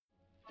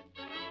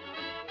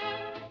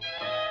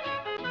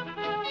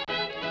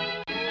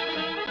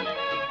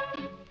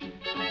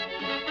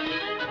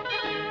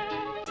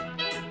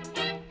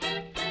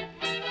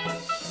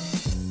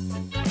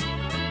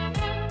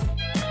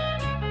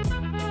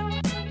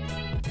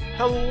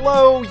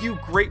Hello, you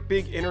great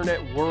big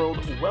internet world.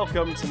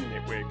 Welcome to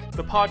Nitwig,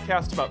 the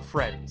podcast about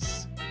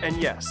friends. And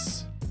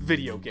yes,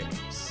 video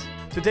games.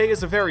 Today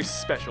is a very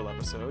special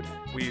episode.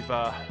 We've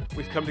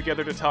come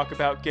together to talk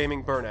about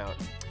gaming burnout,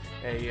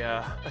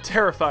 a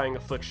terrifying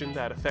affliction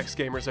that affects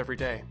gamers every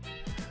day.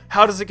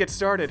 How does it get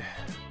started?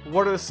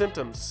 What are the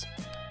symptoms?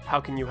 How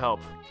can you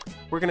help?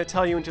 We're going to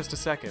tell you in just a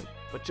second,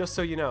 but just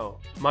so you know,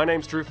 my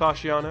name's Drew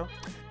Fasciano,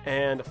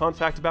 and a fun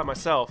fact about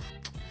myself,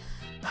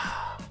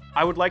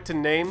 I would like to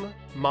name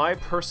my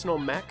personal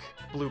mech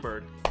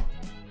Bluebird.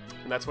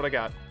 And that's what I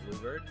got.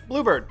 Bluebird?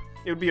 Bluebird.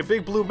 It would be a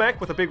big blue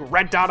mech with a big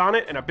red dot on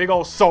it and a big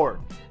old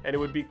sword. And it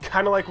would be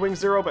kind of like Wing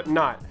Zero, but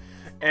not.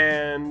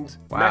 And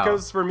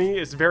mechas for me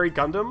is very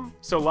Gundam,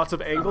 so lots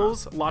of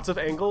angles.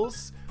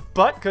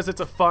 But because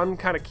it's a fun,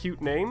 kind of cute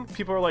name,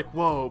 people are like,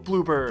 whoa,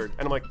 Bluebird.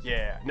 And I'm like,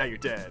 yeah, now you're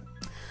dead.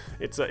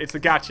 It's the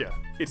gotcha.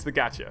 It's the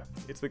gotcha.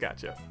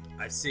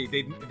 I see.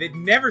 They'd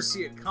never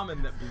see it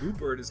coming that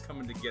Bluebird is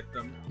coming to get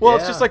them. Well,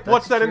 it's just like,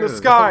 what's that in the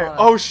sky?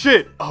 Oh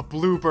shit, a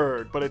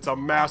Bluebird. But it's a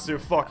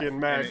massive fucking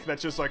mech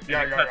that's just like,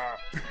 yeah.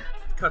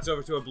 Cuts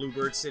over to a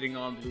Bluebird sitting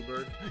on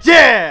Bluebird.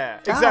 Yeah,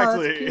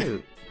 exactly. Oh, that's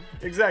cute.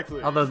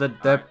 Exactly. Although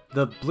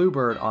the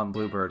Bluebird on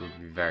Bluebird would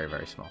be very,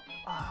 very small.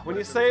 When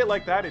you say it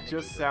like that, it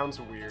just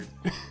sounds weird.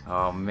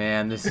 Oh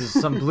man, this is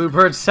some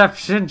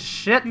Bluebirdception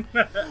shit.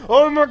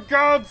 Oh my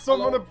god, so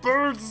many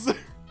birds.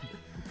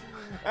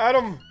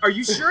 Adam, are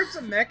you sure it's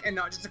a mech and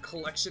not just a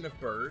collection of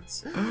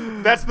birds?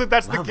 That's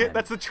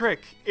the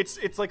trick.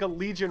 It's like a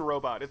Legion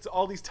robot. It's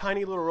all these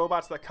tiny little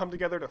robots that come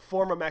together to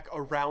form a mech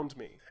around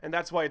me, and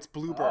that's why it's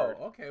Bluebird.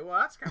 Oh, okay. Well,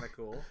 that's kind of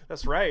cool.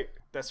 That's right.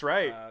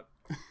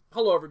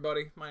 Hello,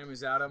 everybody. My name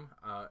is Adam,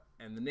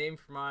 and the name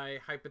for my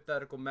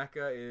hypothetical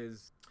mecha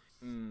is.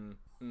 I'm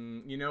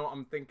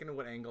thinking of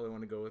what angle I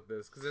want to go with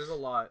this because there's a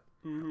lot.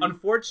 Mm-hmm.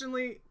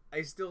 Unfortunately,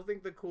 I still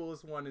think the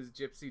coolest one is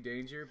Gypsy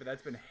Danger, but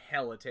that's been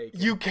hella taken.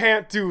 You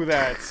can't do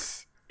that.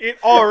 It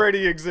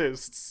already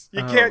exists.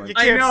 You can't steal.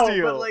 I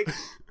know, but like,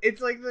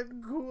 it's like the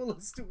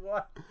coolest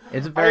one.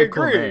 It's a very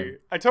cool name.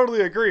 I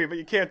totally agree, but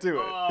you can't do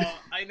it.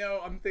 I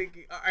know. I'm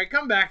thinking. All right,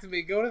 come back to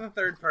me. Go to the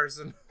third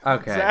person.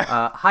 Okay.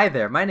 Hi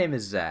there. My name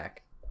is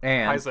Zach.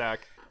 And hi,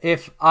 Zach.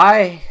 If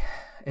I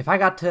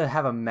got to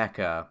have a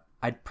mecha,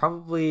 I'd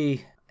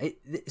probably.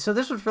 So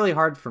this was really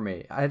hard for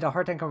me. I had a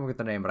hard time coming up with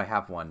the name, but I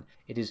have one.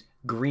 It is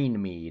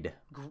Greenmead.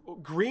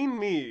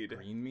 Greenmead?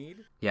 Greenmead?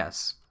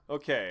 Yes.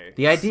 Okay.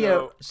 The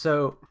idea...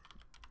 So,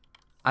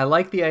 I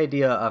like the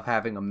idea of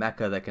having a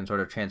mecha that can sort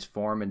of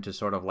transform into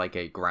sort of like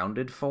a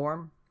grounded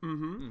form.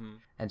 Mm-hmm. Mm-hmm.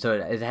 And so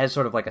it has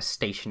sort of like a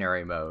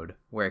stationary mode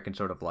where it can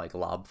sort of like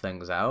lob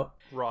things out.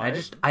 Right.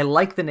 And I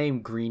like the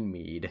name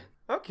Greenmead.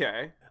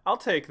 Okay. I'll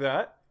take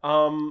that.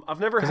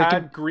 I've never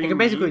had green.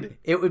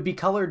 It would be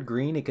colored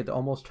green. It could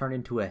almost turn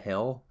into a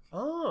hill.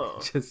 Oh,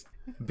 it just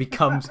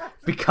becomes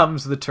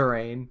the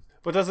terrain.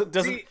 But does it?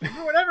 See,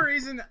 for whatever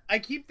reason, I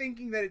keep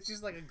thinking that it's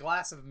just like a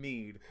glass of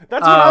mead.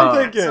 That's what I'm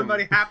thinking.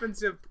 Somebody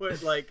happens to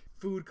put like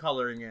food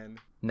coloring in.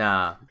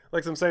 Nah,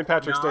 like some St.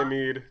 Patrick's Day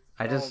mead.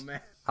 I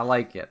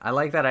like it. I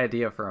like that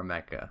idea for a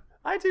mecha.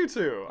 I do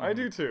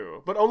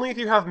too. But only if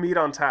you have meat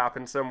on tap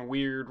in some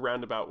weird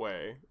roundabout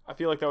way. I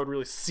feel like that would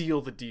really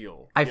seal the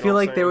deal. I feel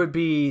like there would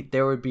be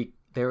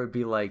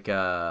like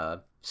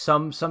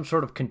some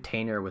sort of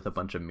container with a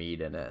bunch of meat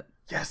in it.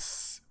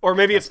 Yes. Or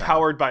maybe it's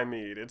powered by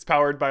mead. It's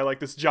powered by like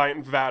this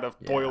giant vat of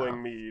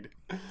boiling mead.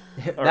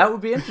 That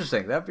would be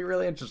interesting. That'd be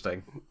really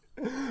interesting.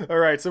 All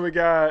right, so we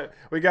got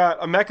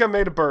a mecha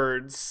made of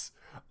birds,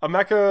 a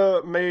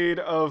mecha made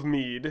of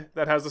mead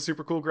that has a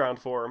super cool ground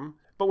form.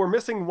 But we're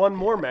missing one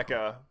more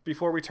mecha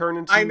before we turn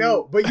into... I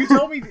know, but you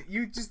told me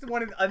you just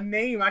wanted a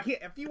name. I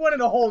can't. If you wanted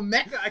a whole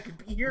mecha, I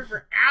could be here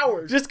for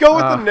hours. Just go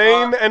with the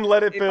name and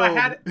let it build.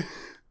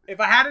 If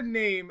I had a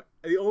name,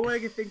 the only way I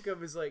could think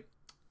of is like...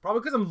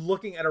 Probably because I'm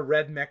looking at a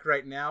red mech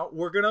right now.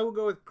 We're going to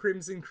go with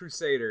Crimson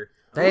Crusader.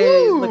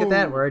 Hey, look at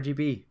that. We're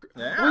RGB.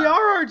 Yeah. We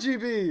are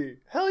RGB.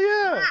 Hell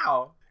yeah.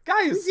 Wow.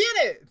 Guys. We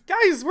did it.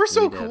 Guys, we're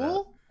so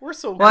cool. We're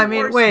so cool. Well, I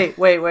mean, wait.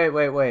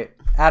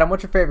 Adam,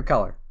 what's your favorite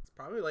color?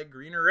 Probably like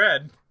green or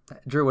red.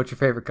 Drew, what's your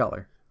favorite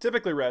color?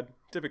 Typically red.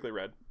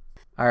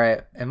 All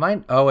right, and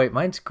mine... Oh, wait,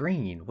 mine's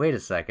green. Wait a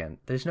second.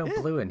 There's no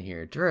blue in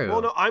here. Drew.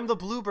 Well, no, I'm the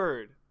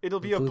Bluebird. It'll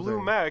be a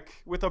blue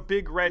mech with a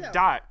big red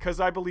dot, because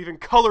I believe in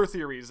color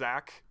theory,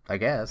 Zach. I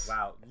guess.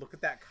 Wow, look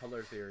at that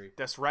color theory.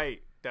 That's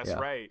right.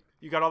 Right.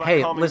 You got all that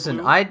Hey, common listen,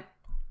 blue? I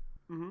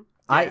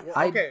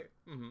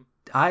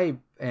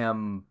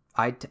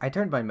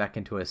turned my mech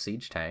into a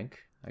siege tank,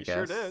 I guess.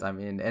 Sure did. I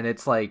mean, and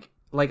it's like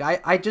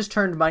I just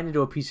turned mine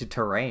into a piece of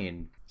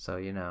terrain, so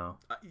you know.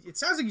 It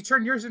sounds like you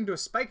turned yours into a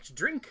spiked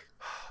drink.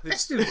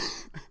 Festive.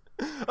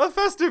 A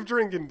festive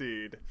drink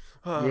indeed.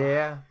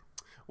 Yeah.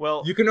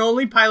 Well, you can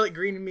only pilot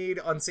Greenmead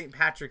on St.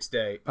 Patrick's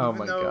Day. Oh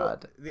my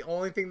god. The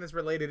only thing that's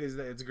related is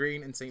that it's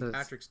green and St.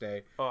 Patrick's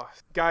Day. Oh,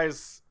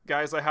 guys,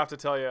 I have to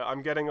tell you,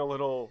 I'm getting a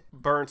little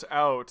burnt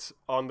out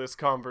on this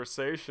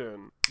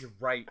conversation. You're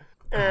right.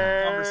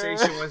 Our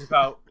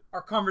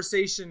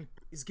conversation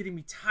is getting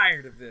me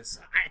tired of this.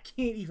 I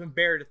can't even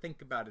bear to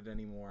think about it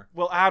anymore.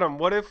 Well, Adam,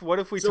 what if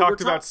we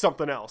talked about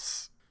something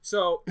else?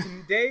 So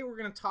today we're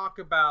going to talk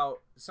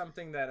about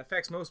something that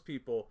affects most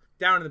people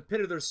down in the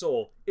pit of their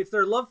soul. It's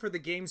their love for the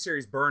game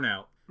series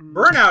Burnout.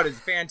 Burnout is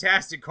a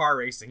fantastic car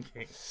racing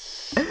game.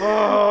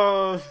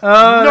 No,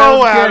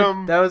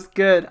 Adam. That was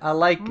good. I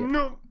like it.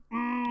 No,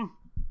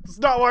 that's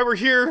not why we're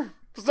here.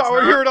 That's not why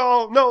we're here at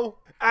all. No.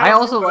 Adam, I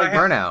also like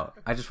Burnout.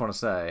 I just want to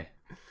say.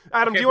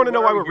 Adam, do you want to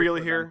know why we're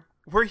really here?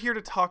 We're here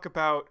to talk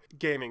about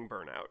gaming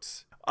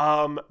burnout.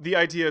 The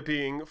idea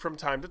being, from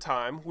time to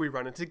time, we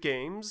run into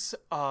games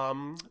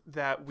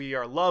that we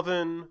are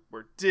loving,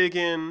 we're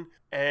digging,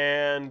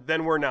 and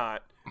then we're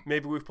not.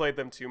 Maybe we've played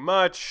them too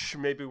much.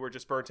 Maybe we're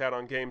just burnt out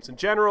on games in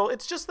general.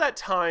 It's just that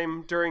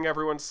time during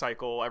everyone's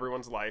cycle,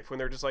 everyone's life, when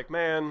they're just like,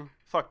 man,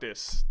 fuck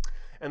this.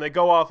 And they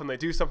go off and they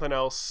do something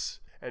else,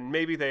 and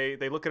maybe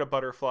they look at a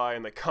butterfly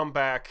and they come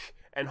back,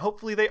 and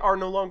hopefully they are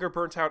no longer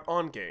burnt out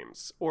on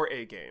games or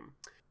a game.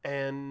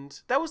 And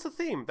that was the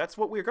theme. That's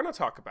what we were going to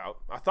talk about,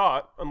 I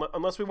thought.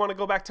 Unless we want to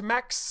go back to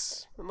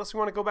mechs. Mechs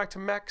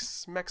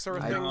are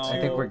a thing too. I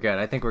think we're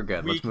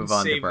good. Let's move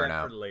on to Burnout.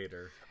 That for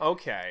later.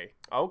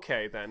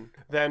 Okay, then.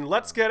 Then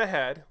let's get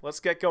ahead. Let's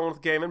get going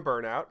with Game and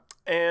Burnout.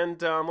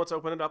 And let's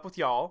open it up with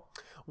y'all.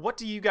 What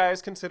do you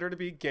guys consider to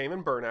be Game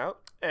and Burnout?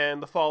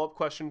 And the follow-up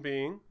question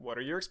being, what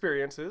are your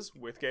experiences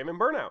with Game and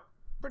Burnout?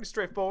 Pretty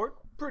straightforward.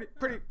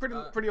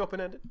 Pretty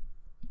open-ended.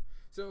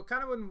 So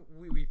kind of when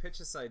we pitched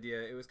this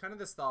idea, it was kind of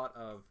this thought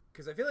of,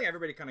 because I feel like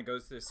everybody kind of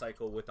goes through this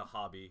cycle with a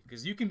hobby,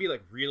 because you can be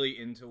like really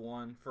into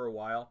one for a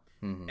while,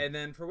 and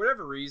then for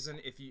whatever reason,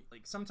 if you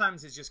like,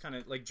 sometimes it's just kind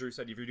of like Drew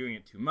said, if you're doing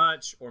it too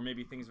much, or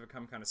maybe things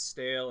become kind of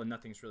stale and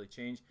nothing's really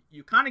changed,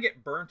 you kind of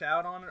get burnt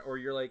out on it, or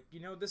you're like,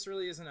 this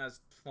really isn't as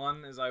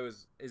fun as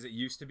it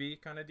used to be,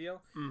 kind of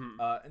deal.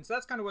 And so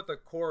that's kind of what the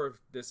core of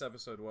this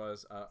episode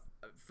was.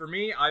 For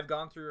me, I've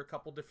gone through a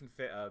couple different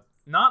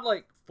not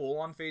like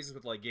full-on phases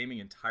with like gaming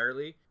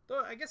entirely,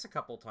 though I guess a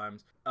couple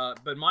times,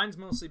 but mine's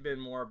mostly been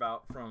more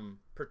about from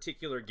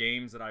particular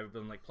games that I've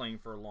been like playing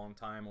for a long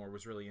time or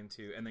was really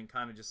into, and then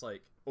kind of just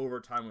like over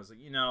time was like,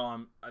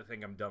 I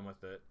think I'm done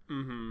with it.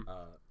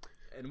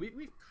 And we've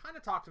kind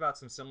of talked about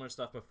some similar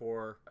stuff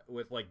before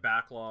with like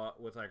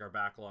our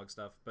backlog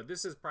stuff, but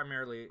this is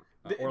primarily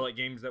or like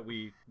games that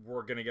we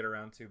were gonna get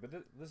around to, but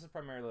this is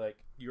primarily like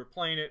you were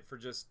playing it for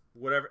just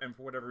whatever, and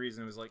for whatever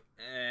reason it was like,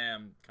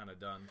 I'm kind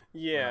of done.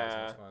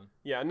 Yeah,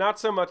 not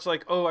so much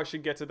like, oh, I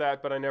should get to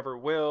that, but I never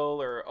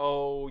will, or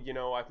oh,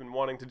 I've been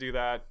wanting to do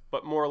that,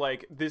 but more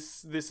like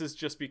this has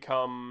just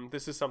become,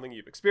 this is something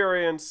you've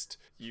experienced,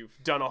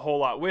 you've done a whole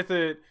lot with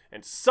it,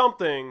 and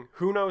something,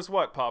 who knows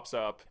what, pops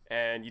up,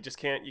 and you just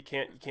can't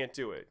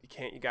do it.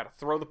 You got to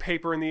throw the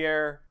paper in the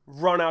air,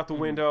 run out the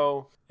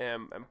window,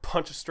 and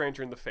punch a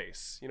stranger in the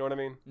face. You know what I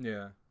mean?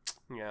 Yeah.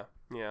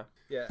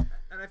 Yeah,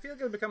 and I feel like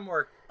it'll become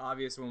more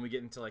obvious when we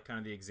get into like kind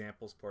of the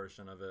examples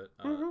portion of it.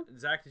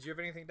 Zach, did you have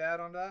anything to add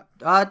on that?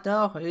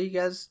 No,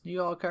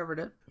 you all covered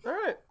it. All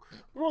right.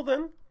 Well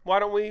then, why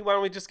don't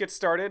we just get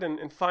started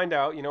and find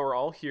out? We're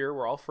all here,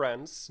 we're all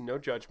friends, no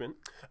judgment.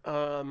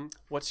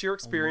 What's your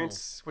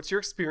experience? Oh, no. What's your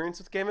experience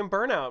with Game and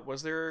Burnout?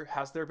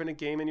 Has there been a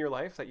game in your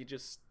life that you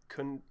just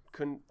couldn't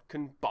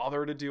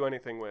bother to do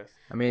anything with?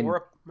 I mean,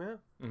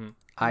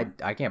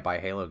 I can't buy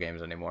Halo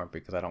games anymore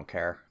because I don't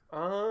care.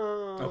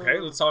 Oh.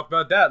 Okay, let's talk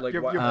about that. Like,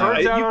 you're burnt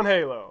out on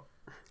Halo.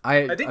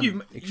 I think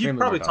you've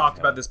probably talked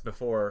about this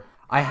before.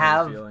 I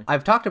have.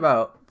 I've talked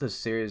about the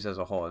series as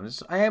a whole, and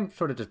I am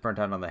sort of just burnt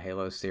out on the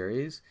Halo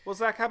series. Well,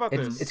 Zach, how about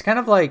this? It's kind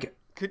of like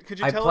could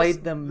you tell us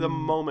the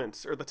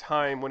moments or the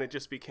time when it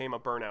just became a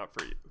burnout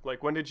for you?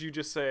 Like, when did you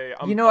just say,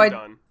 I'm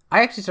done?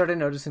 I actually started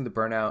noticing the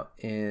burnout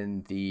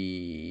in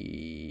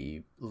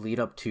the lead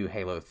up to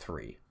Halo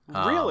 3.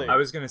 Really? I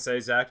was going to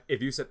say, Zach,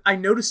 if you said, I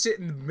noticed it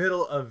in the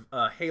middle of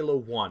Halo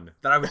 1,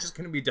 that I was just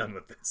going to be done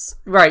with this.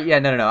 Right, yeah,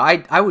 no.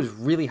 I was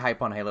really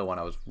hype on Halo 1.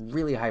 I was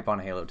really hype on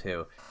Halo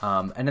 2.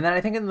 And then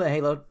I think in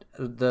the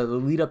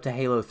lead up to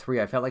Halo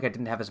 3, I felt like I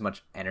didn't have as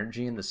much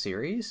energy in the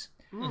series.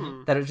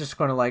 That it was just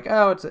going to like,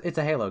 oh, it's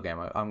a Halo game.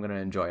 I'm going to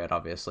enjoy it,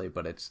 obviously,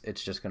 but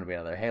it's just going to be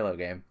another Halo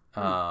game.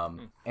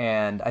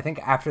 And I think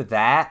after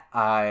that,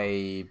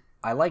 I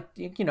liked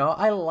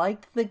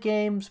the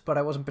games, but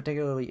I wasn't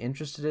particularly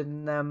interested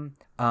in them.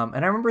 And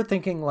I remember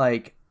thinking,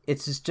 like,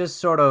 it's just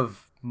sort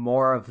of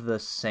more of the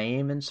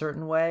same in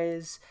certain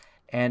ways,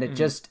 and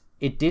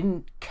it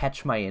didn't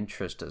catch my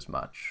interest as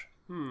much.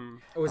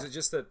 Was it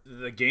just that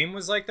the game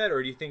was like that,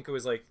 or do you think it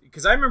was like,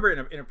 because I remember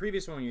in a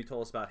previous one when you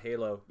told us about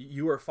Halo,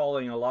 you were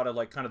following a lot of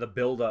like kind of the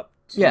build up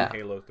to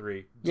Halo 3.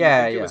 Do you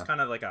think it was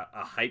kind of like a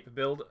hype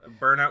build,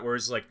 burnout, where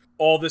it's like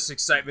all this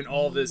excitement,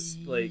 all this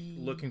like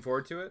looking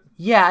forward to it?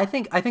 Yeah, I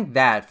think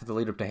that for the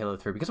lead up to Halo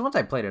 3, because once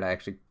I played it, I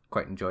actually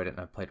quite enjoyed it, and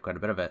I played quite a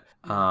bit of it.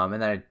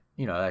 And then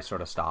I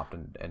sort of stopped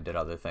and did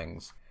other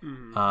things.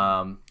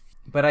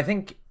 But I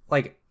think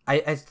like I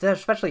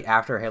especially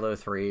after Halo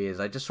 3 is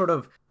I just sort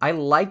of, I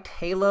liked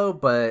Halo,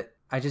 but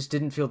I just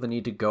didn't feel the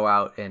need to go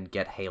out and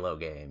get Halo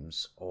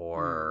games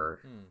or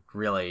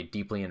really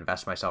deeply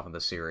invest myself in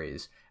the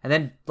series. And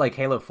then like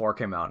Halo 4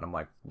 came out and I'm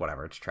like,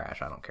 whatever, it's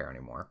trash. I don't care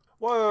anymore.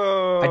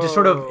 Whoa. I just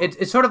sort of,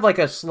 it's sort of like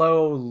a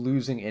slow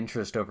losing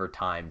interest over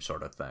time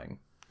sort of thing.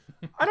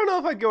 I don't know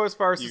if I'd go as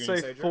far as to You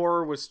gonna say say, Drew?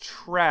 4 was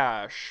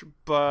trash,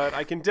 but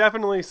I can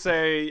definitely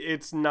say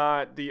it's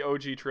not the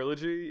OG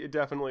trilogy. It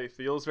definitely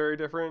feels very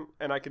different,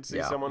 and I could see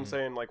Yeah. someone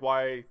saying like,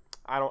 "Why?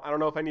 I don't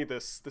know if I need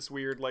this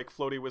weird like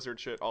floaty wizard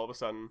shit all of a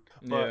sudden."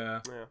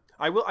 But, Yeah.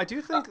 I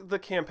do think the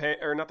campaign,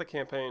 or not the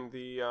campaign,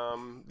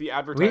 the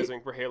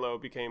advertising for Halo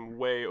became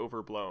way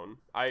overblown.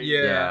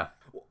 Yeah.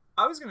 Well,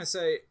 I was gonna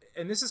say,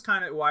 and this is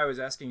kind of why I was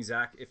asking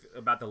Zach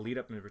about the lead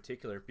up in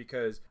particular,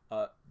 because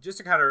just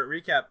to kind of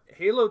recap,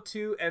 Halo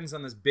 2 ends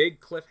on this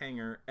big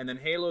cliffhanger, and then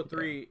Halo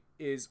 3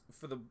 is,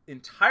 for the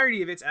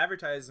entirety of its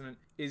advertisement,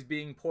 is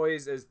being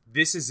poised as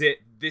this is it,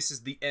 this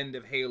is the end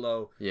of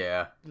Halo.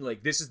 Yeah.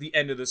 Like, this is the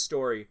end of the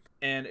story.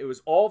 And it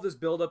was all this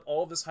build up,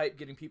 all this hype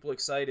getting people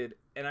excited.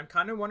 And I'm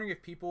kind of wondering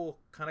if people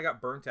kind of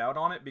got burnt out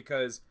on it,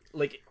 because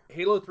like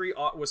Halo 3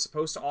 was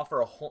supposed to offer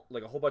a whole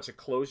bunch of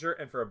closure,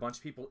 and for a bunch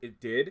of people it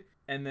did.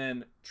 And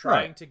then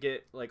trying to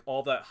get like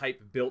all that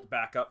hype built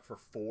back up for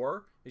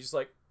 4, it's just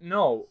like,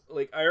 no,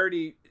 like I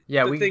already,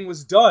 the thing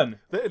was done.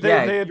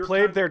 They had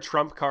played their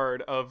trump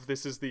card of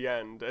this is the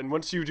end, and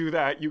once you do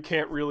that, you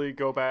can't really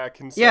go back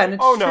and say, and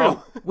it's oh true.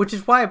 no. Which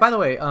is why, by the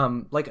way,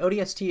 like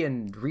ODST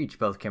and Reach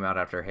both came out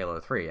after Halo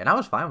 3, and I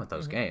was fine with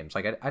those games.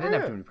 Like I didn't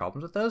have too many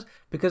problems with those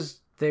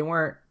because they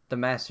weren't the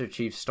Master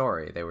Chief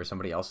story. They were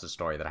somebody else's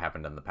story that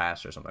happened in the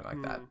past or something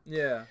like that.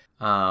 Yeah.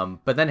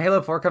 But then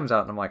Halo 4 comes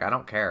out and I'm like, I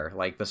don't care.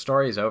 Like the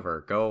story's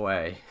over. Go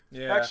away.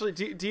 Yeah. Actually,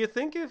 do you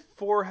think if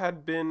 4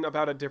 had been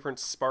about a different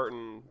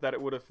Spartan that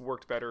it would have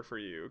worked better for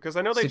you? Because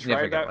I know they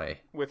tried that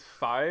with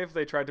 5.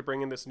 They tried to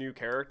bring in this new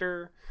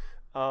character.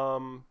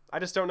 I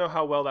just don't know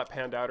how well that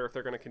panned out or if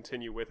they're going to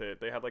continue with it.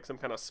 They had like some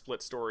kind of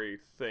split story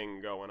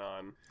thing going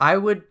on. I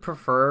would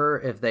prefer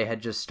if they had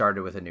just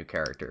started with a new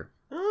character.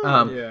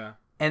 Yeah.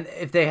 And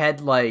if they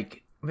had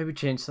like maybe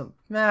changed some,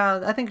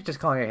 I think just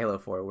calling it Halo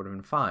 4 would have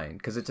been fine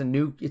because it's a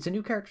new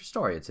character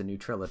story. It's a new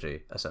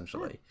trilogy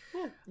essentially.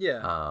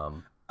 Yeah.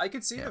 I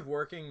could see it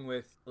working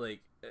with like,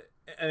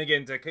 and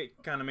again to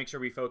kind of make sure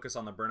we focus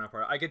on the burnout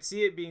part. I could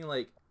see it being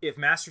like if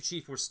Master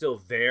Chief were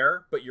still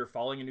there, but you're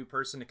following a new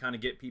person to kind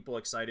of get people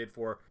excited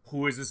for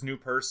who is this new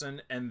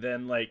person, and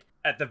then like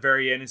at the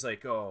very end it's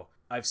like, oh,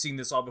 I've seen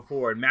this all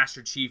before, and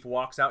Master Chief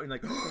walks out and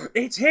like, oh,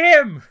 it's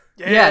him.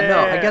 Yeah, no,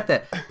 I get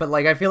that. But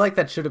like I feel like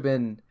that should have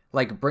been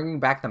like bringing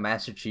back the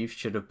Master Chief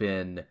should have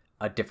been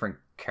a different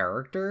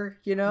character,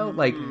 you know?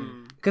 Like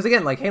because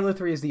again, like Halo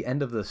 3 is the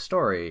end of the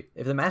story.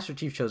 If the Master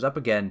Chief shows up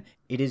again,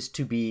 it is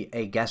to be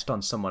a guest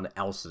on someone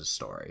else's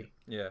story.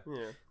 Yeah.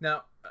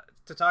 Now,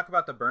 to talk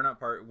about the burnout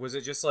part, was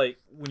it just like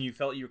when you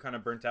felt you were kind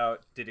of burnt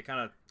out, did it kind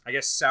of, I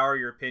guess, sour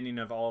your opinion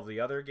of all of the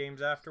other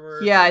games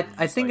afterwards? Yeah,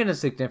 I think in a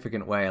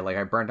significant way. Like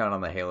I burnt out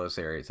on the Halo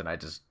series and I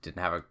just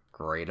didn't have a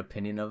great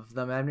opinion of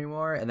them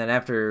anymore. And then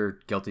after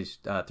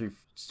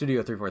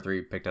Studio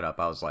 343 picked it up,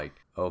 I was like,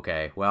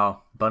 okay,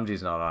 well,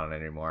 Bungie's not on it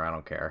anymore. I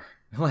don't care.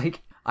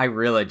 Like I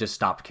really just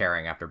stopped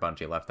caring after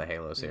Bungie left the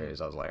Halo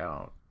series. I was like, I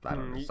don't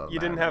you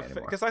didn't have,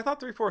 because I thought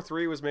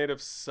 343 was made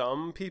of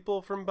some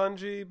people from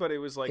Bungie, but it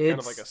was like kind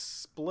of like a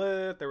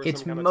split. There was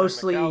it's some kind of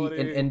mostly technicality.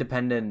 an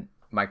independent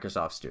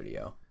Microsoft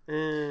studio.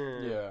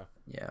 Yeah.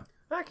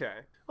 Okay.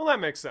 Well,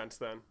 that makes sense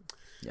then.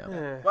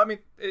 Yeah. Well, I mean,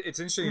 it's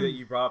interesting that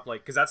you brought up,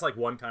 like, because that's like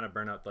one kind of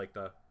burnout, like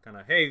the kind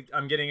of, hey,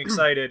 I'm getting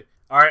excited.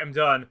 All right, I'm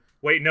done.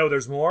 Wait, no,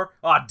 there's more?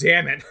 Ah,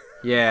 damn it.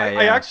 Yeah.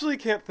 I actually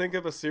can't think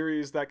of a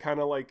series that kind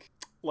of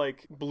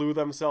like blew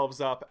themselves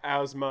up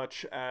as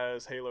much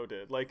as Halo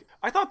did. Like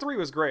I thought 3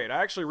 was great.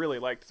 I actually really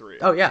liked 3.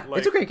 Oh yeah, like,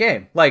 it's a great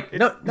game. Like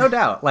no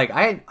doubt. Like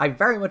I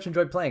very much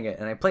enjoyed playing it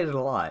and I played it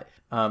a lot.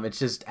 It's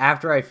just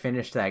after I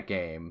finished that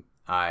game,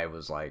 I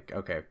was like,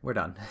 okay, we're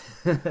done.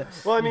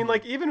 Well, I mean,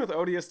 like even with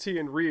ODST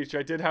and Reach,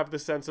 I did have the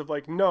sense of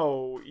like,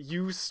 no,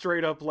 you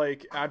straight up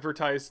like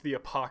advertised the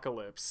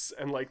apocalypse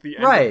and like the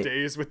end of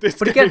days with this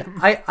but game.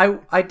 Again,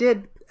 I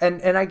did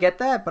and I get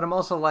that, but I'm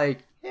also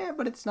like, yeah,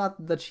 but it's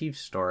not the Chief's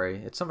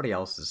story. It's somebody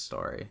else's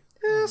story.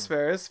 Yeah, it's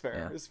fair. Yeah. It's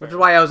fair. Which is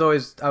why I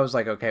was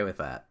like okay with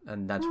that,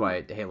 and that's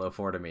why Halo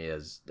 4 to me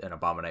is an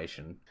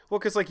abomination. Well,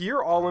 because like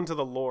you're all into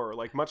the lore,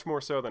 like much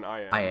more so than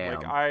I am. I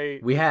am.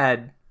 Like We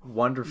had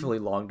wonderfully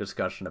long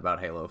discussion about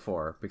Halo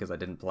 4 because I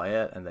didn't play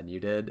it, and then you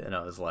did, and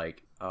I was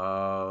like,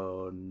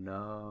 oh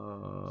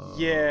no.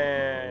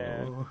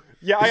 Yeah.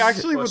 Yeah, I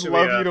actually would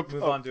love you to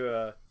move on to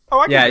a. Oh,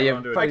 I can yeah,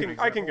 go. yeah.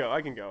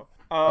 I can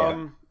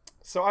go.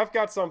 So I've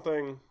got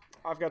something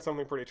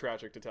pretty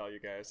tragic to tell you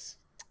guys.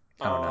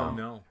 Oh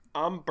no.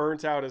 I'm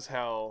burnt out as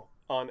hell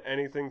on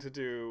anything to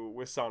do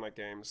with Sonic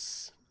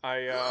games.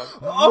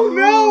 Oh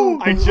no!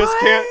 I just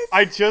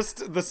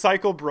can't. The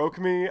cycle broke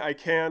me. I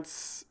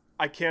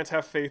can't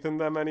have faith in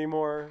them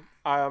anymore.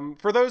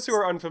 For those who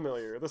are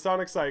unfamiliar, the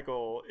Sonic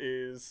cycle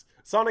is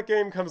Sonic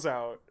game comes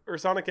out, or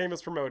Sonic game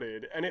is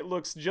promoted, and it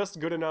looks just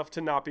good enough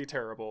to not be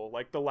terrible,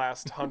 like the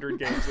last 100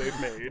 games they've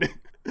made.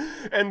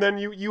 And then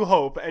you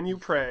hope and you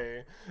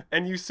pray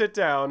and you sit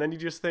down and you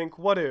just think,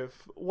 what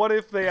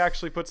if they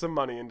actually put some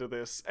money into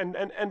this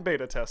and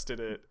beta tested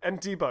it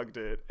and debugged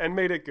it and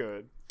made it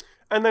good?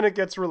 And then it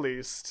gets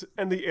released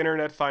and the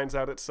internet finds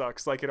out it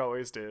sucks like it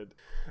always did.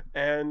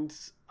 And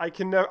I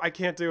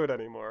can't do it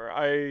anymore.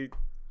 I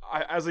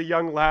as a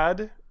young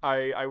lad,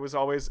 I was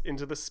always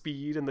into the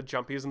speed and the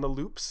jumpies and the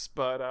loops,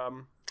 but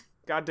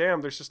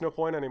goddamn, there's just no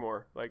point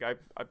anymore. Like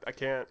I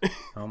can't.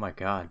 Oh my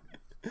god.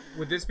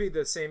 Would this be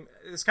the same?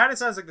 This kind of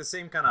sounds like the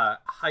same kind of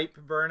hype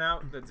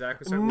burnout that Zach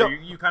was saying. No. Where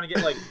you kind of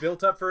get like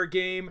built up for a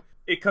game,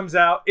 it comes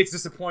out, it's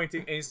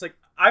disappointing, and it's like,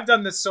 I've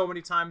done this so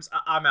many times.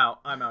 I'm out.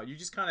 You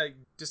just kind of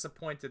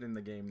disappointed in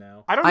the game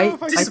now. I don't know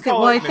if I can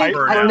call it hype no.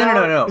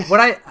 burnout. What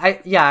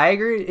I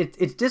agree.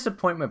 It's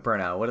disappointment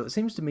burnout. What it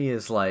seems to me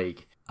is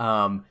like,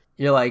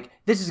 you're like,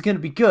 this is gonna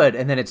be good,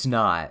 and then it's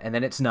not, and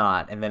then it's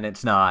not, and then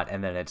it's not,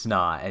 and then it's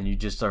not, and you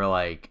just are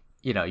like,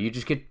 you know, you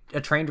just get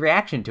a trained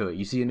reaction to it.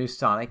 You see a new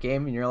Sonic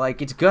game, and you're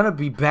like, it's gonna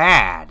be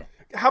bad.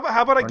 How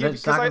about I give,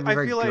 it's not because gonna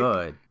be I feel very like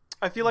good.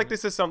 I feel like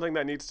this is something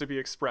that needs to be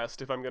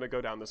expressed if I'm going to go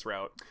down this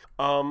route.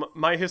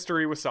 My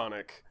history with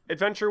Sonic.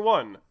 Adventure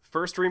 1,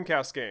 first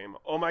Dreamcast game.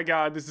 Oh my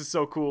god, this is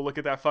so cool. Look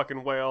at that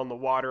fucking whale in the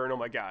water, and oh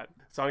my god.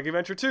 Sonic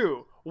Adventure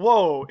 2.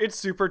 Whoa, it's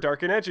super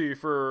dark and edgy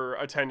for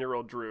a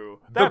 10-year-old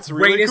Drew. That's the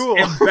really greatest cool.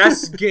 and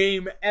best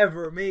game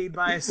ever made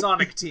by a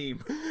Sonic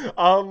team.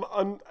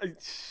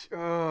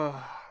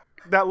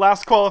 That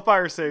last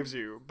qualifier saves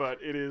you, but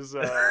it is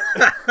I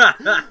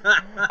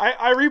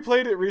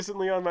replayed it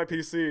recently on my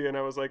PC and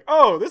I was like,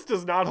 oh, this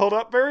does not hold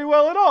up very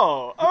well at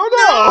all.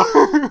 Oh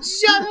no.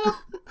 Shut up!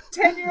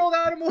 10-year-old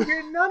Adam will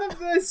hear none of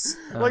this.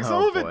 Like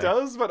some of boy. it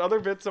does, but other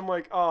bits I'm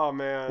like, oh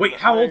man. Wait,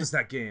 how old is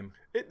that game?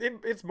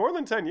 It's more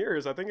than 10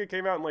 years. I think it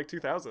came out in like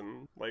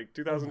 2000,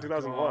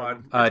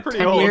 2001. God. It's pretty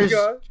 10 old. years,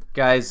 God.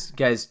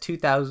 guys,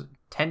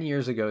 10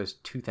 years ago is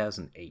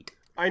 2008.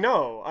 I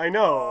know,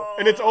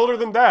 and it's older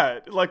than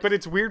that. Like, but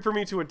it's weird for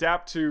me to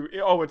adapt to.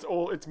 Oh, it's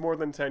old. It's more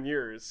than 10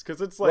 years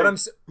because it's like.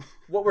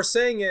 What we're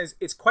saying is,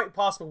 it's quite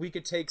possible we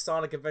could take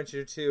Sonic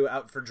Adventure 2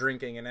 out for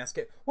drinking and ask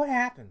it, what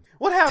happened?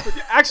 What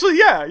happened? Actually,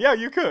 yeah,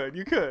 you could.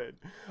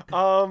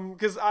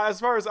 Because as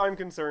far as I'm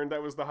concerned,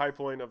 that was the high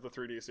point of the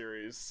 3D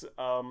series.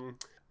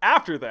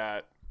 After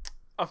that,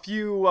 a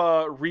few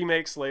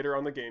remakes later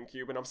on the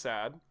GameCube, and I'm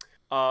sad.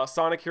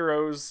 Sonic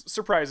Heroes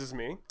surprises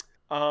me.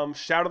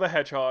 Shadow the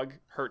Hedgehog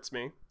hurts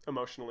me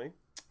emotionally.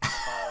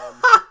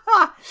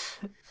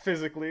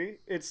 Physically,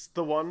 it's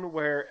the one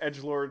where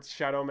Edgelord's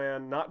Shadow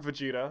Man, not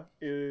Vegeta,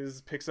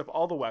 picks up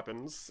all the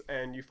weapons,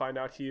 and you find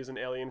out he is an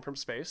alien from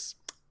space.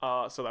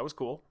 So that was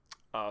cool.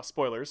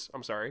 Spoilers.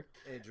 I'm sorry.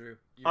 Hey, Drew.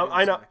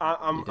 I know.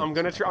 I'm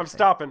gonna try. I'm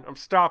stopping. I'm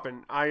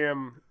stopping.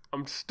 I'm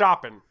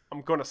stopping.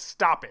 I'm gonna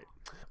stop it.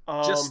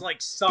 Just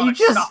like Sonic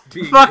You just stopped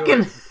being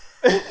fucking. good.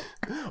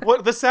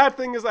 What the sad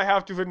thing is, I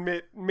have to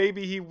admit,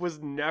 maybe he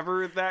was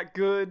never that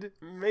good.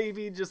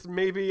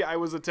 Maybe I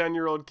was a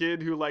 10-year-old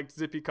kid who liked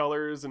zippy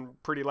colors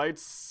and pretty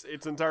lights.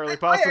 It's entirely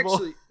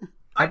possible.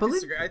 I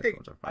believe disagree. I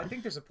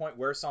think there's a point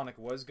where Sonic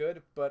was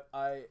good, but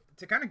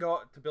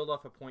to build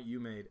off a point you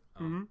made,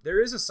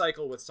 there is a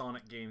cycle with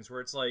Sonic games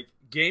where it's like,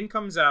 game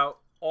comes out,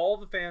 all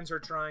the fans are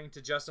trying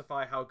to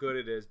justify how good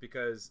it is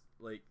because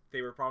like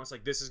they were promised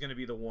like this is going to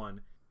be the one.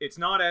 It's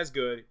not as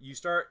good.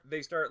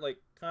 They start like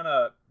kind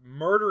of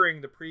murdering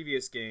the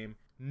previous game.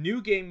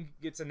 New game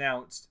gets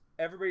announced.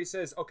 Everybody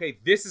says, okay,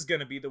 this is going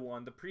to be the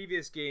one. The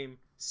previous game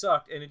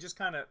sucked, and it just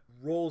kind of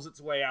rolls its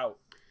way out,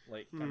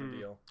 like kind of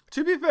deal.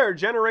 To be fair,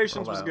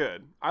 Generations was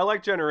good. I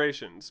like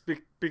Generations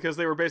because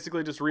they were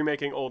basically just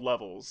remaking old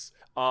levels,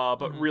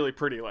 but really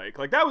pretty. Like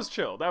that was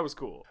chill. That was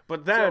cool.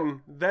 But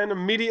then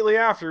immediately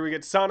after we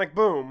get Sonic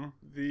Boom,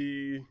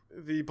 the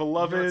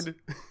beloved.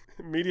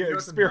 Media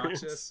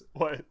experience.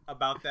 What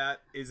about that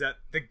is that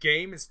the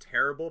game is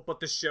terrible, but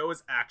the show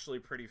is actually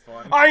pretty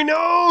fun. I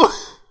know.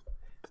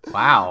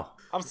 Wow.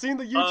 I've seen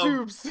the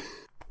YouTubes.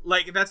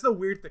 Like that's the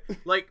weird thing.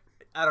 Like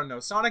I don't know,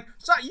 Sonic.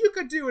 You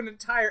could do an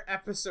entire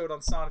episode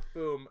on Sonic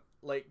Boom,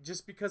 like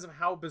just because of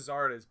how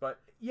bizarre it is. But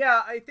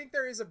yeah, I think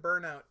there is a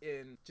burnout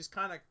in just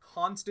kind of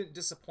constant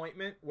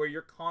disappointment where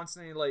you're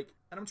constantly like.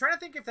 And I'm trying to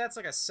think if that's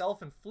like a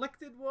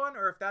self-inflicted one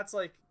or if that's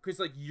like because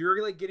like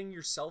you're like getting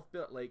yourself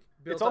built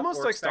it's up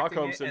almost or like expecting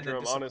Stockholm it and then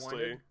syndrome,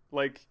 honestly.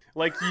 Like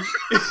you,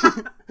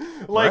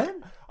 like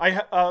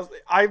What?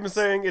 I'm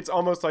saying it's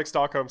almost like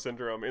Stockholm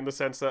syndrome in the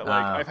sense that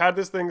like I've had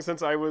this thing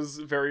since I was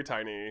very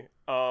tiny.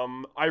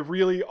 I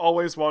really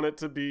always want it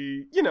to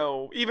be, you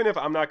know, even if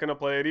I'm not gonna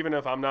play it, even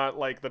if I'm not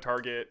like the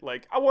target,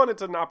 like I want it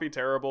to not be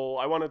terrible.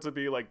 I want it to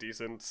be like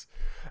decent,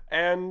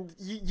 and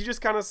you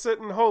just kind of sit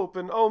and hope,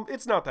 and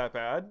it's not that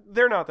bad.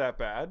 They're not that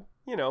bad,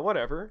 you know.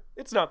 Whatever.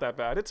 It's not that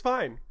bad. It's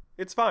fine.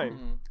 It's fine.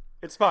 Mm-hmm.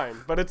 It's fine,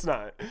 but it's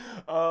not.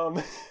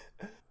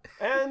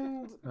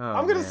 And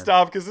I'm gonna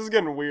stop because this is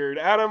getting weird.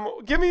 Adam,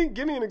 give me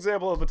an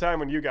example of a time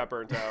when you got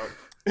burnt out.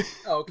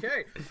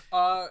 Okay.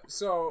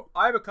 So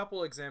I have a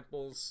couple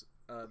examples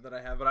that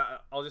I have,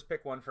 but I'll just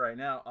pick one for right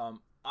now.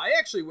 I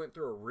actually went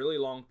through a really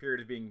long period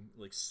of being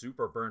like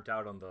super burnt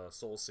out on the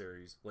Soul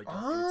series, like in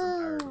its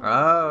entirety.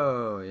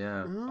 Oh,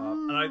 yeah.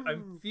 And I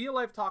feel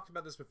I've talked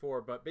about this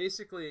before, but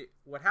basically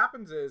what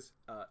happens is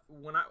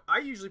when I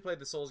usually play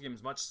the Souls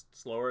games much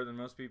slower than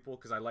most people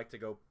because I like to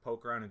go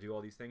poke around and do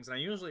all these things, and I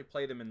usually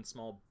play them in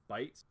small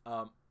bites.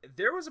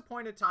 There was a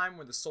point in time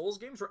when the Souls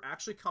games were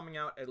actually coming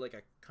out at like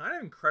a kind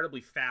of incredibly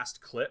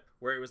fast clip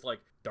where it was like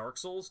Dark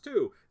Souls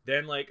 2,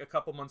 then like a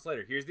couple months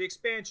later, here's the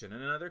expansion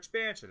and another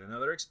expansion,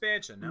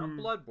 now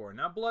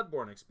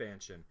Bloodborne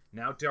expansion,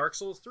 now Dark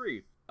Souls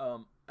 3.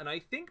 And I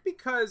think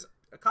because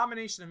a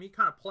combination of me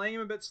kind of playing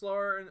them a bit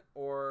slower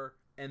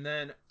and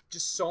then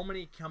just so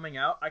many coming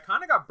out, I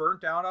kind of got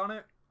burnt out on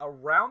it.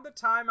 Around the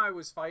time I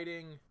was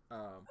fighting,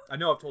 I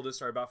know I've told this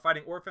story about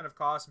fighting Orphan of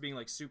Kos, being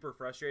like super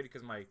frustrated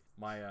because my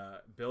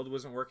build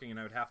wasn't working and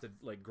I would have to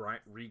like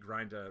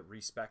regrind to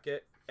respec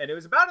it. And it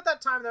was about at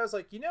that time that I was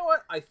like, you know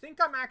what? I think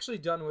I'm actually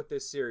done with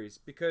this series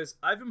because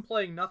I've been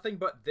playing nothing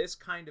but this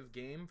kind of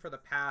game for the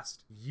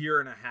past year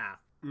and a half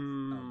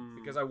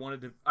because I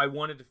wanted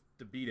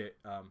to beat it.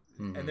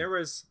 And there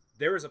was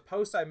a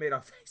post I made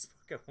on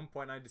Facebook at one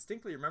point. And I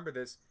distinctly remember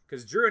this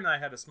because Drew and I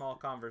had a small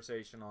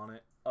conversation on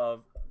it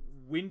of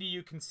when do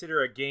you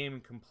consider a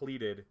game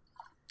completed?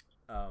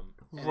 And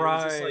it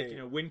was just like,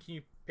 when can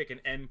you pick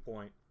an end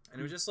point? And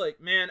it was just like,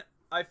 man,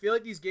 I feel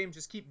like these games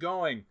just keep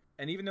going.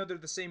 And even though they're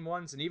the same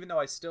ones, and even though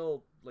I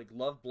still like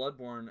love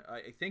Bloodborne,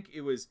 I think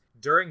it was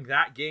during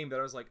that game that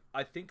I was like,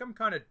 I think I'm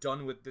kind of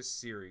done with this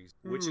series,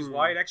 which is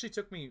why it actually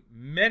took me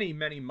many,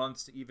 many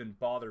months to even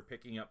bother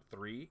picking up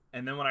 3.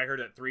 And then when I heard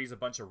that 3 is a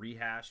bunch of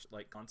rehashed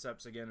like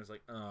concepts again, it was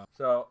like,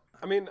 So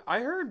I mean,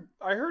 I heard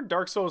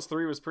Dark Souls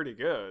 3 was pretty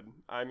good.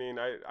 I mean,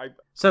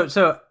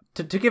 So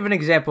to give an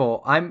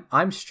example,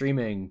 I'm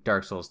streaming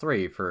Dark Souls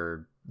 3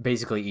 for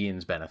basically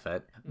Ian's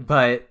benefit,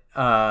 but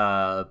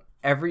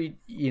every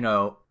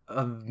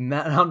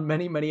on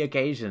many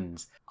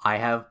occasions I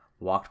have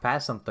walked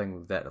past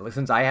something that,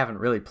 since I haven't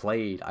really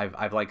played,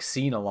 I've like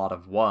seen a lot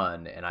of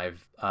 1 and I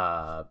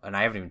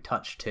haven't even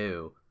touched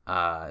 2,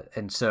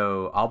 and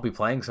so I'll be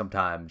playing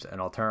sometimes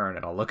and I'll turn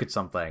and I'll look at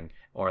something,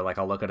 or like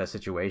I'll look at a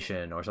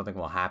situation or something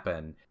will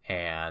happen,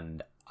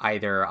 and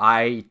either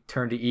I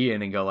turn to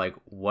Ian and go like,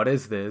 what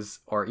is this?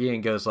 Or Ian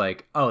goes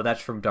like, oh,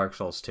 that's from Dark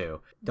Souls 2.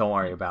 Don't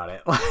worry about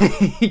it.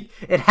 Like,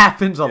 it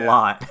happens a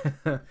lot.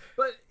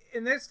 But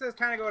and that's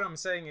kind of what I'm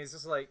saying is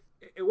just like,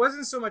 it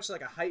wasn't so much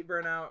like a hype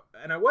burnout,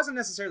 and I wasn't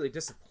necessarily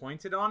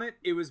disappointed on it.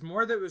 It was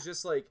more that it was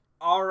just like,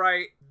 all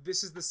right,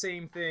 this is the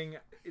same thing.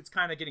 It's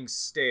kind of getting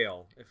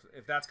stale,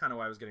 if that's kind of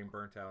why I was getting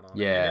burnt out on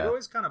it. And it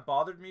always kind of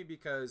bothered me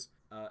because,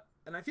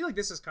 and I feel like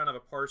this is kind of a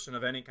portion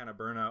of any kind of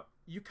burnout.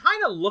 You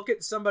kind of look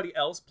at somebody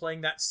else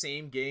playing that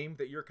same game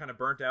that you're kind of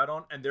burnt out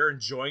on, and they're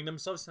enjoying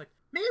themselves. Like,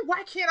 man,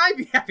 why can't I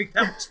be having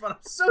that much fun? I'm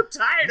so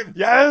tired of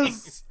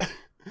yes.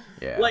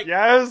 Yeah. Like,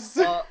 yes.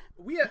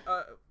 We had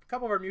a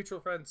couple of our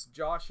mutual friends,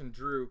 Josh and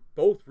Drew,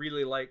 both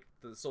really like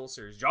the Soul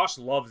series. Josh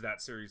loves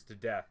that series to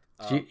death.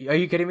 Are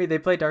you kidding me? They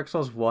play Dark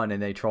Souls 1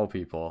 and they troll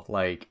people.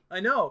 Like, I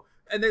know,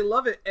 and they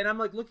love it. And I'm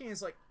like looking,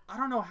 it's like, I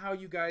don't know how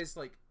you guys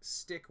like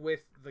stick with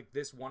like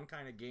this one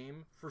kind of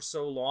game for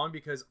so long,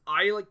 because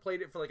I like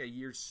played it for like a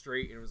year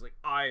straight and it was like,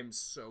 I am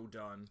so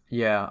done.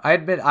 Yeah, I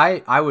admit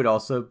I would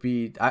also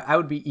be I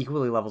would be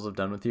equally levels of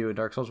done with you in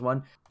Dark Souls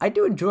 1. I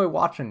do enjoy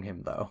watching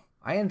him though.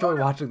 I enjoy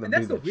watching them. And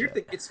that's do the that weird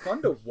shit. thing. It's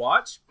fun to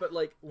watch, but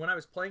like when I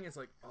was playing, it's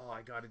like, oh,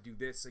 I got to do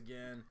this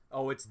again.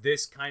 Oh, it's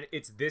this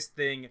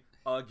thing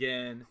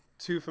again.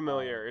 Too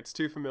familiar. It's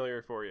too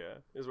familiar for you,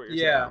 is what you're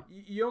saying. Yeah,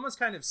 you almost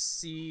kind of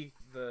see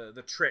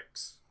the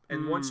tricks.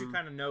 And once you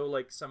kind of know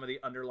like some of the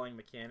underlying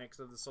mechanics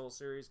of the Soul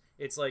series,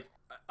 it's like,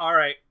 all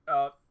right,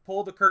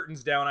 pull the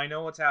curtains down. I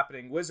know what's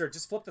happening. Wizard,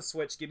 just flip the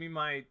switch. Give me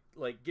my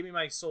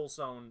soul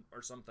stone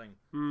or something.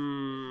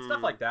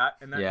 Stuff like that.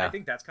 And I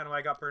think that's kind of why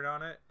I got burned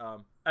on it.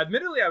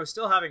 Admittedly, I was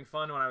still having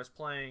fun when I was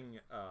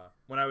playing.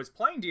 When I was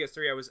playing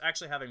DS3, I was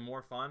actually having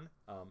more fun,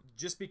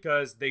 just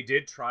because they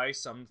did try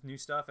some new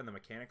stuff and the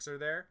mechanics are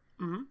there.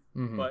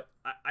 But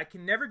I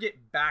can never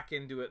get back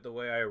into it the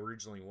way I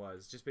originally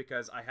was, just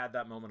because I had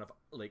that moment of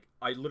like,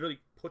 I literally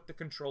put the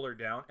controller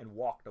down and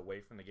walked away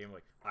from the game.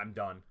 Like, I'm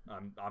done.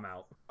 I'm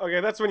out.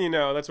 Okay, that's when you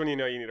know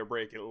you need a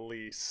break at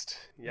least.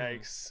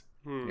 Yikes.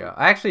 Yeah,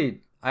 I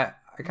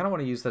kind of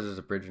want to use that as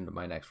a bridge into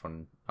my next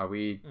one. Are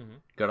we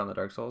good on the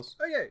Dark Souls?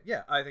 Oh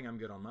yeah, I think I'm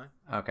good on mine.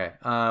 Okay.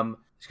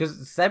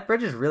 Because that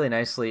bridges really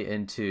nicely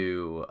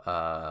into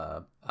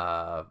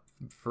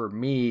for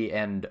me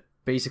and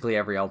basically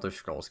every Elder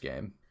Scrolls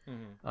game. They're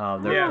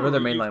the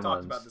mainline ones.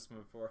 Talked about this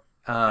move before.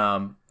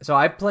 So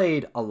I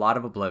played a lot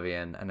of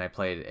Oblivion and I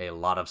played a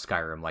lot of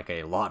Skyrim, like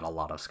a lot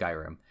of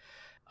Skyrim.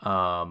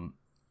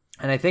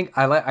 And I think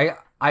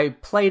I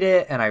played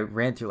it and I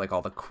ran through like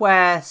all the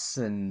quests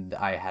and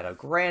I had a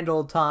grand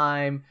old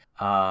time.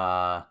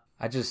 I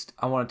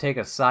want to take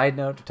a side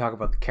note to talk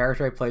about the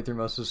character I played through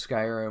most of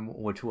Skyrim,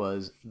 which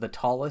was the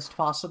tallest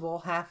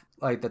possible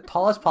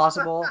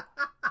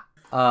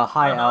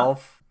high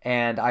elf,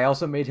 and I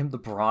also made him the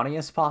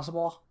brawniest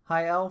possible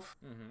high elf.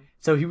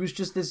 So he was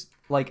just this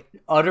like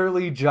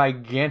utterly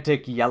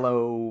gigantic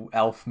yellow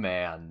elf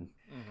man,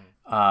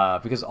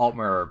 because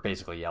Altmer are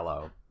basically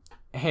yellow,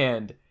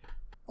 and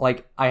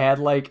like I had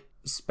like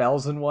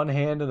spells in one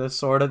hand and a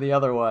sword in the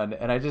other one,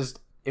 and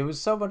it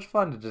was so much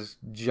fun to just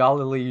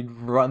jollily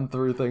run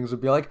through things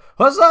and be like,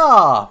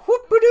 huzzah,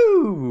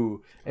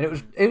 whoop-a-doo! And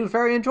it was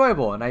very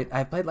enjoyable, and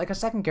I played like a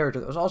second character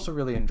that was also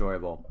really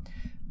enjoyable.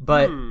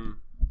 But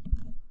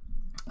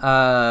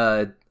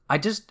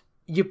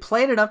you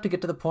played enough to get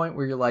to the point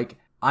where you're like,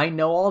 I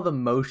know all the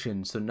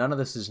motions, so none of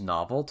this is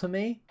novel to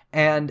me.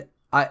 And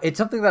it's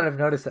something that I've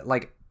noticed that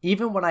like,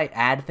 even when I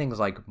add things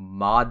like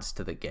mods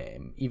to the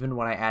game, even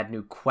when I add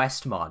new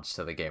quest mods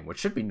to the game, which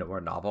should be more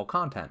novel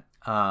content,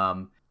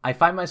 I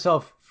find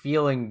myself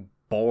feeling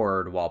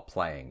bored while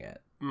playing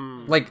it.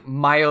 Like,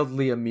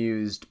 mildly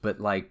amused,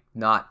 but, like,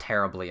 not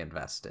terribly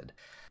invested.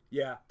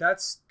 Yeah,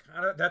 that's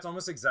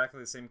almost exactly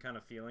the same kind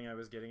of feeling I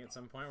was getting at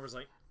some point, where it's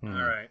like, all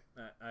right,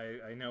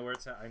 I know where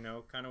I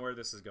know kind of where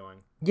this is going.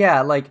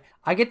 Yeah, like,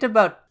 I get to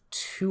about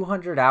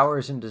 200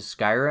 hours into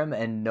Skyrim,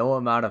 and no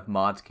amount of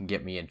mods can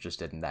get me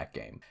interested in that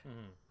game.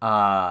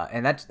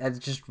 And that's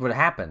just what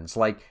happens.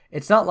 Like,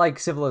 it's not like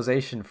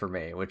Civilization for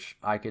me, which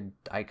I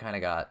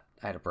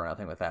had a burnout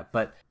thing with that,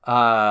 but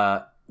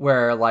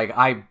where like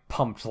I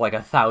pumped like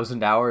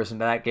 1,000 hours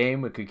into that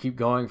game, it could keep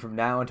going from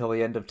now until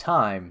the end of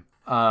time.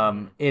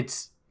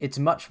 It's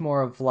much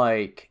more of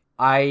like,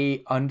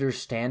 I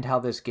understand how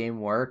this game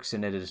works,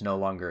 and it is no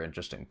longer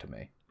interesting to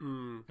me.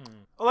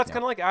 Well, that's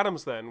kind of like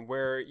Adams then,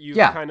 where you've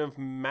kind of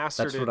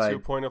mastered it to a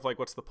point of like,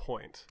 what's the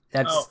point?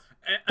 That's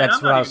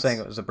what I was saying.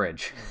 It was a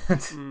bridge.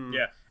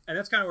 Yeah, and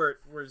that's kind of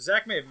where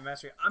Zach may have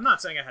mastery. I'm not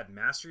saying I had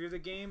mastery of the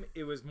game.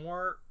 It was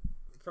more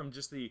from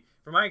just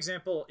for my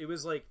example, it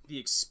was like the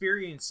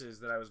experiences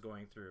that I was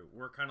going through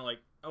were kind of like,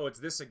 oh, it's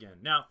this again.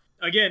 Now,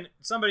 again,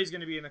 somebody's going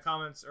to be in the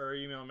comments or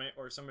email me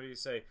or somebody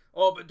say,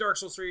 oh, but Dark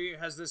Souls 3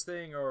 has this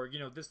thing, or, you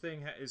know, this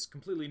thing is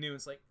completely new.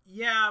 It's like,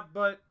 yeah,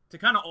 but to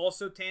kind of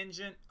also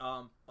tangent,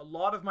 a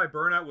lot of my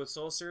burnout with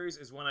Soul series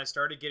is when I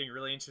started getting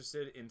really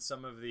interested in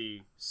some of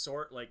the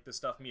like the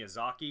stuff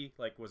Miyazaki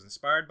like was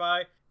inspired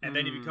by, and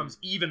then it becomes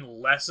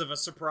even less of a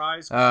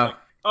surprise. Like,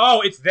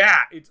 oh, it's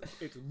that. It's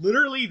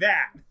literally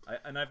that.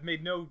 And I've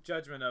made no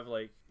judgment of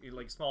like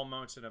small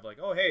motion of like,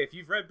 oh, hey, if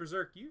you've read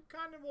Berserk, you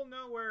kind of will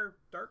know where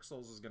Dark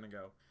Souls is gonna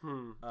go.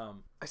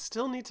 I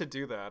still need to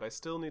do that. I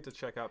still need to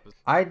check out.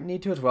 I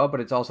need to as well, but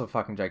it's also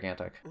fucking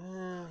gigantic.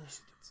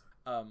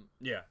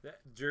 Yeah.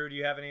 Drew, do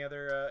you have any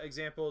other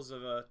examples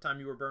of a time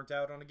you were burnt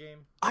out on a game?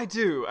 I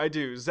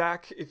do.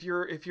 Zach, if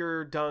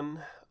you're done,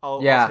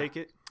 I'll take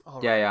it.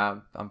 Yeah,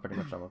 I'm pretty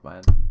much done with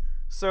mine.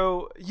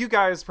 So you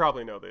guys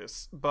probably know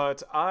this,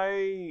 but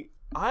I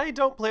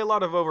don't play a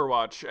lot of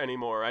Overwatch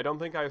anymore. I don't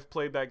think I've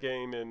played that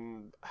game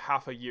in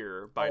half a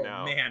year by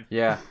now. Oh man.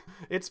 Yeah.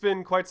 It's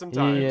been quite some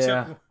time.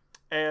 Yeah.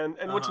 And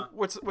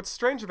what's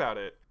strange about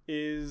it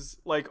is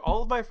like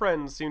all of my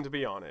friends seem to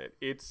be on it.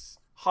 It's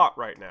hot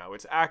right now.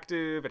 It's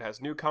active. It has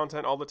new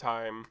content all the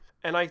time.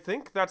 And I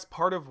think that's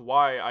part of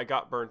why I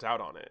got burnt out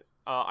on it.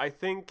 I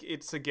think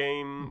it's a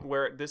game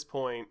where at this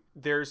point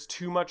there's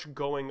too much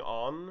going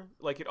on.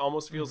 Like it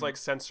almost feels like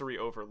sensory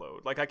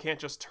overload. Like I can't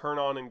just turn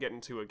on and get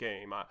into a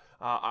game.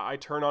 I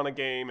turn on a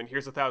game and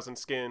here's 1,000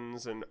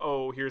 skins and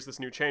oh, here's this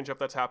new change up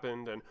that's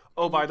happened and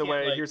oh, by the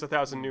way, here's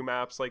 1,000 new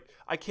maps. Like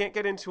I can't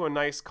get into a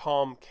nice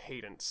calm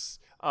cadence.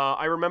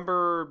 I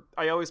remember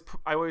I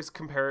always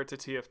compare it to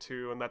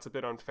TF2, and that's a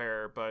bit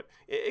unfair, but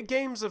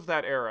games of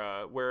that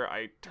era where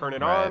I turn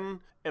it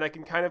on and I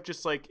can kind of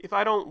just like, if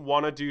I don't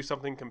want to do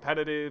something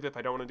competitive, if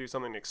I don't want to do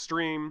something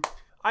extreme,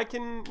 I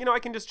can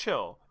just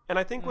chill. And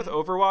I think with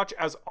Overwatch,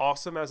 as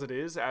awesome as it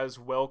is, as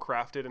well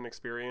crafted and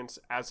experienced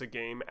as a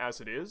game as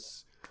it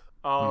is,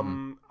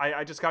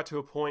 I just got to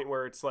a point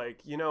where it's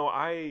like,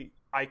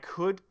 I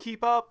could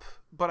keep up,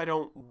 but I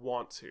don't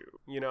want to,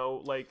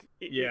 like,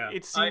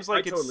 it seems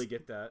like I totally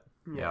get that.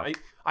 Yeah.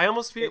 I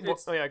almost feel, go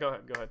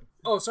ahead.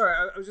 Oh, sorry.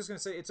 I was just going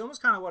to say, it's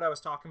almost kind of what I was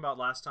talking about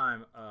last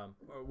time,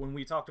 when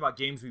we talked about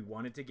games we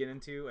wanted to get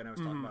into, and I was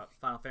talking about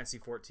Final Fantasy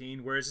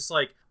 14, where it's just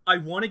like, I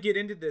want to get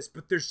into this,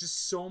 but there's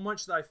just so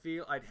much that I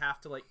feel I'd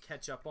have to like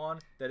catch up on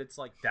that it's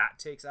like, that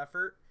takes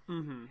effort.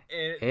 And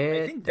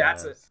I think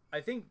I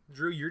think,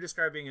 Drew, you're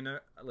describing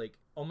like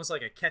almost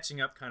like a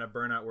catching up kind of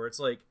burnout where it's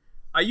like,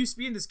 I used to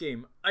be in this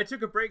game. I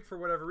took a break for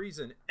whatever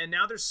reason, and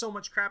now there's so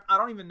much crap. I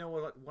don't even know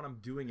what I'm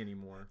doing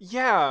anymore.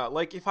 Yeah,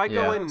 like if I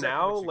go in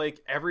now,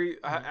 like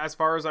as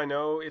far as I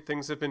know,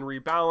 things have been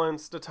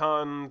rebalanced a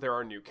ton. There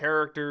are new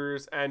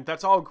characters, and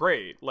that's all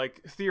great.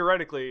 Like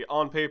theoretically,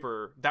 on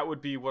paper, that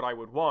would be what I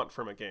would want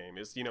from a game.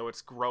 Is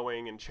it's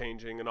growing and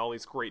changing, and all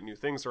these great new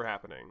things are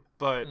happening.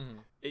 But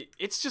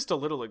it's just a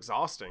little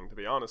exhausting, to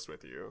be honest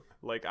with you.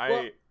 Like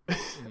I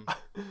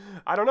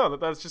don't know.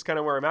 That's just kind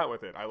of where I'm at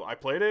with it. I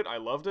played it. I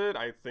loved it.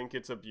 I think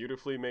it's a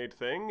beautifully made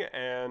thing,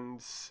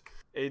 and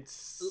it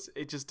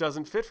just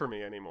doesn't fit for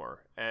me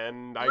anymore.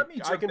 And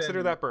I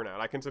consider that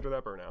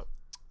burnout.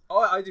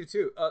 Oh, I do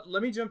too.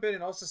 Let me jump in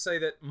and also say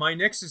that my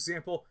next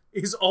example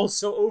is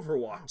also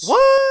Overwatch.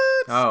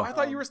 What? Oh. I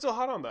thought you were still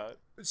hot on that.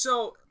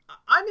 So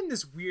I'm in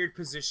this weird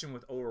position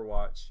with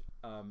Overwatch,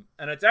 and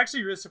it's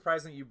actually really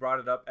surprising that you brought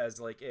it up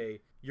as like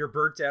you're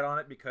burnt out on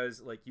it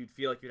because like you'd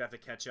feel like you'd have to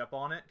catch up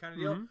on it kind of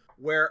deal.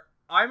 Where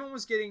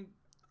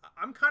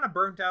I'm kind of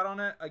burnt out on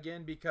it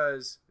again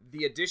because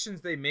the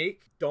additions they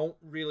make don't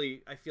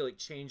really, I feel like,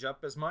 change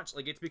up as much.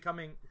 Like it's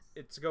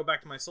to go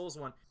back to my Souls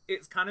one,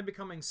 it's kind of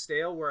becoming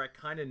stale where I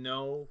kind of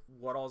know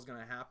what all is going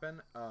to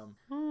happen.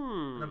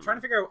 And I'm trying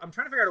to figure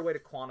out a way to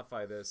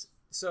quantify this.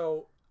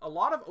 So a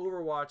lot of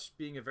Overwatch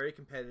being a very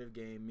competitive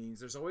game means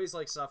there's always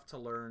like stuff to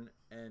learn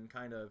and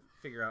kind of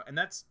figure out, and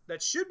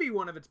that should be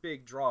one of its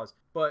big draws.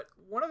 But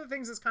one of the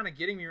things that's kind of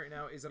getting me right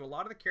now is that a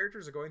lot of the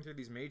characters are going through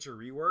these major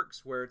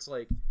reworks where it's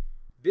like,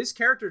 this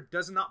character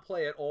does not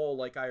play at all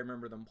like I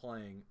remember them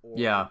playing.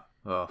 Yeah.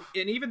 Ugh.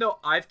 And even though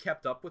I've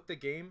kept up with the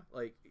game,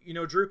 like, you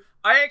know, Drew,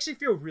 I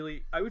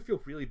would feel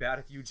really bad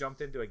if you jumped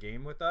into a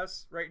game with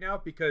us right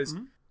now because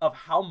of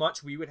how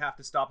much we would have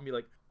to stop and be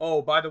like,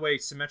 oh, by the way,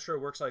 Symmetra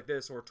works like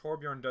this, or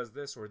Torbjorn does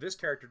this, or this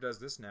character does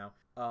this now.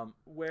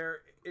 Where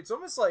it's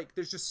almost like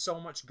there's just so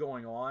much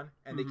going on,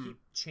 and they keep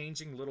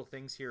changing little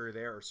things here or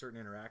there, or certain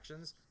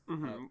interactions.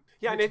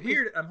 Yeah, and it's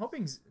weird. I'm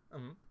hoping.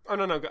 Oh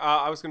no,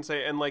 I was gonna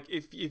say, and like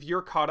if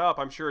you're caught up,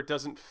 I'm sure it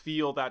doesn't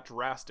feel that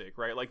drastic,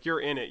 right? Like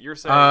you're in it. You're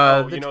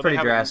saying, it's pretty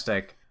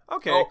drastic.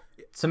 Okay.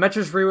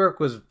 Symmetra's rework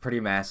was pretty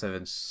massive,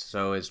 and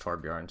so is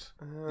Torbjorn's.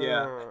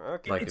 Yeah.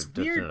 Okay. Like It's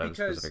weird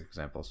because specific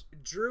examples.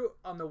 Drew,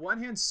 on the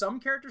one hand, some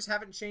characters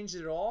haven't changed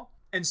at all,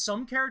 and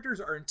some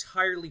characters are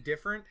entirely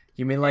different.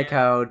 You mean like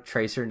how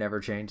Tracer never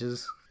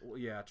changes? Well,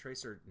 yeah,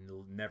 Tracer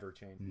never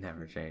changed.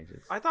 Never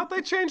changes. I thought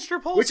they changed her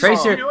pulse Which bomb.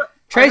 Tracer, you know what?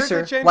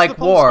 Tracer, changed like the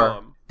pulse War,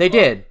 bomb. they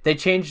did. They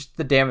changed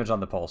the damage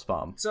on the pulse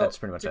bomb. So that's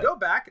pretty much to it. go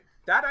back,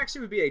 that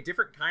actually would be a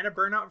different kind of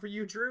burnout for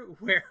you, Drew,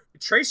 where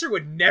Tracer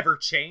would never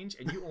change,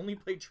 and you only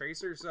played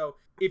Tracer. So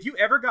if you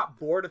ever got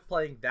bored of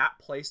playing that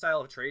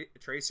playstyle of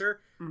Tracer,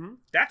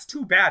 that's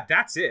too bad.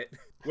 That's it.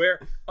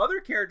 Where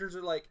other characters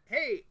are like,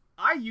 hey,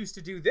 I used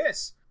to do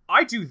this.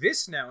 I do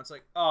this now. It's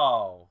like,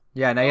 oh.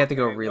 Yeah, now you have to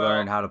go okay,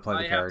 relearn well, how to play the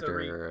I have to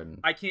character. And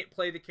I can't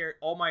play the character.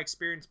 All my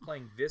experience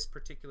playing this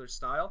particular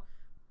style,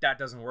 that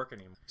doesn't work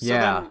anymore. So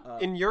yeah.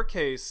 then, in your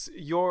case,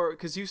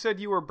 because you said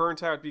you were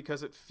burnt out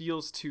because it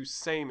feels too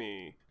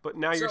samey, but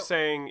now you're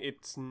saying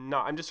it's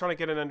not. I'm just trying to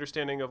get an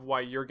understanding of why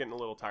you're getting a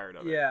little tired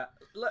of it. Yeah,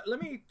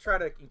 let me try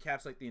to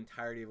encapsulate the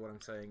entirety of what I'm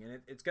saying,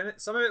 and it's gonna.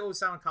 Some of it will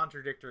sound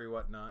contradictory,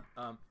 whatnot.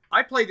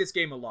 I play this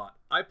game a lot.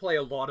 I play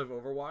a lot of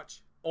Overwatch,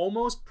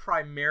 almost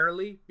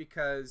primarily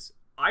because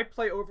I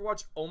play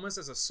Overwatch almost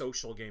as a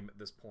social game at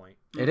this point.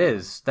 It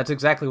is. That's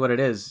exactly what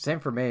it is. Same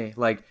for me.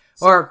 Like,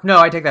 or no,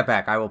 I take that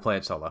back. I will play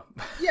it solo.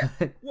 Yeah.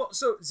 Well,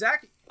 so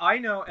Zach, I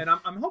know, and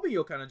I'm hoping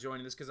you'll kind of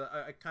join this because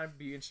I kind of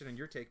be interested in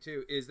your take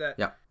too. Is that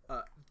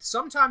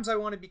sometimes I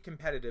want to be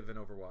competitive in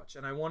Overwatch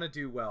and I want to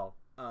do well.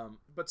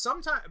 But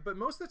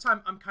most of the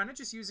time, I'm kind of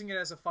just using it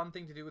as a fun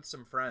thing to do with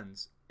some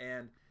friends.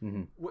 And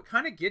what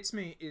kind of gets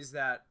me is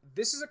that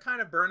this is a kind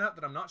of burnout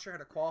that I'm not sure how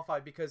to qualify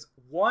because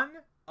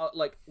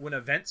like when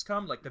events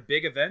come, like the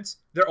big events,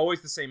 they're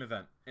always the same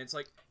event. And it's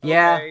like,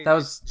 yeah, okay, that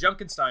was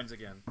Junkenstein's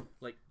again.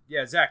 Like,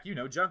 yeah, Zach, you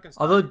know Junkenstein.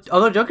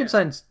 Although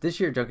Junkenstein's this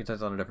year,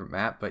 Junkenstein's on a different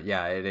map, but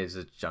yeah, it is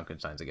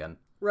Junkenstein's again.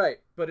 Right,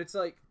 but it's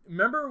like,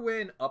 remember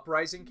when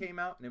Uprising came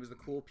out and it was the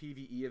cool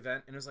PvE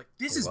event, and it was like,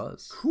 this is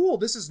cool,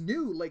 this is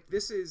new, like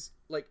this is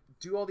like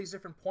do all these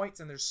different points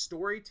and there's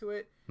story to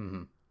it,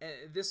 and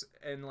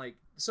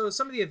so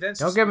some of the events.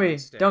 Don't get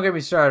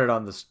me started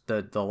on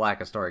the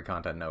lack of story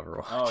content in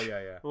Overwatch. Oh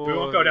yeah. We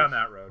won't go down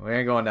that road. We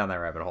ain't going down that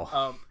rabbit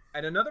hole.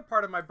 And another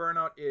part of my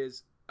burnout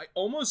is I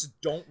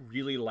almost don't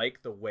really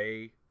like the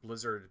way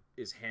Blizzard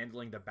is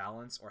handling the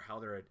balance or how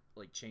they're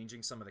like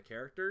changing some of the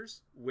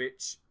characters,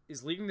 which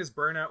is leading this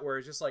burnout where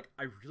it's just like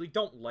I really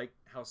don't like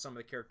how some of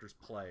the characters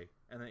play.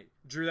 And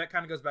Drew, that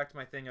kind of goes back to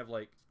my thing of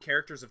like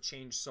characters have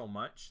changed so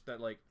much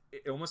that like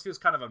it almost feels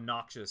kind of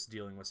obnoxious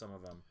dealing with some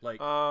of them. Like,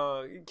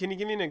 can you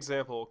give me an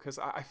example? Because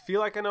I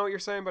feel like I know what you're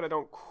saying, but I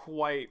don't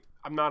quite.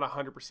 I'm not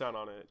 100%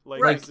 on it.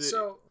 Like, right.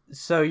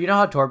 So you know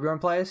how Torbjorn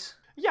plays?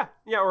 Yeah,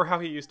 or how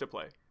he used to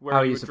play,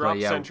 where you would drop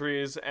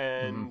sentries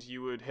and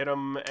you would hit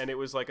them, and it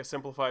was like a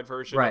simplified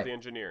version of the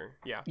engineer.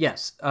 Yeah.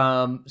 Yes.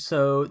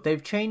 So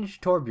they've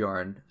changed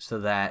Torbjorn so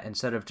that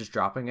instead of just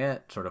dropping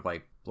it, sort of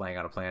like laying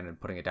out a plan and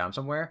putting it down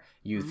somewhere,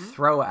 you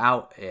throw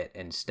out it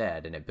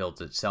instead, and it builds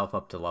itself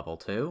up to level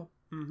 2.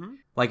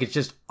 Like it's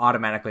just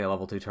automatically a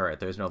level 2 turret.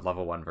 There's no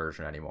level 1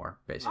 version anymore,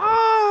 basically.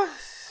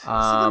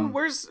 So then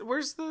where's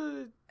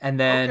the? And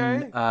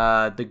then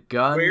the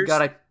gun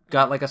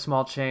got like a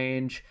small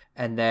change,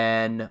 and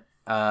then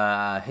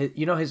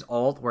his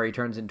ult where he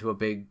turns into a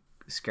big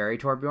scary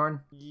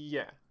Torbjorn.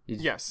 Yeah.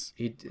 Yes.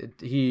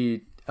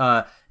 He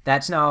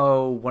that's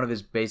now one of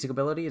his basic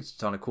abilities.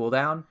 It's on a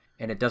cooldown,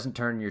 and it doesn't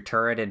turn your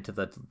turret into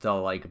the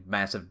like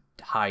massive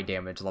high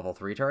damage level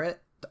 3 turret.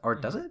 Or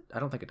does it? I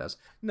don't think it does.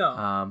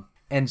 No.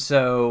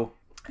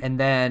 And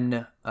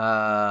then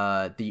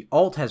the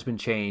ult has been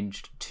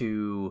changed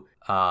to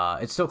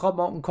It's still called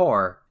Molten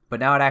Core, but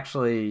now it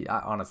actually,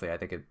 honestly, I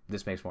think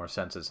this makes more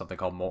sense as something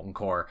called Molten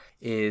Core,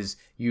 is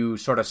you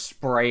sort of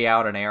spray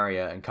out an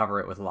area and cover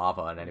it with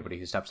lava, and anybody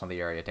who steps on the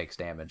area takes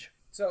damage.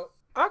 So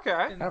Okay.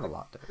 Kind of a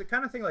lot. the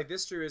kind of thing like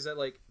this, Drew, is that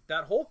like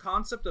that whole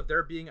concept of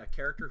there being a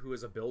character who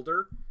is a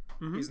builder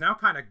is now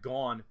kind of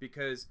gone,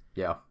 because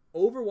Yeah.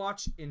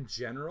 Overwatch in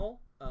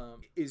general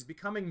is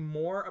becoming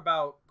more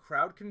about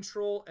crowd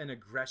control and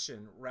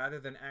aggression rather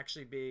than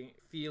actually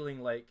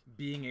feeling like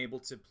being able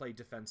to play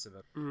defensive.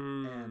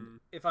 And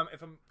if I'm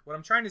what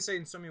I'm trying to say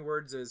in so many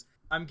words is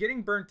I'm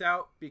getting burnt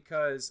out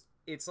because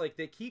it's like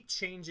they keep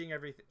changing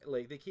everything,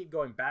 like they keep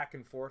going back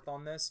and forth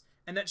on this,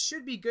 and that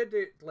should be good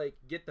to like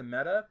get the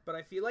meta, but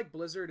I feel like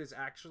Blizzard is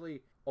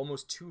actually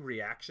almost too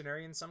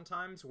reactionary in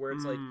sometimes, where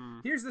it's like,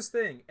 here's this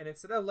thing, and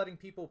instead of letting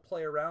people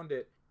play around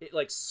it, it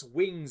like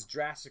swings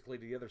drastically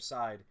to the other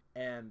side,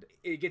 and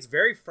it gets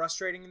very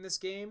frustrating in this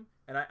game.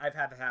 And I've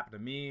had that happen to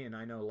me, and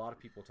I know a lot of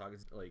people talk,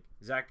 like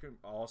Zach can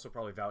also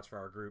probably vouch for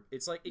our group.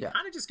 It's like it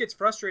kind of just gets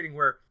frustrating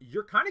where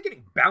you're kind of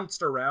getting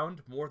bounced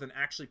around more than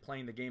actually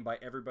playing the game by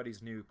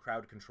everybody's new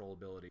crowd control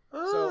ability.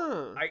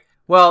 So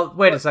Well,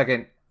 wait a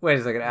second,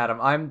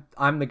 Adam.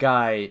 I'm the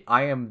guy.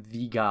 I am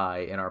the guy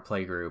in our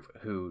play group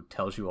who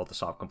tells you all to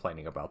stop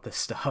complaining about this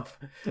stuff.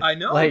 I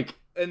know, like,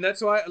 and that's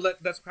kind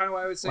of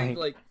why I was saying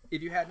like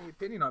if you had any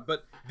opinion on it.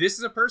 But this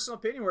is a personal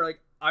opinion where like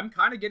I'm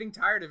kind of getting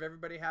tired of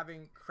everybody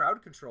having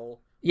crowd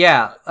control.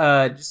 yeah.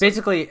 just,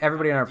 Basically,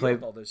 everybody in our deal play,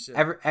 with all this shit.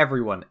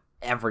 everyone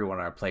in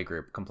our play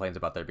group complains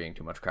about there being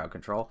too much crowd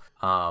control.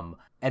 And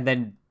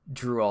then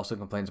Drew also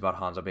complains about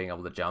Hanzo being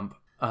able to jump.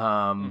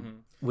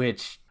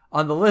 Which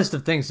on the list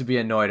of things to be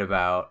annoyed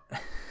about.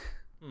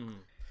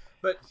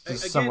 But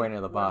Just again, somewhere near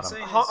the what I'm bottom.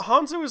 saying is-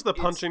 Hanzo is the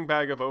punching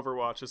bag of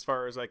Overwatch, as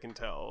far as I can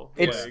tell.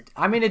 It's Like,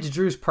 it's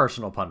Drew's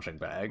personal punching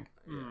bag.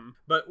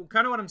 But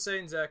kind of what I'm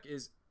saying, Zach,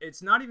 is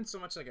it's not even so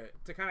much like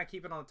to kind of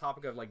keep it on the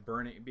topic of like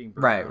being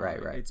burned Right,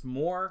 out. right. It's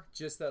more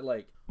just that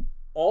like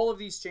all of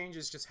these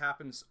changes just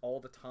happens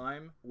all the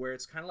time, where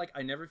it's kind of like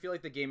I never feel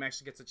like the game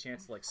actually gets a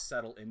chance to like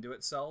settle into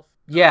itself.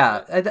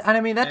 Yeah, and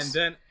I mean that's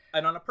And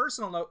on a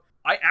personal note,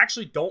 I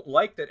actually don't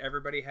like that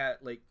everybody had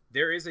like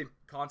there is a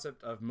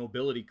concept of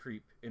mobility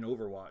creep in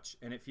Overwatch,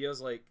 and it feels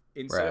like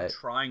instead Right. of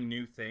trying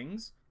new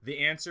things, the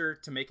answer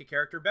to make a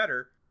character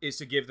better is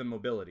to give them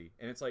mobility.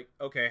 And it's like,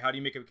 okay, how do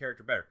you make a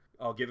character better?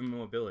 I'll give them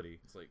mobility.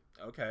 It's like,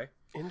 okay,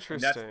 and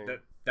interesting.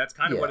 that's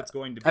kind of what Yeah. it's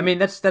going to be. I mean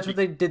that's what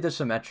they did to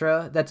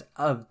Symmetra.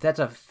 That's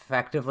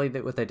effectively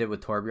what they did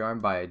with Torbjorn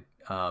by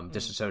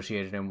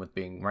disassociating him with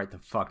being right the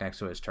fuck next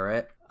to his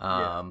turret.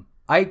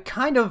 I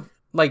kind of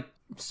like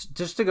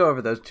just to go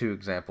over those two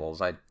examples.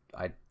 I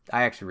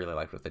actually really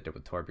liked what they did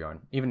with Torbjorn,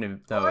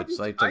 even though it's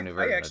like the new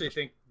version. I actually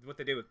think what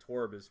they did with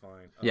Torb is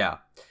fine. Yeah,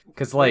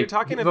 because When like you're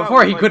talking about,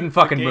 before he like, couldn't the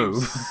fucking game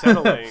move.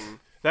 Settling.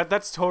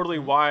 That's totally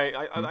why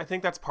I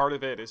think that's part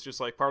of it. It's just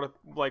like part of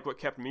like what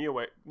keeps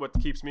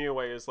me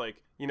away is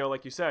like, you know,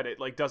 like you said, it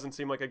like doesn't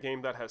seem like a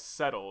game that has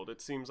settled.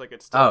 It seems like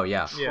it's still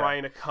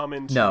trying to come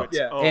into its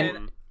own.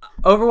 And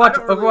Overwatch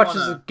really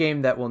is a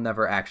game that will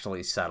never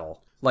actually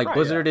settle. Like Right,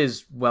 Blizzard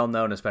is well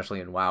known, especially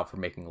in WoW, for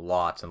making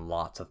lots and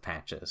lots of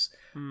patches.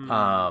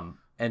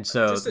 And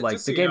so Just so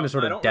the you game know, is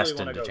sort I of don't really destined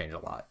wanna to go- change a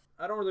lot.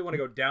 I don't really want to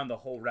go down the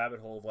whole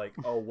rabbit hole of like,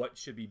 oh, what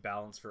should be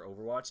balanced for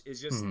Overwatch.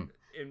 It's just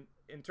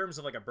in terms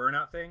of like a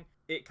burnout thing,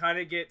 it kind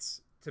of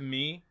gets to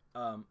me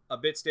a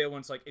bit stale when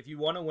it's like, if you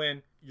want to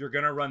win, you're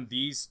gonna run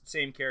these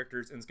same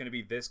characters and it's gonna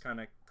be this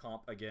kind of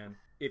comp again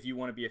if you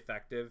want to be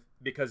effective,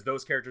 because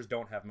those characters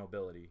don't have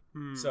mobility.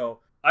 So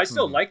I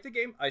still like the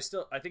game. I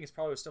think it's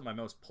probably still my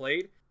most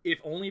played, if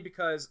only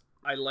because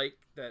I like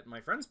that my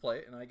friends play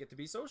it and I get to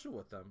be social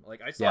with them.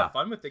 Like I still have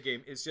fun with the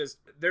game. It's just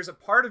there's a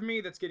part of me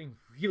that's getting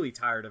really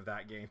tired of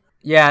that game.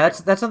 Yeah,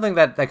 that's something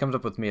that comes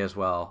up with me as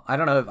well. I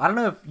don't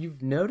know if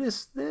you've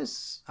noticed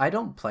this. I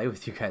don't play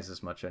with you guys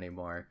as much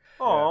anymore.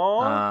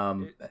 Aww.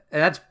 And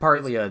that's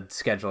partly a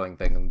scheduling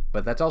thing,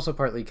 but that's also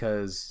partly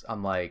because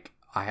I'm like,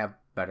 I have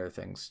better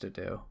things to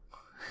do.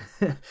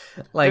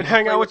 Like And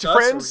hang out with your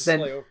friends.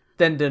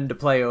 than to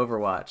play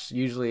Overwatch.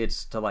 Usually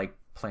it's to like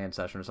plan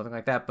session or something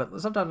like that, but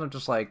sometimes I'm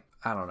just like,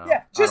 I don't know.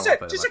 Yeah, just I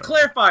don't wanna play to that much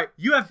clarify,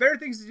 you have better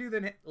things to do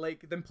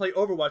than play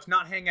Overwatch,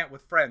 not hang out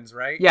with friends,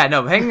 right? Yeah,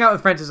 no, hanging out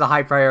with friends is a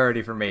high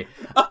priority for me.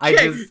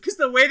 Okay, because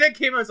the way that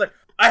came out, I was like,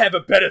 I have a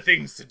better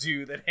things to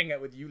do than hang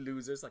out with you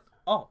losers. Like,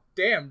 oh,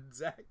 damn,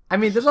 Zach. I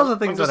mean, there's also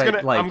things that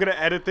I like. I'm gonna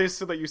edit this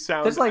so that you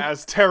sound There's, like,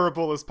 as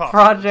terrible as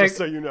possible. Just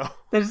so you know.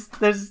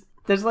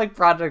 There's like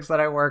projects that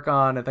I work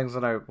on and things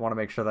that I want to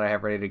make sure that I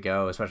have ready to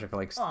go, especially for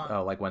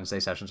like Wednesday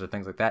sessions or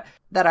things like that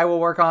I will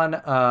work on.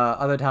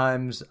 Other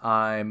times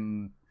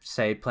I'm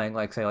playing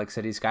like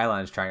City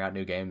Skylines, trying out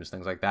new games,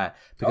 things like that,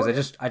 because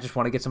I just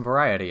want to get some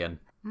variety in.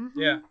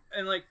 Yeah,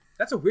 and like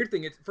that's a weird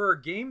thing. It's for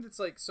a game that's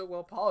like so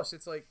well polished.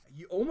 It's like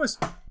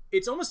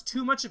it's almost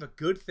too much of a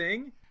good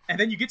thing, and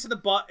then you get to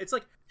the it's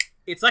like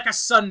It's like a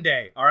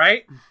sundae, all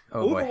right?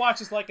 Oh, boy.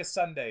 Overwatch is like a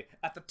sundae.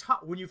 At the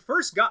top, when you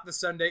first got the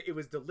sundae, it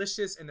was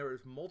delicious, and there was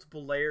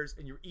multiple layers,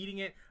 and you're eating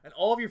it, and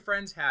all of your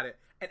friends had it.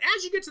 And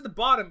as you get to the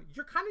bottom,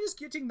 you're kind of just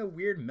getting the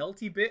weird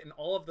melty bit and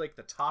all of like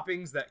the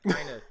toppings that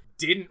kind of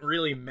didn't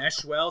really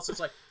mesh well. So it's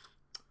like,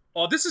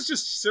 oh, this is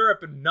just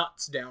syrup and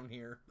nuts down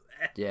here.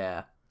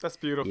 Yeah. That's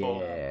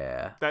beautiful.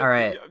 Yeah. All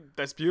right.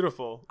 That's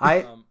beautiful.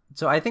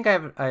 So I think I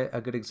have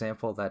a good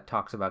example that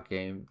talks about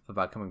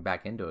coming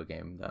back into a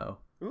game though.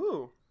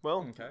 Ooh.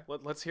 Well, Okay.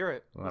 let's hear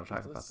it. We want to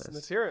talk about this.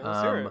 Let's hear it.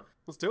 Let's hear it.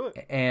 Let's do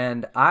it.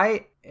 And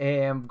I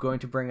am going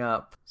to bring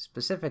up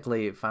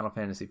specifically Final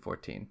Fantasy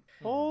XIV,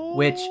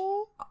 which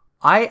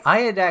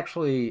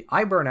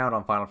I burn out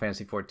on Final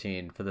Fantasy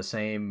XIV for the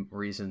same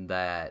reason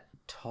that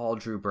Tall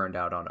Drew burned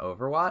out on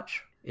Overwatch.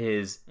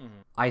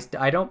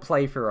 I don't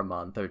play for a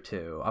month or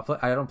two.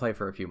 I don't play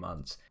for a few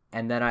months,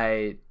 and then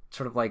I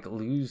sort of like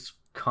lose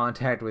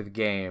contact with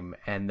game,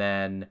 and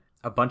then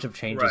a bunch of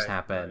changes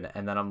happen,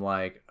 and then I'm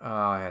like, oh,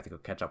 I have to go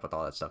catch up with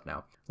all that stuff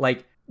now.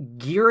 Like,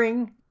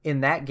 gearing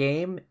in that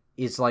game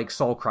is like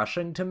soul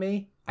crushing to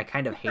me. I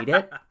kind of hate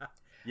it.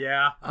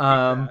 Yeah.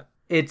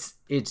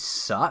 It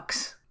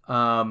sucks.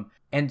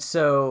 And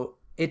so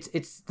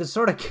it's the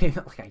sort of game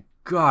that like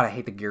I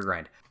hate the gear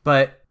grind.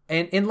 But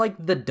and in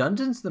like the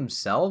dungeons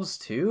themselves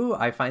too,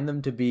 I find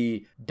them to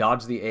be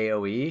dodge the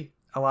AoE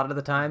a lot of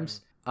the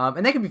times.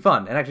 And they can be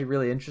fun and actually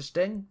really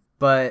interesting.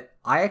 But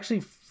I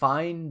actually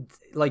find,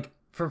 like,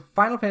 for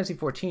Final Fantasy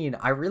XIV,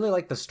 I really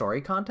like the story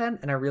content,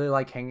 and I really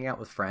like hanging out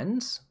with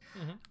friends.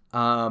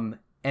 And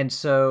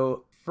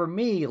so, for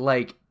me,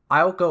 like,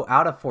 I'll go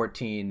out of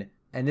 14,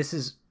 and this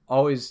has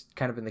always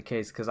kind of been the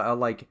case, because I'll,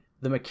 like,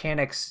 the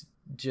mechanics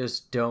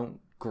just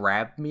don't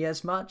grab me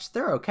as much.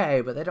 They're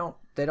okay, but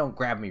they don't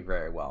grab me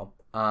very well.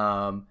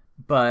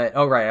 But,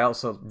 I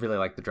also really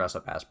like the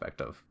dress-up aspect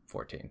of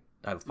 14.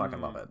 I fucking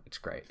love it. It's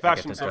great.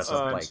 Fashion I get to dress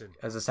up like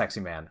as a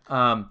sexy man.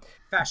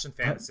 Fashion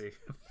fantasy.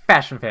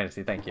 Fashion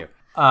fantasy. Thank you.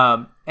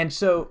 And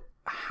so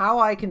how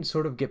I can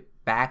sort of get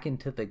back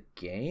into the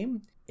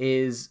game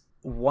is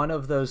one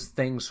of those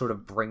things sort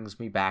of brings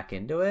me back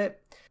into it.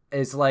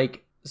 Is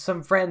like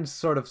some friends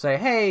sort of say,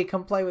 "Hey,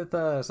 come play with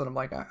us," and I'm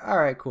like, "All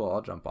right, cool.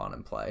 I'll jump on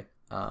and play."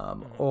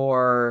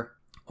 Or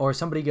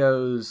somebody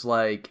goes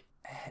like,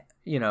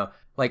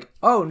 like,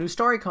 oh, new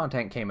story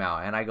content came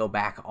out, and I go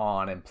back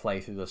on and play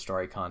through the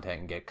story content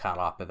and get caught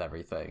up with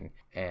everything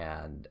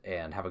and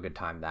have a good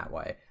time that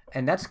way.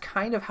 And that's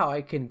kind of how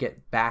I can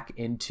get back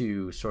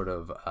into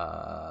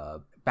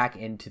back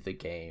into the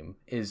game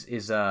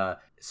is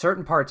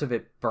certain parts of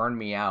it burn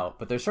me out,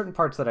 but there's certain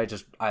parts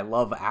that I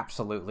love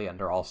absolutely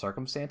under all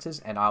circumstances,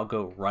 and I'll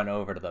go run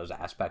over to those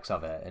aspects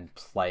of it and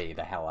play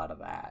the hell out of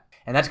that.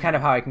 And that's kind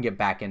of how I can get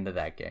back into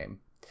that game.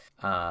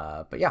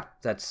 But yeah,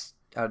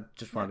 I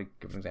just wanted to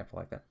give an example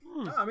like that.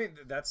 No, I mean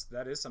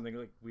that is something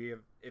like we have.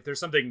 If there's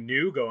something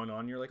new going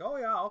on, you're like, oh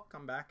yeah, I'll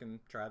come back and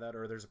try that.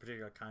 Or there's a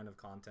particular kind of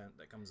content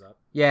that comes up.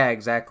 Yeah,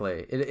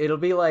 exactly. It'll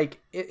be like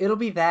it'll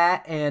be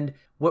that, and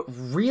what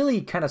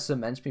really kind of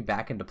cements me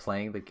back into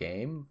playing the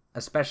game,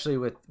 especially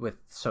with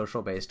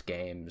social based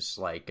games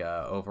like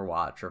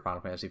Overwatch or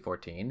Final Fantasy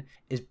XIV,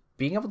 is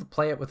being able to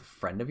play it with a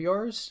friend of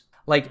yours.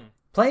 Like.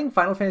 Playing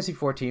Final Fantasy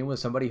XIV with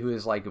somebody who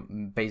is, like,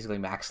 basically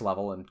max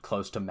level and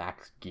close to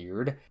max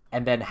geared,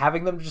 and then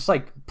having them just,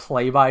 like,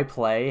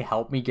 play-by-play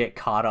help me get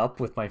caught up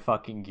with my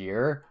fucking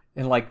gear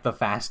in, like, the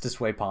fastest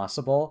way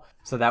possible,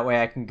 so that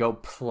way I can go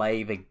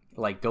play the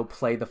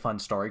fun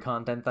story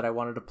content that I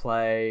wanted to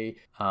play,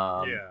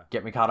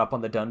 get me caught up on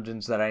the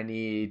dungeons that I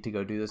need to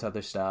go do this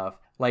other stuff.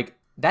 Like,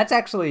 that's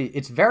actually,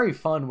 it's very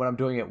fun when I'm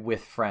doing it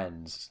with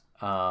friends,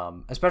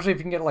 especially if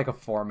you can get, like, a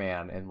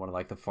 4-man in one of,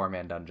 like, the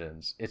 4-man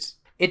dungeons.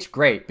 It's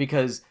great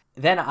because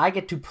then I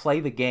get to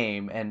play the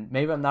game, and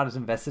maybe I'm not as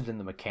invested in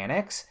the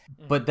mechanics,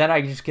 but then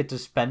I just get to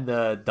spend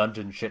the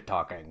dungeon shit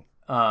talking,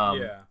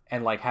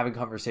 and like having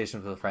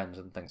conversations with friends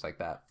and things like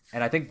that.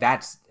 And I think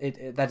that's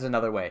it. That's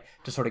another way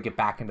to sort of get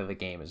back into the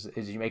game is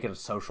you make it a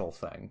social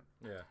thing.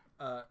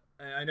 Yeah.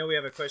 I know we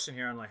have a question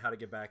here on like how to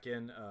get back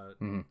in.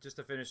 Just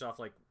to finish off,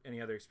 like any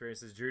other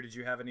experiences, Drew, did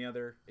you have any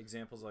other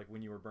examples like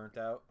when you were burnt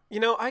out?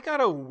 I got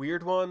a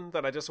weird one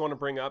that I just want to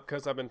bring up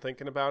because I've been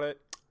thinking about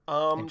it.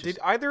 Did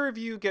either of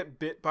you get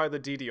bit by the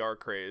DDR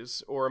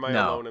craze, or am I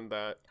alone in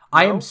that?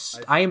 No?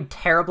 I am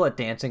terrible at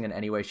dancing in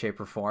any way, shape,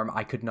 or form.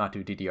 I could not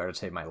do DDR to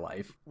save my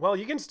life. Well,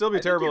 you can still be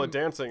terrible at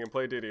dancing and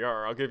play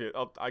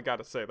DDR. I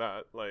gotta say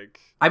that. Like,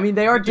 I mean,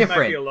 they are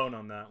different. You might be alone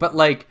on that, but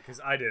like, because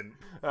I didn't.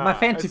 My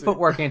fancy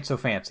footwork ain't so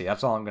fancy.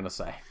 That's all I'm gonna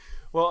say.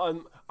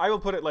 Well, I will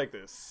put it like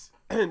this: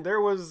 there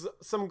was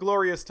some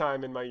glorious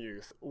time in my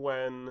youth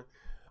when.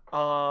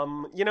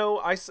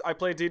 I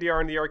played DDR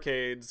in the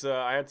arcades.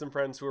 I had some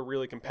friends who were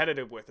really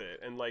competitive with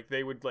it, and like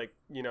they would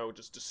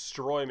just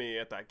destroy me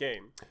at that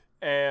game.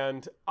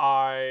 And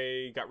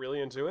I got really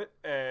into it,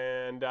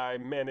 and I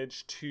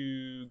managed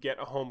to get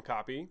a home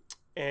copy.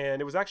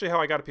 And it was actually how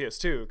I got a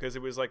PS2, because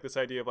it was like this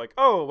idea of like,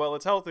 oh, well,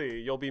 it's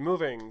healthy, you'll be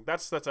moving.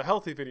 That's a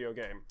healthy video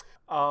game.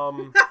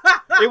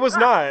 It was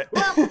not.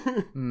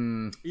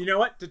 You know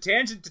what? To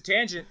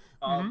tangent.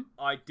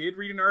 I did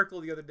read an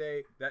article the other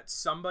day that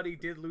somebody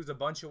did lose a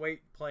bunch of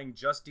weight playing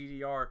just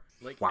DDR,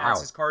 Wow.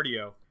 as his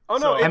cardio. Oh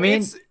no! So, I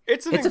mean, it's an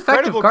it's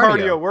incredible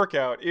effective cardio.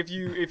 workout if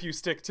you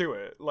stick to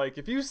it. Like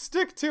if you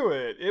stick to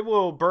it, it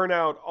will burn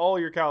out all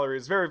your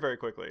calories very, very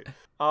quickly.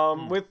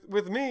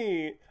 With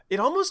me, it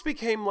almost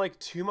became like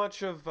too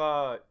much of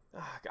I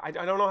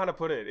don't know how to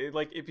put it.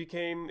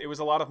 It was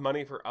a lot of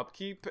money for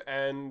upkeep,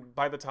 and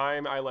by the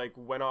time I like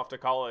went off to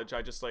college,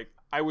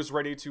 I was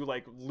ready to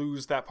like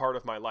lose that part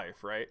of my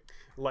life, right?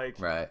 Like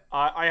Right.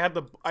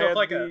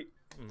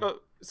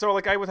 So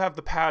I would have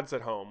the pads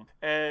at home,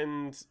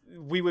 and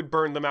we would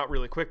burn them out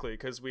really quickly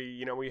because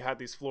we had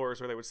these floors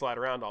where they would slide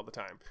around all the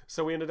time.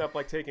 So we ended up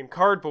like taking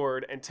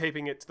cardboard and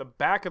taping it to the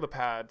back of the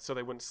pad so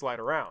they wouldn't slide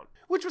around,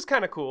 which was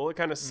kind of cool. It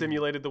kind of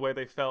simulated the way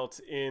they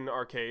felt in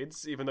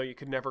arcades, even though you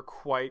could never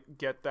quite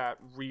get that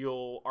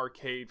real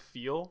arcade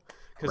feel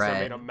because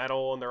they're made of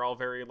metal and they're all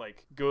very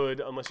like good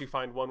unless you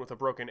find one with a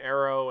broken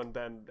arrow, and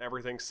then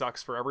everything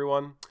sucks for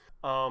everyone.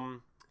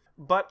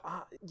 But,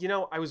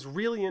 I was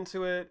really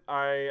into it.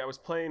 I was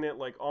playing it,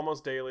 like,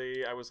 almost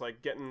daily. I was,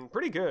 like, getting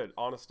pretty good,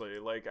 honestly.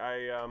 Like,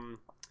 I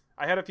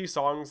had a few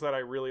songs that I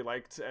really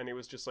liked, and it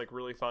was just, like,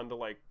 really fun to,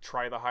 like,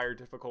 try the higher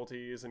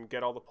difficulties and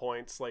get all the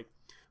points. Like,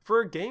 for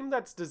a game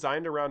that's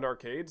designed around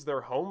arcades,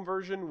 their home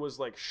version was,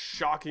 like,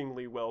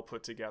 shockingly well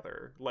put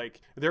together.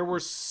 Like, there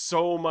was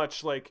so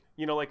much, like,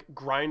 like,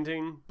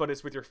 grinding, but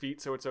it's with your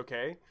feet, so it's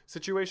okay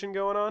situation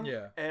going on.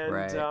 Yeah.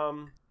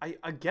 And,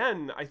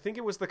 I think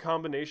it was the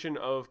combination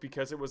of,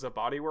 because it was a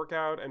body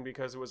workout and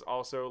because it was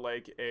also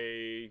like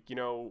a,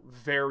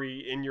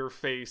 very in your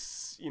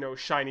face,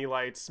 shiny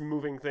lights,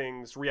 moving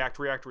things,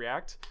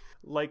 react.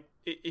 Like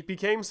it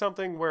became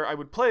something where I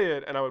would play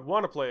it and I would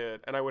want to play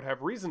it and I would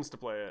have reasons to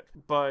play it.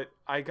 But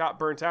I got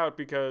burnt out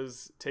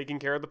because taking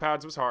care of the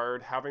pads was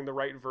hard. Having the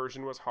right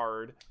version was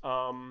hard.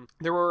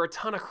 There were a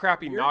ton of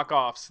crappy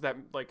knockoffs that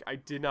like I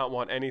did not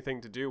want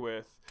anything to do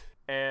with.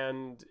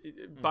 And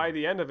by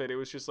the end of it, it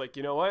was just like,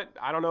 you know what?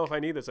 I don't know if I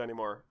need this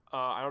anymore.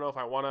 I don't know if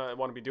I want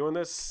to be doing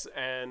this.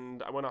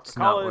 And I went off to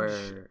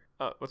college.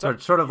 What's up?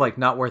 It's sort of like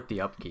not worth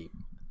the upkeep.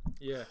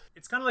 Yeah.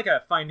 It's kind of like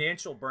a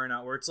financial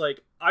burnout where it's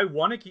like, I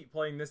want to keep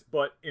playing this,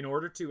 but in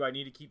order to, I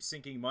need to keep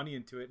sinking money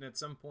into it. And at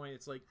some point,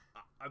 it's like,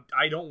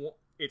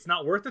 it's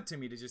not worth it to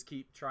me to just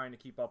keep trying to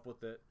keep up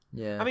with it.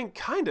 Yeah. I mean,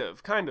 kind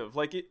of.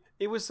 Like,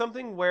 it was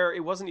something where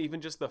it wasn't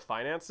even just the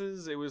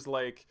finances. It was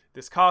like,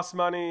 this costs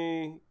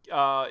money.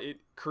 It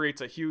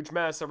creates a huge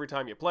mess every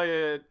time you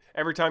play it.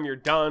 Every time you're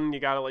done, you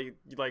gotta,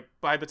 like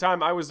by the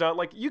time I was done,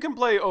 like, you can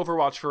play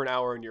Overwatch for an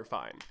hour and you're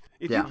fine.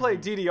 If you play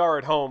DDR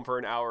at home for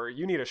an hour,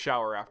 you need a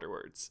shower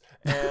afterwards.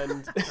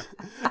 And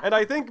and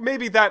I think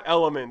maybe that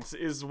element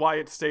is why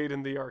it stayed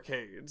in the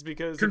arcades.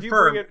 Because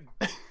Confirmed. if you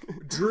bring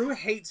it... Drew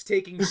hates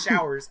taking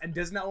showers and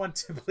does not want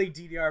to play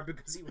DDR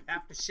because he would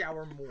have to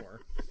shower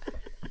more.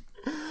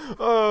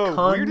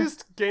 Oh,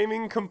 weirdest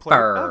gaming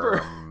complaint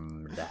ever.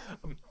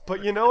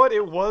 But you know what?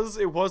 It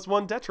was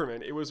one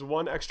detriment. It was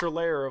one extra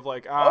layer of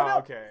like,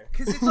 okay.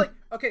 Because it's like,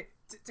 okay,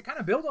 to kind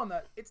of build on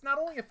that, it's not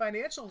only a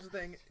financial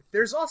thing,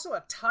 there's also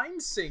a time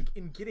sink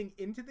in getting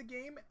into the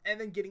game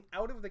and then getting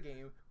out of the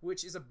game,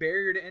 which is a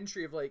barrier to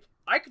entry of like,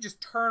 I could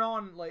just turn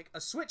on like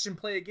a switch and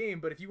play a game,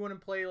 but if you want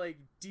to play like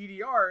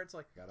DDR, it's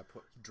like, I gotta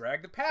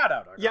drag the pad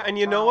out. And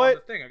you know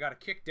what? I gotta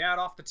kick dad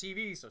off the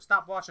TV, so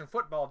stop watching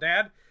football,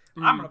 dad.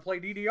 I'm gonna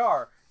play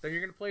DDR. Then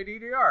you're gonna play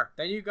DDR.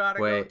 Then you gotta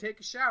go take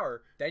a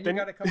shower. Then you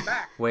gotta come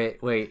back.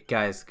 Wait,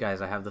 guys,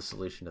 I have the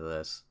solution to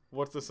this.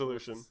 What's the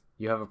solution?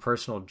 You have a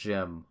personal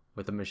gym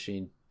with a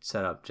machine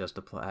set up just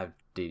to have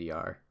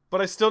DDR.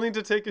 But I still need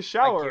to take a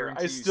shower.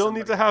 I still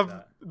need to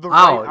have the right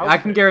outfit. I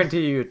can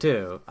guarantee you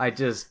too.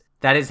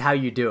 That is how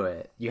you do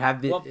it. You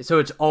have so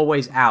it's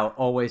always out,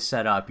 always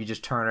set up. You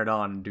just turn it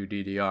on and do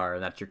DDR,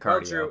 and that's your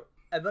cardio. True.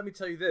 And let me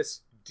tell you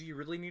this. Do you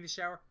really need a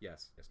shower?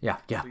 Yes. Yeah.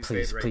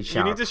 Please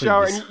shower. You need to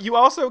shower, and you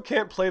also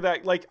can't play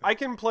that. Like, I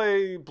can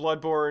play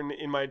Bloodborne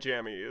in my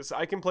jammies.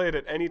 I can play it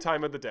at any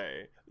time of the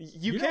day.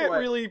 You can't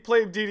really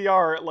play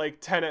DDR at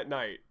like 10 at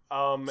night.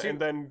 And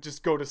then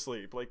just go to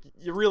sleep. Like,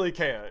 you really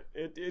can't.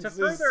 It's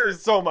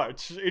so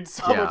much. It's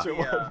so much at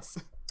once.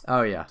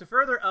 Oh yeah. To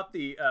further up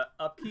the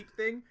upkeep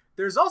thing,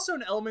 there's also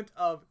an element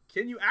of,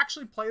 can you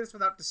actually play this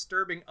without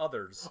disturbing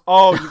others?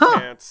 Oh, you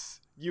can't.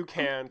 You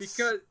can't.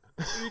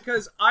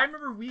 Because I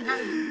remember we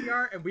had a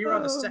DDR and we were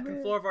on the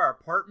second floor of our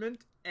apartment,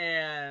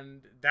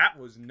 and that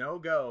was no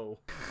go.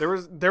 There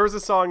was a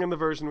song in the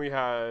version we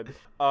had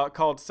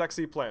called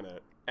 "Sexy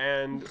Planet,"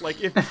 and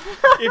like if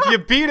you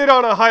beat it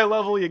on a high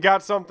level, you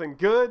got something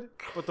good.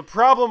 But the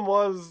problem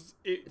was,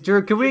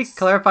 Drew, can we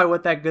clarify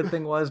what that good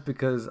thing was?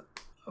 Because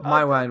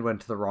My mind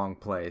went to the wrong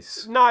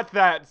place. Not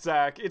that,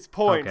 Zach. It's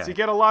points. Okay. You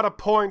get a lot of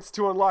points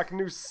to unlock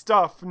new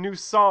stuff, new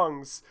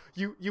songs.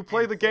 You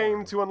play the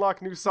game to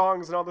unlock new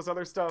songs and all this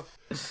other stuff.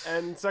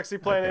 And Sexy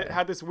Planet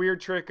had this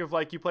weird trick of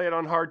like you play it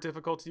on hard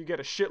difficulty, you get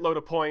a shitload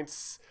of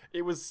points.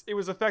 It was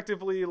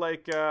effectively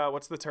like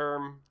what's the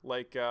term?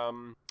 Like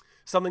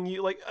something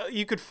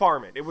you could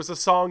farm it. It was a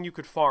song you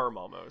could farm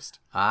almost.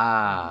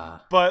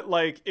 Ah. But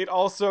like it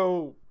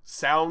also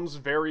sounds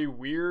very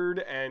weird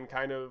and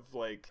kind of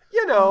like,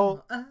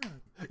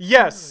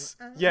 yes.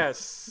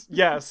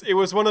 It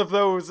was one of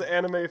those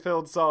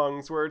anime-filled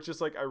songs where it's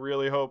just like, I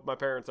really hope my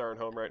parents aren't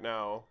home right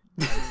now.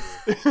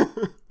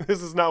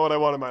 This is not what I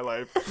want in my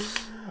life.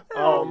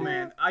 Oh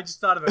man, I just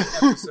thought of an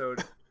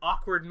episode.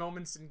 Awkward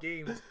moments in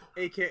games,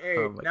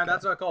 aka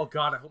that's what I call.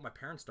 God, I hope my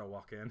parents don't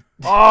walk in.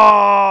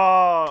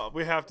 Oh,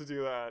 we have to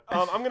do that.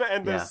 I'm gonna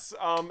end this.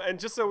 And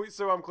just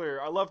so I'm clear,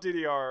 I love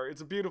DDR.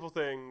 It's a beautiful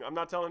thing. I'm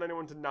not telling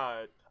anyone to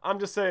not. I'm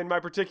just saying my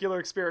particular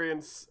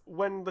experience.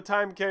 When the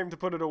time came to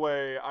put it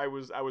away, I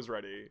was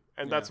ready,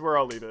 and that's where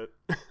I'll leave it.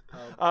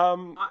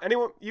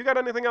 Anyone? You got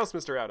anything else,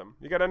 Mr. Adam?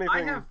 You got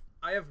anything?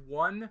 I have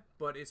one,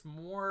 but it's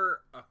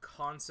more a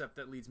concept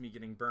that leads me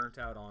getting burnt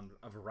out on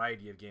a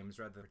variety of games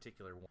rather than a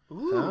particular one.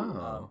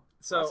 Ooh.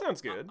 So that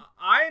sounds good.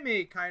 I'm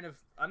the kind of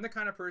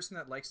person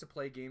that likes to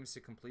play games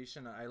to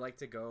completion. I like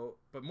to go,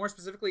 but more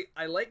specifically,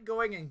 I like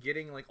going and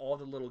getting like all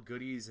the little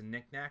goodies and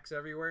knickknacks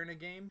everywhere in a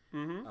game.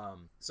 Mm-hmm.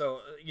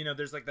 So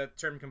there's like that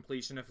term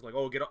completion. If like,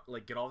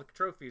 get all the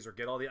trophies or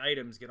get all the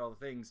items, get all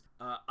the things.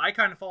 I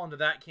kind of fall into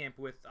that camp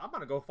with I'm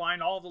gonna go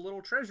find all the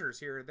little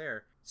treasures here or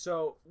there.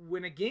 So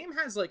when a game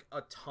has like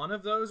a ton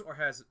of those, or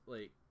has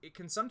like, it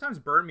can sometimes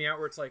burn me out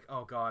where it's like,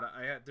 oh god,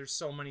 there's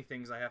so many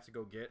things I have to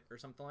go get or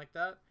something like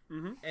that.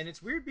 Mm-hmm. And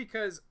it's weird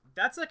because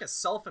that's like a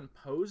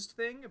self-imposed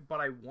thing,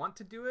 but I want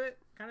to do it.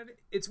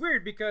 It's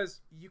weird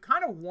because you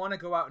kind of want to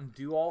go out and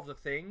do all the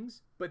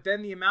things, but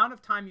then the amount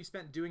of time you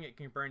spent doing it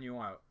can burn you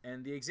out.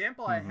 And the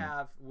example I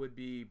have would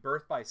be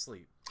Birth by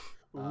Sleep.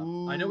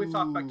 I know we've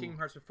talked about Kingdom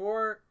Hearts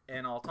before,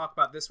 and I'll talk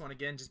about this one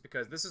again just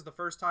because this is the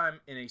first time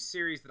in a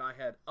series that I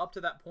had up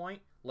to that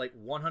point like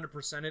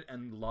 100%ed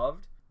and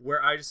loved,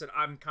 where I just said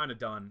I'm kind of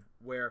done.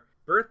 Where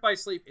Birth by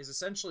Sleep is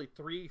essentially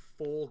 3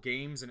 full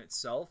games in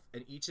itself,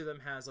 and each of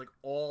them has like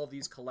all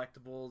these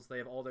collectibles. They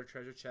have all their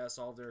treasure chests,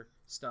 all their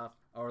stuff,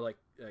 or like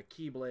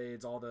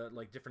keyblades, all the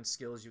like different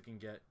skills you can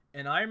get.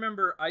 And I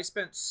remember I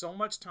spent so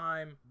much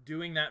time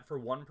doing that for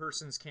one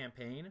person's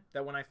campaign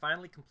that when I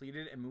finally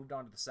completed and moved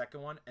on to the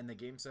second one, and the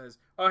game says,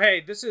 oh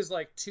hey, this is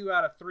like 2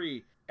 out of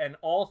 3, and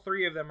all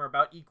 3 of them are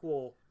about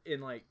equal in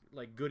like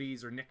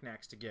goodies or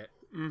knickknacks to get.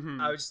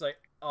 Mm-hmm. I was just like,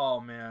 oh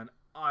man,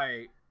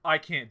 I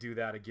can't do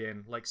that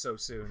again like so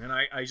soon. And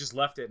I just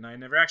left it, and I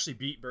never actually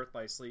beat Birth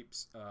by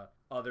Sleep's I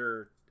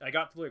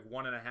got through like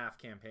 1.5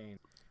 campaigns.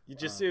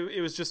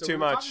 It was just too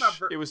much.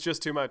 It was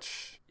just too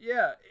much.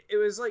 Yeah, it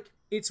was like,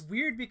 it's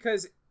weird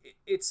because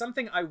it's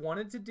something I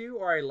wanted to do,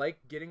 or I like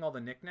getting all the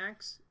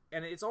knickknacks,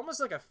 and it's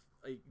almost like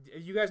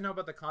you guys know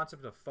about the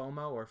concept of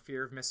FOMO, or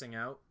fear of missing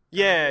out?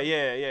 Yeah.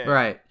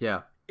 Right,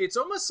 yeah. It's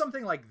almost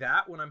something like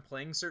that when I'm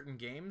playing certain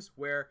games,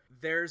 where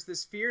there's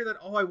this fear that,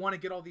 I want to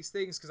get all these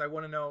things because I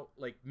want to know,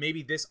 like,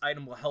 maybe this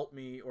item will help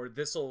me, or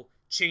this will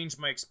change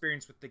my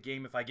experience with the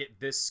game if I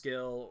get this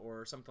skill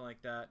or something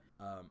like that.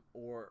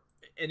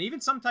 And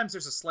even sometimes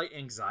there's a slight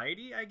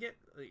anxiety I get,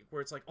 like,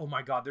 where it's like, oh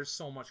my god, there's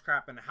so much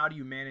crap, and how do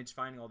you manage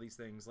finding all these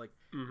things? Like,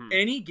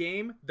 any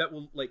game that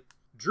will, like,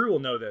 Drew will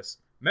know this.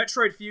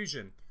 Metroid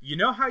Fusion. You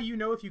know how you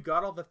know if you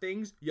got all the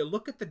things? You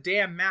look at the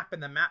damn map,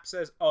 and the map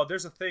says, oh,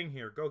 there's a thing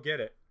here, go get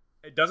it.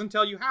 It doesn't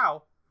tell you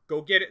how.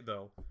 Go get it,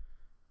 though.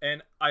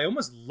 And I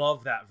almost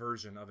love that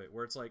version of it,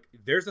 where it's like,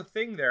 there's a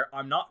thing there.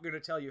 I'm not going to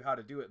tell you how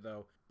to do it,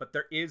 though, but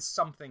there is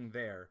something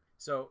there.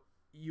 So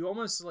you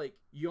almost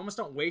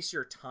don't waste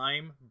your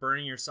time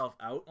burning yourself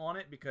out on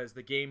it, because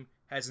the game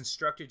has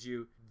instructed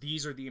you,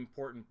 these are the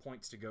important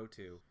points to go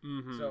to.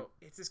 Mm-hmm. So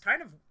it's this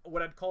kind of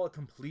what I'd call a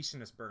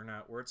completionist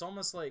burnout, where it's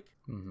almost like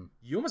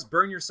you almost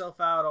burn yourself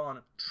out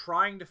on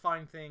trying to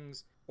find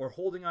things or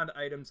holding on to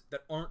items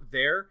that aren't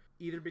there,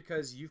 either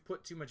because you've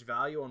put too much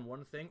value on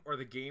one thing, or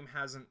the game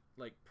hasn't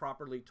like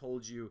properly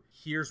told you,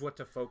 here's what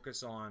to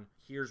focus on,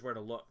 here's where to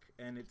look.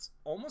 And it's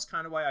almost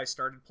kind of why I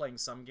started playing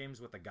some games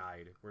with a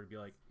guide, where it'd be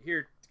like,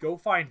 here, go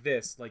find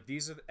this, like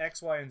these are the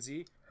X, Y, and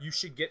Z, you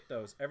should get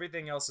those,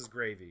 everything else is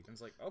gravy. And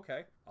it's like,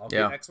 okay, I'll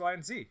get X, Y,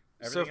 and Z,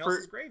 everything else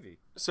is gravy.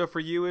 So for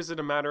you, is it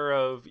a matter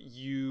of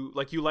you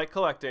like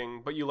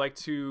collecting, but you like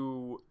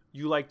to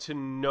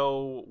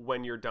know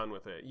when you're done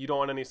with it? You don't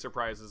want any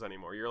surprises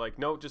anymore. You're like,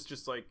 no,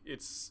 just like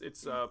it's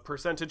a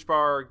percentage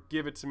bar,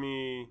 give it to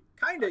me.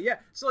 Kinda, yeah.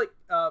 So like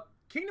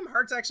Kingdom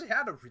Hearts actually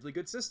had a really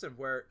good system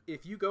where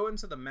if you go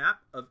into the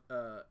map of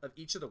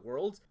each of the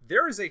worlds,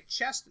 there is a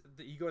chest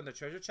that you go in the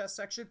treasure chest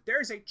section.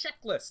 There is a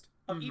checklist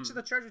of each of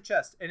the treasure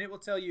chests, and it will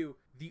tell you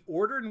the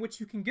order in which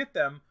you can get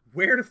them,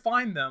 where to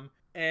find them,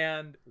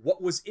 and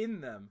what was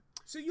in them.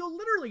 So you'll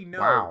literally know.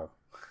 Wow.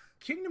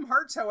 Kingdom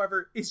Hearts,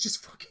 however, is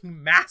just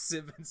fucking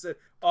massive, and said,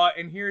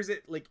 and here's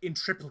it like in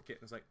triplicate.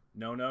 It's like,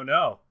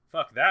 no.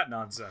 fuck that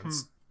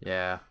nonsense.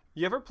 Yeah.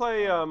 You ever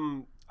play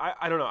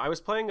I don't know, I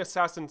was playing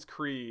Assassin's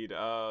Creed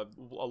a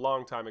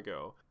long time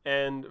ago,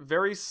 and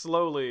very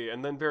slowly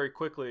and then very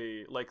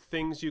quickly, like,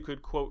 things you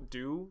could quote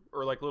do,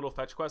 or like little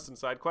fetch quests and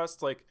side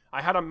quests, like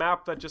I had a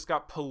map that just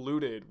got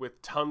polluted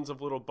with tons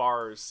of little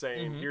bars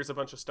saying here's a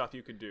bunch of stuff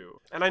you could do.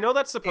 And I know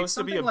that's supposed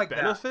to be a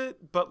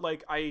benefit, but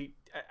like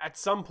at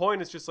some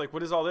point it's just like,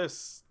 what is all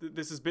this?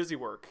 This is busy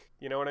work.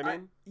 You know what I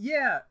mean?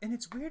 Yeah, and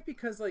it's weird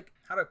because, like,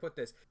 how do I put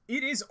this?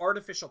 It is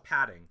artificial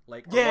padding.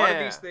 Like, a lot of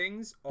these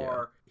things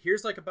are,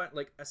 here's like a bunch,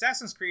 like,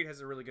 Assassin's Creed has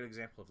a really good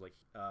example of, like,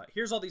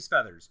 here's all these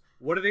feathers.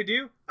 What do they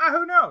do?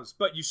 Who knows?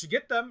 But you should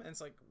get them. And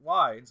it's like,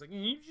 why? It's like,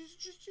 you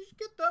just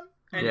get them.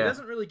 And it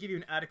doesn't really give you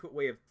an adequate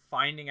way of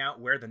finding out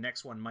where the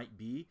next one might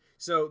be.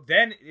 So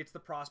then it's the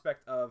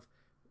prospect of,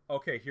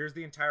 okay, here's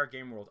the entire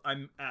game world.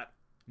 I'm at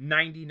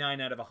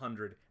 99 out of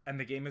 100, and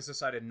the game has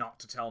decided not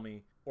to tell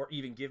me or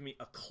even give me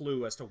a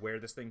clue as to where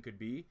this thing could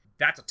be.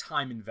 That's a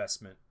time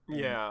investment.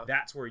 Yeah.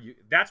 That's where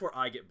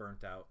I get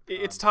burnt out.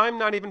 It's time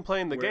not even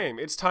playing the game.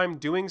 It's time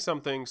doing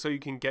something so you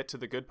can get to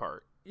the good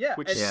part. Yeah.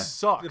 Which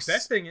sucks. The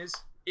best thing is,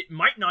 it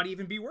might not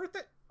even be worth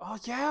it. Oh,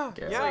 yeah.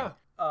 Yeah.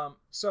 Like,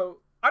 so,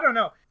 I don't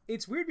know.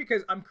 It's weird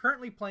because I'm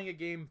currently playing a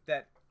game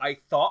that I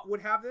thought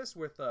would have this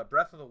with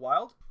Breath of the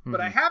Wild,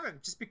 but I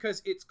haven't, just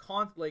because it's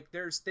like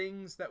there's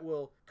things that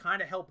will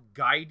kind of help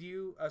guide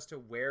you as to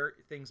where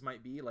things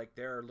might be. Like,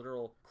 there are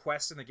literal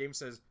quests in the game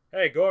says,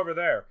 hey, go over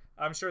there.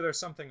 I'm sure there's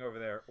something over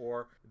there.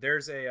 Or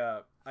there's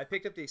I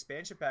picked up the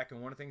expansion pack, and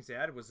one of the things they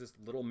added was this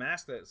little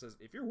mask that says,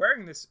 if you're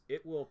wearing this,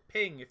 it will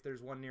ping if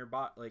there's one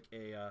nearby, like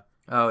a a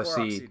Korok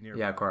seed nearby.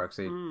 Yeah, Korok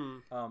seed.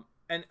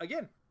 And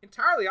again,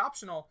 entirely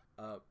optional.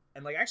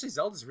 And like, actually,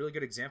 Zelda's a really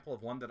good example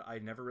of one that I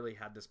never really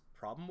had this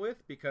problem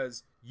with,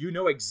 because you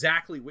know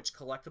exactly which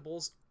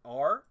collectibles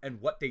are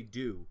and what they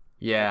do.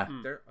 Yeah.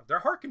 They're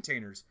heart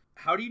containers.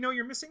 How do you know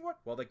you're missing one?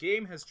 Well, the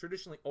game has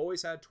traditionally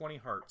always had 20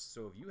 hearts.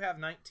 So if you have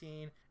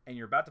 19 and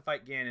you're about to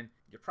fight Ganon,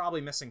 you're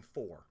probably missing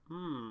 4.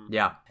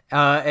 Yeah.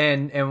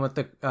 And with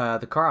the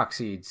Korok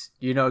seeds,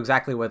 you know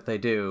exactly what they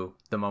do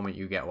the moment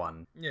you get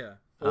one. Yeah.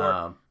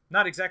 Or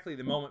not exactly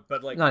the moment,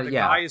 but like the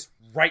guy is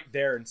right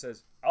there and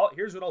says,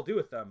 here's what I'll do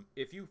with them.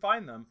 If you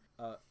find them,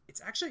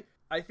 it's actually,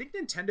 I think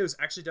Nintendo's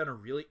actually done a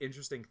really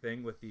interesting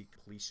thing with the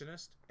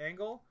completionist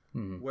angle,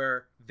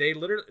 where they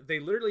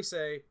literally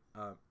say,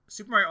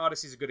 Super Mario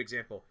Odyssey is a good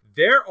example.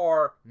 There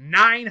are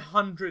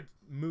 900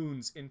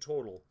 moons in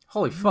total.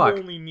 Holy fuck.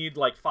 You only need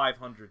like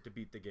 500 to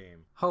beat the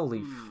game.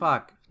 Holy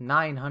fuck.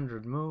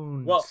 900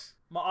 moons. Well,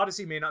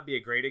 Odyssey may not be a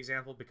great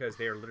example because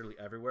they are literally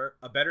everywhere.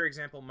 A better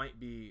example might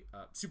be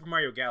Super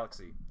Mario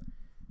Galaxy.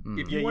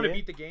 If you want to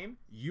beat the game,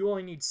 you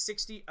only need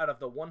 60 out of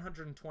the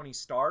 120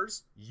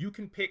 stars. You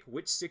can pick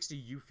which 60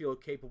 you feel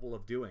capable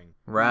of doing.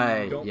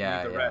 Right. You don't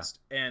need the rest.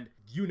 And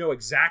you know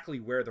exactly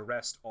where the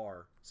rest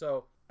are.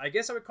 So I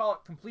guess I would call it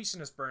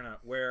completionist burnout,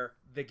 where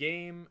the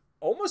game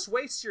almost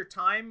wastes your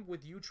time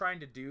with you trying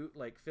to do,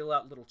 like, fill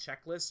out little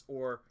checklists,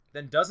 or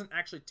then doesn't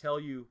actually tell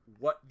you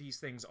what these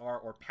things are,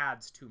 or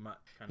pads too much.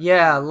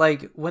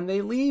 Like, when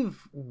they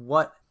leave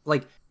what,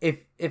 like,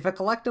 if a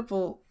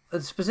collectible,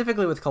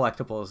 specifically with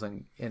collectibles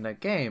in a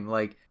game,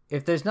 like,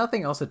 if there's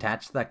nothing else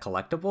attached to that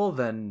collectible,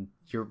 then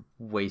you're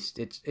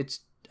it's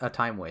a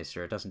time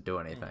waster. It doesn't do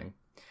anything.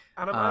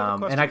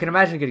 Adam, and I can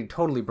imagine getting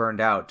totally burned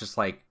out just,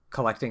 like,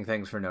 collecting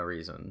things for no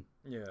reason.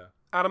 Yeah.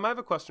 Adam, I have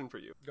a question for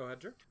you. Go ahead,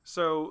 Drew.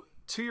 So,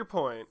 to your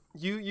point,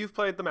 you've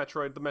played the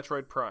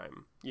Metroid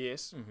Prime.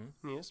 Yes.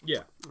 Yes.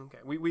 Yeah. Okay.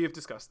 We have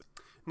discussed it.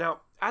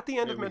 Now, at the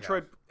end of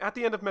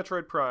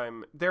Metroid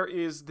Prime, there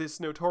is this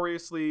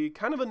notoriously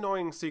kind of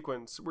annoying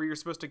sequence where you're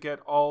supposed to get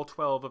all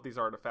 12 of these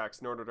artifacts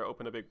in order to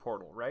open a big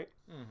portal, right?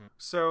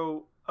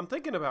 So, I'm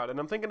thinking about it, and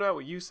I'm thinking about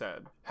what you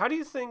said. How do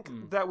you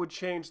think that would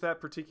change that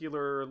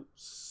particular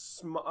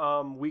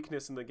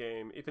weakness in the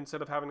game if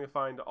instead of having to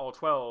find all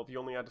 12, you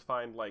only had to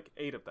find like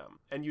 8 of them,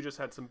 and you just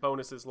had some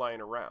bonuses lying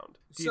around?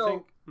 Do you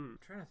think? I'm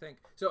trying to think.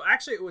 So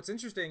actually, what's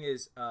interesting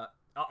is,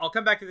 I'll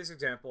come back to this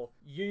example.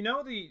 You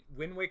know the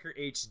Wind Waker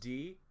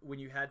HD, when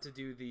you had to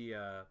do the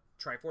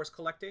Triforce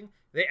collecting,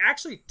 they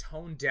actually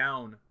toned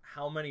down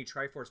how many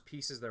Triforce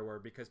pieces there were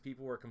because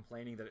people were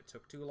complaining that it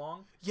took too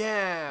long.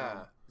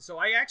 Yeah. So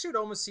I actually would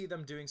almost see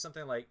them doing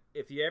something like,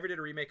 if you ever did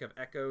a remake of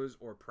Echoes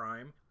or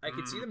Prime, I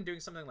could see them doing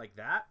something like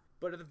that.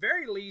 But at the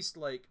very least,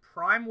 like,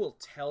 Prime will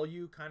tell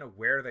you kind of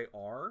where they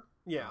are.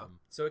 Yeah.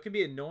 So it can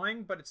be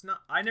annoying, but it's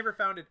not. I never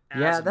found it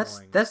as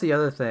annoying. That's the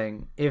other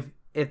thing.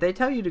 If they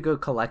tell you to go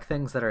collect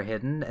things that are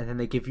hidden and then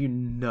they give you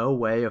no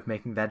way of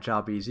making that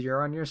job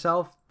easier on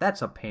yourself,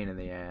 that's a pain in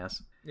the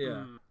ass.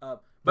 Yeah.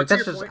 But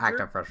that's just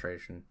active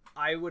frustration.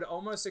 I would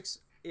almost,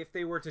 if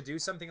they were to do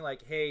something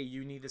like, hey,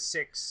 you need the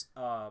 6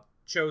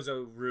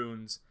 Chozo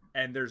runes,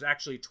 and there's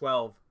actually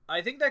 12,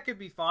 I think that could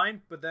be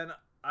fine, but then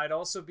I'd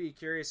also be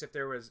curious if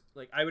there was,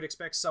 like, I would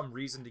expect some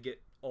reason to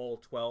get all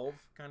 12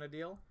 kind of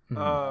deal.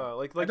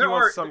 Like you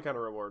want some kind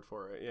of reward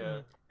for it, yeah.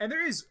 And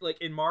there is, like,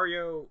 in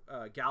Mario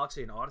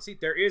Galaxy and Odyssey,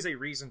 there is a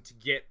reason to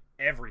get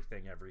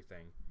everything.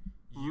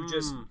 You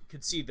just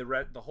could see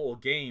the whole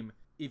game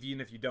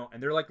even if you don't.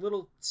 And they're like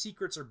little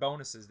secrets or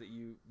bonuses that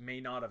you may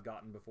not have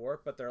gotten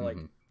before, but they're like,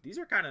 these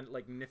are kind of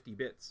like nifty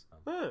bits.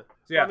 So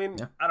yeah, I mean,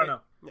 I don't know.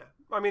 Yeah,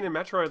 I mean, in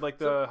Metroid, like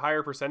the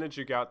higher percentage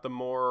you got, the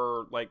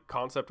more like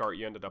concept art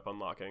you ended up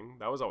unlocking.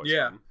 That was always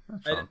fun.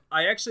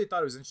 I actually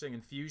thought it was interesting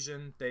in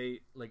Fusion.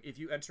 They like if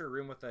you enter a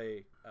room with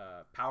a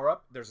power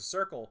up, there's a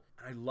circle,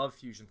 and I love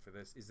Fusion for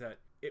this. Is that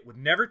it would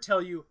never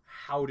tell you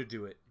how to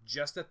do it,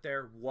 just that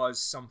there was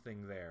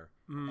something there,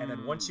 and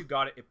then once you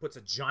got it, it puts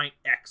a giant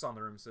X on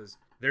the room. Says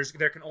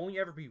there can only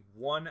ever be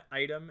one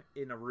item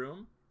in a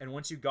room, and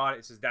once you got it,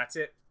 it says that's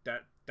it.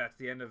 That's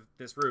the end of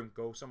this room.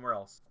 Go somewhere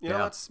else. Yeah,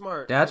 that's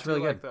smart. That's really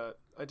good. That.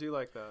 I do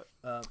like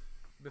that.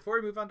 Before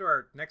we move on to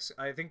our next,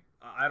 I think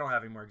I don't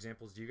have any more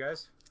examples. Do you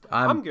guys?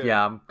 I'm good.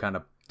 Yeah, I'm kind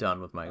of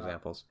done with my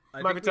examples.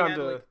 Might be time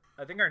to.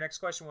 I think our next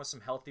question was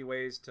some healthy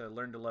ways to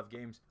learn to love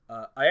games.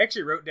 I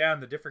actually wrote down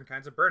the different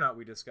kinds of burnout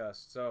we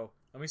discussed. So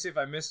let me see if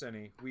I missed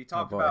any. We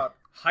talked about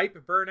hype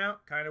burnout,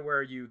 kind of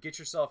where you get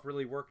yourself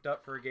really worked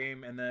up for a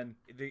game, and then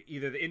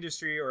either the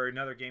industry or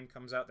another game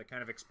comes out that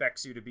kind of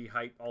expects you to be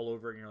hype all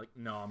over, and you're like,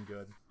 no, I'm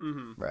good.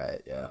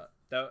 Right, yeah.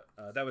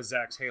 That was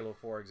Zach's Halo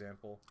 4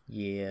 example.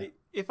 Yeah.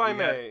 If I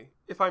may.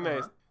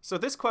 So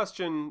this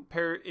question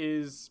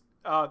is...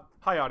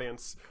 hi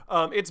audience.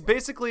 It's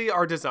basically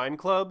our design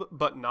club,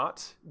 but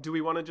not. Do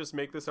we want to just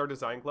make this our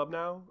design club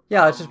now?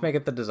 Yeah, let's just make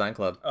it the design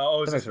club.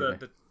 Is this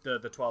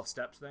the 12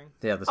 steps thing?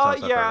 Yeah, the 12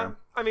 step program.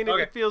 I mean,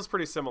 it feels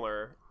pretty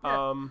similar.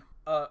 Yeah.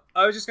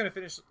 I was just gonna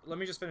finish. Let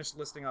me just finish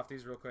listing off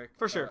these real quick.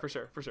 For sure.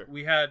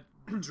 We had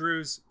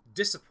Drew's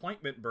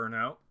disappointment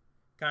burnout,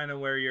 kind of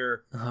where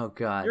you're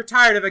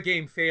tired of a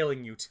game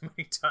failing you too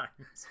many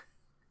times.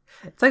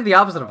 It's like the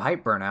opposite of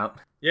hype burnout.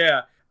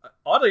 Yeah.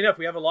 Oddly enough,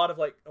 we have a lot of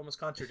like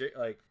almost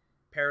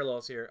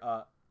parallels here.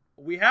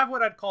 We have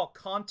what I'd call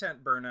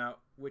content burnout,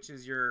 which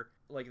is your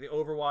like the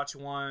Overwatch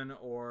one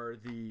or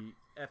the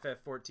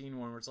FF14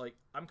 one, where it's like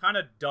I'm kind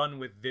of done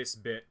with this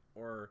bit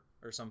or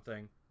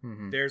something.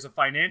 There's a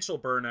financial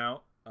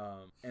burnout,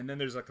 and then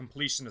there's a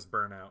completionist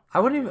burnout. I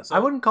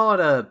wouldn't call it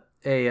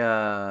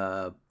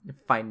a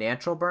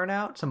financial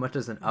burnout so much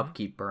as an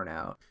upkeep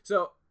burnout.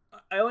 So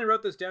I only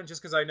wrote this down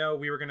just because I know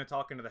we were going to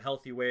talk into the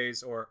healthy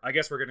ways, or I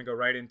guess we're going to go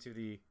right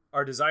into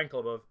our design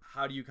club of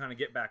how do you kind of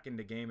get back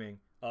into gaming.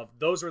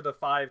 Those were the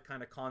 5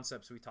 kind of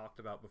concepts we talked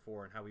about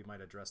before and how we might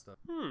address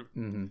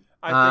them.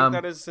 I think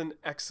that is an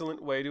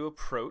excellent way to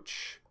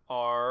approach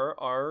our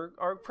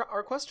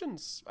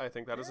questions. I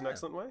think that is an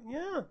excellent way.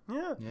 Yeah.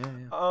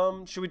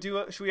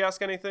 Should we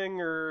ask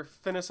anything or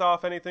finish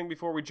off anything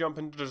before we jump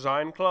into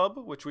design club,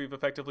 which we've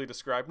effectively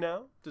described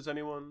now? Does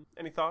anyone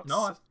any thoughts?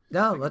 No,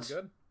 let's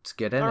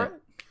get in it.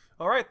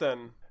 All right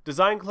then.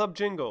 Design club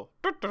jingle.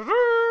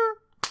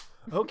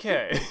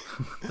 Okay.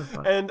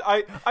 And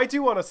I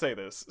do want to say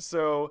this.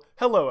 So,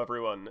 hello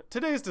everyone.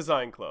 Today's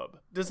design club.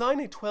 Design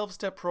a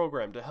 12-step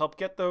program to help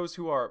get those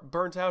who are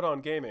burnt out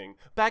on gaming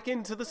back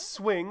into the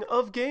swing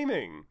of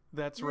gaming.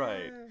 That's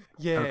right.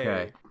 Yay.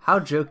 Okay. How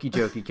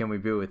jokey can we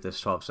be with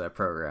this 12-step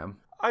program?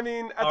 I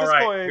mean, at this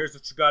point... here's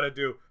what you gotta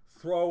do.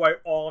 Throw away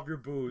all of your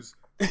booze.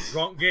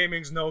 Drunk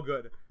gaming's no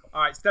good.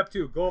 All right, step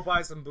 2, go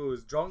buy some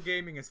booze. Drunk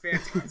gaming is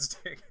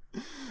fantastic.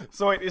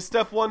 So wait, is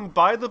step 1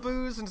 buy the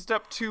booze and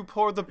step 2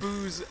 pour the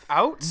booze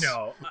out?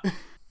 No.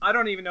 I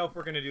don't even know if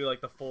we're going to do like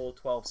the full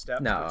 12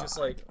 steps, but just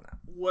like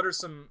what are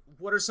some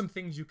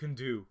things you can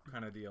do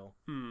kind of deal.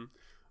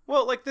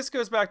 Well, like this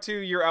goes back to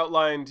your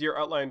outlined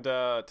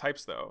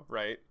types though,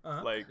 right?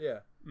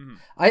 Yeah.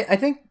 I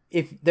think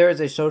if there is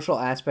a social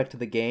aspect to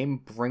the game,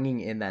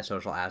 bringing in that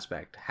social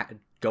aspect,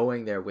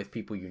 going there with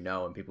people you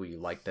know and people you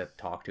like to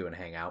talk to and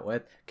hang out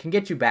with, can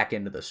get you back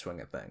into the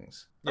swing of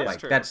things. That's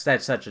true. That's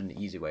such an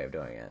easy way of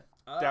doing it.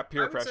 That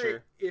peer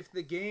pressure. If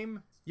the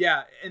game,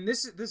 and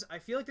this I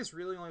feel like this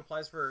really only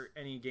applies for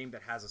any game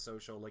that has a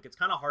social. Like it's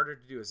kind of harder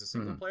to do as a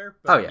single player.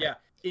 But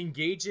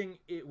engaging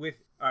it with.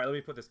 All right, let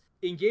me put this.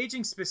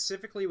 Engaging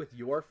specifically with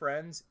your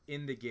friends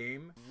in the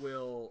game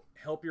will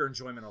help your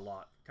enjoyment a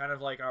lot. Kind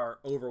of like our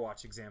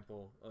Overwatch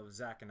example of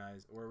Zach and I,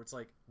 where it's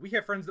like, we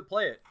have friends that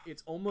play it.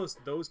 It's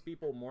almost those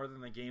people more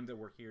than the game that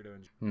we're here to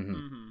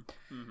enjoy.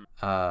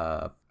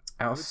 I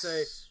would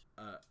say,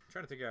 I'm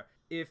trying to figure out,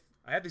 if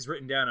I had these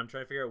written down, I'm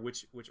trying to figure out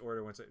which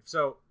order one's it.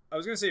 So I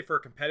was going to say for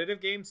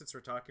competitive games, since we're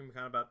talking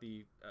kind of about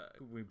we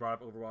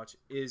brought up Overwatch,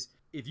 is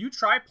if you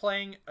try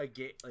playing a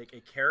game, like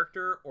a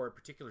character or a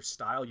particular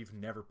style you've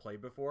never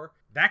played before,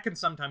 that can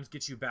sometimes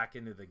get you back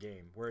into the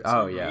game. Where it's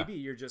maybe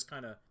you're just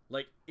kind of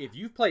like, if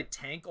you've played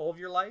tank all of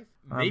your life,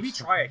 maybe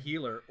try a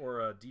healer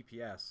or a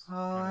DPS.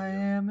 All I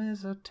am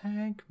is a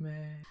tank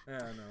man. Yeah,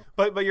 I know.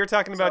 But you're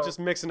talking about just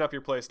mixing up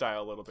your play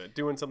style a little bit,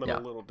 doing something a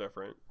little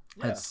different.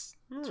 Yeah. That's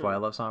why I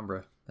love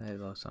Sombra. I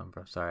love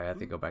Sombra. Sorry, I have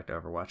to go back to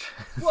Overwatch.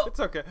 Well, it's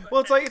okay.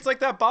 Well, it's like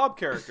that Bob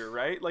character,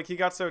 right? Like he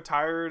got so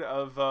tired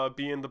of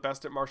being the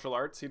best at martial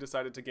arts, he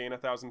decided to gain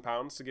 1,000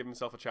 pounds to give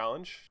himself a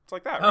challenge. It's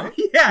like that, right?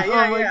 Yeah.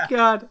 Oh my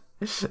god.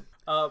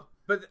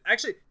 But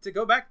actually, to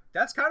go back,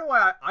 that's kind of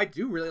why I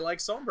do really like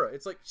Sombra.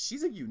 It's like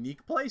she's a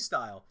unique play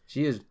style.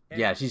 She is,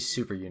 she's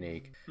super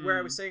unique. Where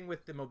I was saying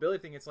with the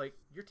mobility thing, it's like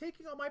you're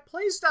taking all my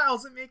play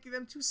styles and making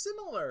them too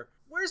similar.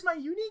 Where's my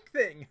unique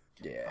thing?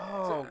 Yeah.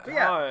 Oh, So,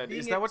 God.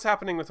 Is that what's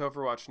happening with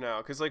Overwatch now?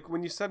 Because, like,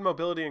 when you said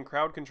mobility and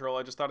crowd control,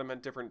 I just thought it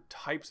meant different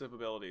types of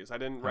abilities. I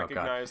didn't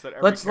recognize that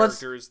every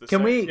character is the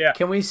same.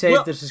 Can we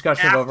save this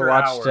discussion of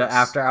Overwatch to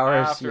after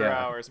hours? After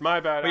hours. My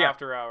bad,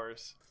 after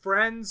hours.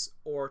 Friends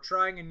or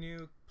trying a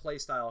new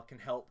playstyle can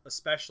help,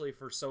 especially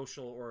for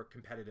social or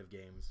competitive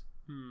games.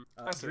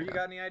 Drew, you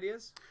got any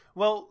ideas?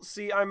 Well,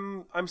 see,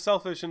 I'm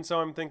selfish, and so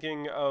I'm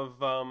thinking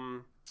of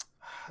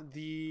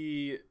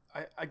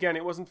again,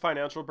 it wasn't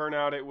financial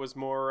burnout, it was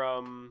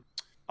more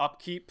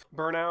upkeep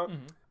burnout.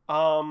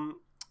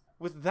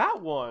 With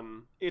that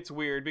one, it's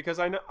weird because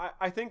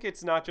I think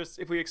it's not just,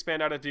 if we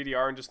expand out of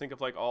DDR and just think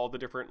of like all the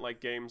different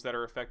like games that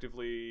are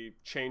effectively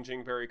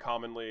changing very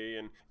commonly,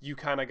 and you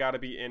kind of got to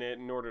be in it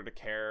in order to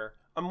care.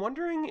 I'm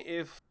wondering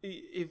if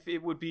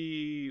it would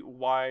be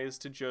wise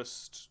to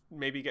just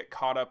maybe get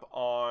caught up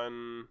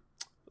on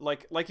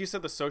like you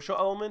said, the social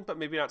element, but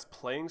maybe not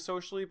playing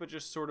socially, but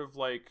just sort of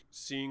like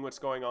seeing what's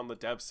going on the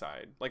dev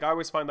side. Like I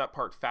always find that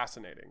part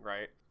fascinating,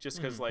 right? Just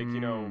because like,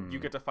 you know, you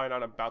get to find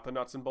out about the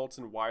nuts and bolts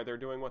and why they're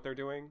doing what they're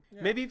doing.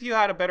 Yeah. Maybe if you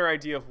had a better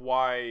idea of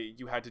why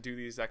you had to do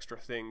these extra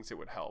things, it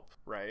would help,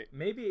 right?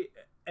 Maybe,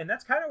 and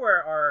that's kind of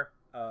where our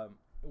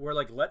where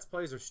like Let's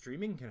Plays or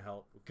streaming can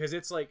help, because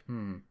it's like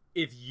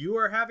if you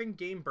are having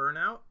game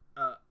burnout,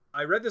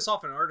 I read this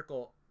off an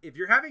article. If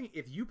you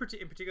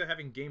in particular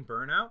having game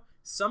burnout,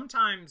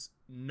 sometimes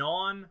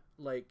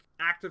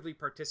actively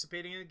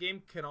participating in the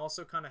game can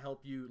also kind of help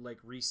you like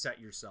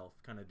reset yourself,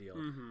 kind of deal.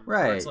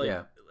 Right. It's like,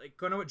 like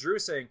kind of what Drew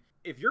was saying.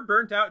 If you're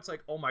burnt out, it's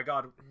like, oh my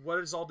god, what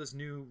is all this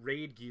new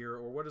raid gear,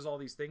 or what is all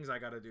these things I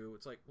got to do?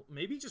 It's like,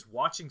 maybe just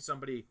watching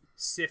somebody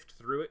sift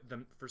through it,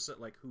 for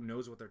like who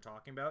knows what they're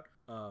talking about,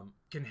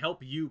 can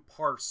help you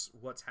parse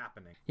what's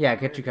happening. Yeah,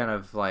 get you kind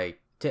of like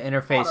to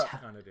interface.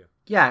 Kind of do.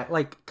 Yeah,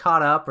 like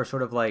caught up, or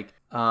sort of like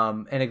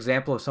an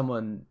example of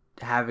someone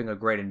having a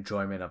great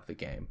enjoyment of the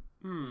game.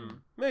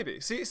 Maybe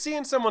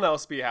seeing someone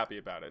else be happy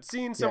about it,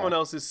 seeing someone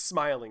else's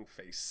smiling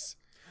face.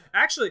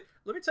 Actually,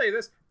 let me tell you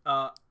this.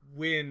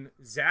 When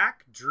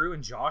Zach, Drew,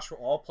 and Josh were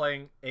all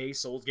playing a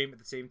Souls game at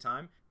the same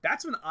time,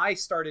 that's when I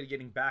started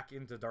getting back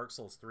into Dark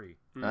Souls 3.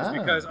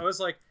 Because I was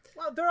like,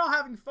 well, they're all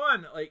having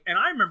fun. Like, and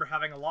I remember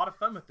having a lot of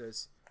fun with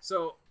this.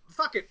 So,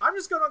 fuck it. I'm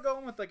just going to go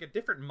in with like a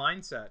different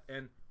mindset.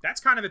 And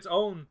that's kind of its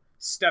own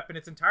step in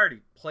its entirety.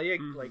 Play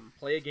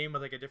a game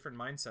with like a different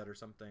mindset or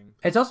something.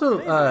 It's also,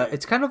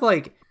 it's kind of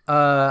like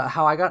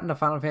how I got into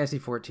Final Fantasy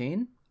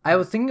 14. I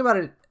was thinking about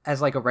it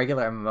as like a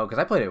regular MMO, because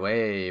I played it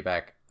way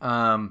back.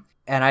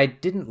 And I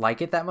didn't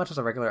like it that much as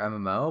a regular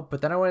MMO,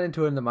 but then I went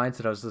into it in the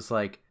mindset I was just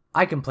like,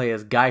 I can play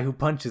as guy who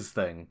punches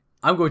thing.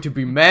 I'm going to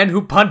be man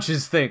who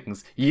punches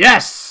things.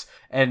 Yes!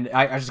 And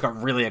I just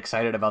got really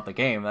excited about the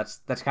game.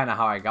 That's kind of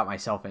how I got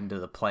myself into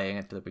the playing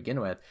it to begin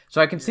with.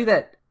 So I can see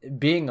that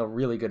being a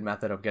really good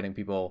method of getting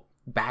people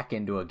back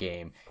into a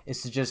game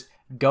is to just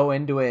go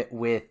into it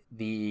with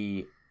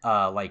the,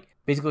 like,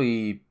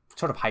 basically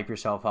sort of hype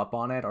yourself up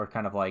on it, or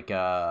kind of like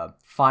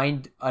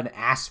find an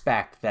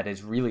aspect that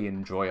is really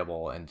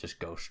enjoyable and just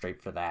go straight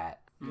for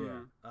that.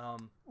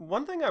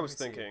 One thing I was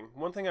thinking,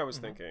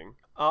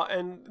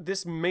 and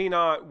this may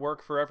not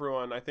work for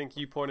everyone. I think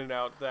you pointed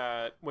out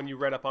that when you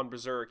read up on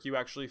Berserk, you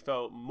actually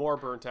felt more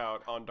burnt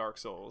out on Dark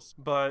Souls.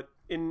 But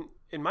in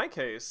my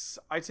case,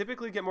 I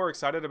typically get more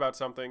excited about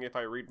something if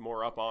I read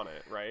more up on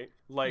it, right?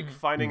 Like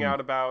finding out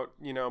about,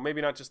 you know,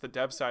 maybe not just the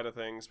dev side of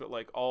things, but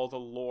like all the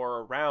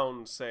lore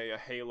around, say, a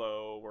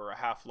Halo or a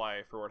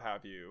Half-Life or what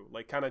have you.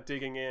 Like kind of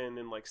digging in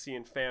and like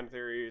seeing fan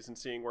theories and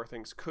seeing where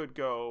things could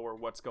go or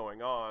what's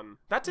going on.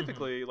 That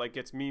typically like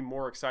gets me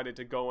more excited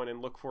to go in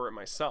and look for it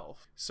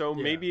myself. So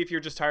maybe if you're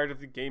just tired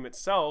of the game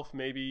itself,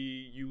 maybe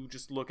you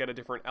just look at a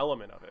different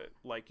element of it.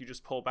 Like you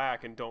just pull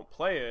back and don't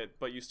play it,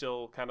 but you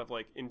still kind of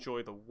like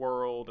enjoy the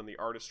world and the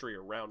artistry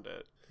around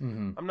it.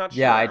 I'm not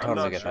sure. Yeah, I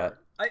totally get that.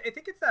 I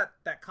think it's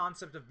that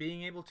concept of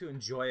being able to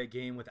enjoy a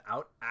game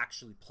without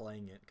actually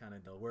playing it, kind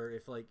of deal. Where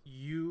if like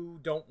you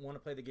don't want to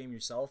play the game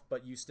yourself,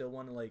 but you still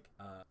want to like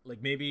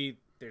maybe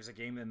there's a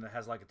game that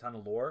has like a ton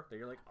of lore that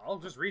you're like, I'll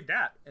just read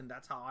that, and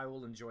that's how I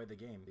will enjoy the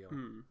game. Deal.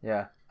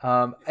 Yeah.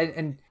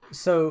 And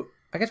so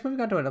I guess moving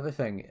on to another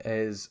thing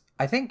is,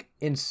 I think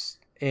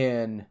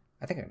in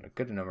a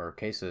good number of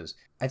cases,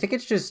 I think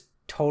it's just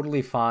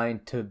totally fine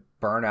to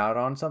burn out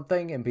on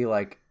something and be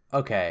like,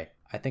 okay,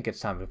 I think it's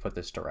time to put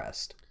this to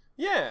rest.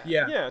 Yeah,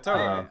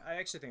 totally. I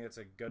actually think that's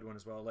a good one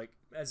as well. Like,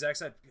 as Zach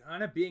said,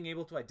 kind of being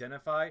able to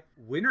identify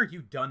when are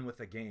you done with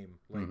a game.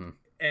 Like,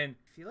 and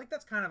I feel like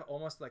that's kind of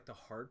almost like the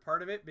hard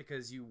part of it,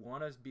 because you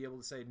want to be able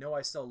to say, no,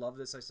 I still love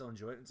this, I still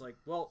enjoy it. It's like,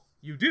 well,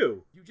 you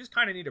do. You just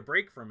kind of need a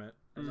break from it.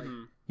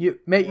 And you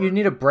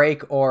need a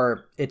break,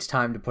 or it's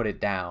time to put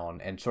it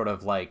down and sort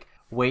of like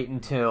wait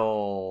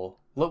until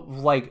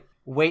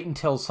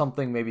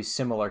something maybe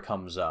similar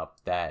comes up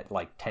that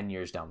like 10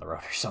 years down the road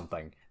or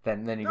something.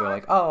 Then you go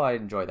like, oh, I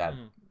enjoy that,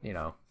 you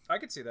know. I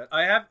could see that.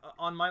 I have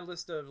on my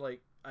list of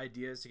like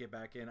ideas to get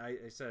back in. I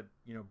said,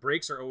 you know,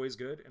 breaks are always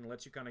good and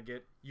lets you kind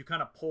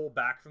of pull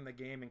back from the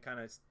game and kind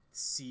of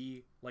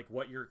see like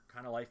what your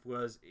kind of life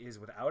is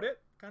without it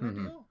kind of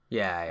deal.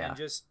 Yeah. And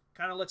just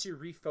kind of lets you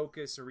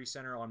refocus or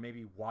recenter on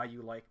maybe why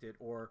you liked it,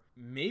 or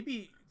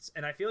maybe,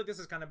 and I feel like this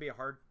is kind of be a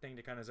hard thing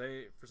to kind of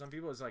say for some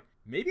people, is like,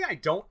 maybe I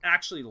don't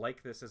actually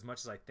like this as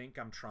much as I think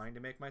I'm trying to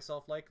make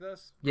myself like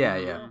this.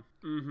 Yeah.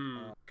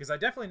 Because I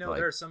definitely know Like,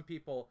 there are some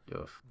people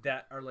oof.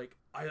 that are like,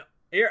 I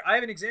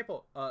have an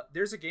example.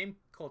 There's a game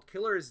called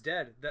Killer is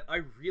Dead that I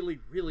really,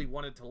 really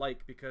wanted to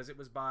like because it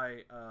was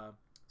by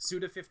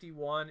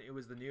Suda51. It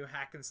was the new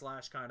hack and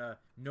slash kind of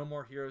No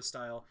More Heroes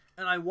style,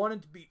 and I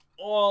wanted to be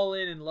all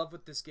in love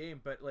with this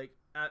game. But like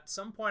at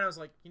some point, I was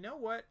like, you know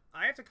what?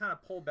 I have to kind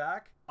of pull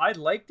back. I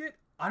liked it.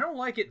 I don't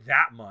like it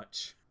that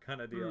much,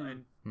 kind of deal.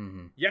 And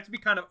you have to be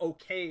kind of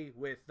okay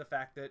with the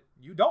fact that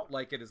you don't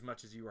like it as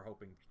much as you were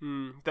hoping.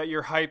 That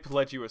your hype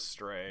led you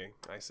astray.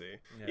 I see.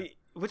 Yeah.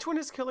 Which one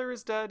is Killer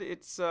is Dead?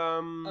 It's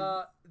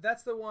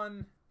That's the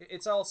one.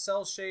 It's all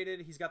cell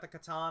shaded. He's got the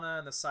katana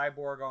and the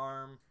cyborg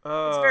arm.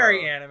 Oh. It's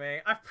very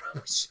anime. I've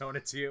probably shown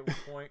it to you at one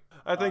point.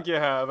 I think you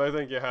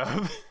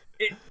have.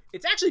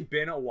 It's actually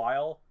been a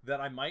while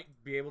that I might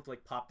be able to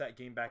like pop that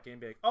game back in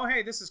and be like, oh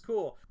hey, this is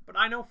cool. But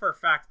I know for a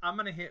fact I'm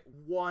gonna hit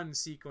one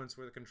sequence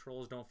where the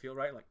controls don't feel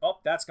right. Like, oh,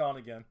 that's gone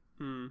again.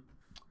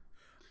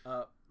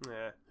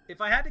 If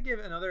I had to give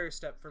another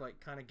step for like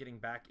kind of getting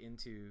back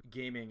into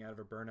gaming out of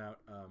a burnout,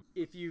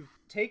 if you've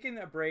taken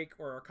a break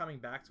or are coming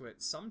back to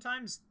it,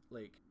 sometimes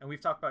like, and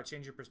we've talked about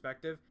changing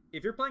perspective,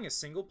 if you're playing a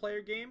single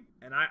player game,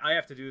 and I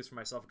have to do this for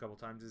myself a couple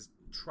times, is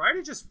try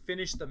to just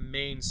finish the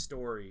main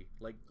story.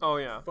 Like,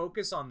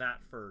 focus on that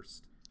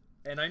first.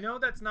 And I know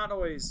that's not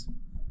always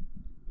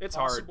it's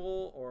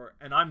possible,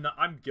 and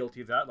I'm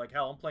guilty of that. Like,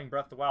 hell, I'm playing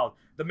Breath of the Wild.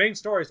 The main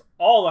story is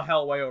all the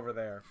hell way over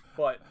there,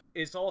 but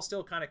it's all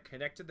still kind of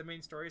connected to the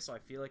main story, so I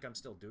feel like I'm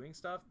still doing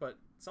stuff. But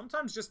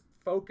sometimes just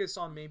focus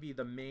on maybe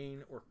the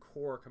main or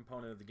core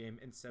component of the game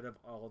instead of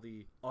all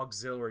the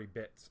auxiliary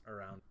bits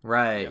around.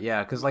 Right,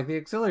 yeah, because like the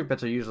auxiliary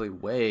bits are usually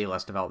way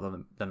less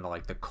developed than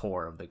like the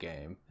core of the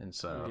game, and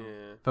so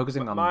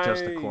focusing on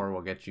just the core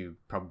will get you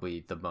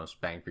probably the most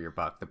bang for your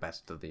buck, the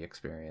best of the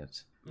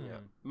experience. Yeah.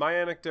 My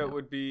anecdote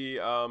would be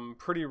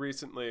pretty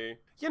recently,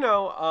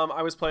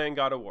 I was playing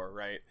God of War,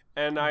 right?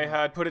 And I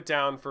had put it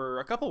down for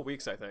a couple of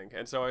weeks, I think.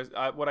 And so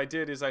what I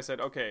did is I said,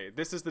 okay,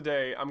 this is the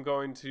day I'm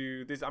going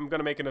to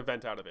make an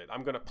event out of it.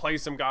 I'm going to play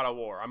some God of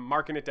War. I'm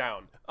marking it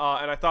down.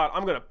 And I thought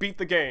I'm going to beat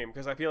the game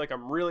because I feel like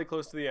I'm really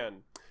close to the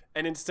end.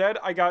 And instead,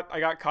 I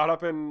got caught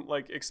up in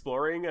like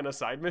exploring and a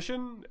side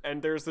mission,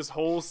 and there's this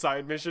whole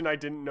side mission I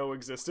didn't know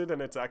existed, and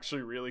it's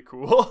actually really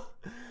cool.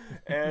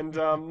 And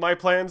my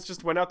plans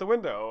just went out the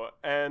window,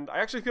 and I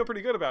actually feel pretty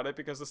good about it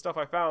because the stuff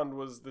I found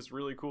was this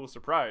really cool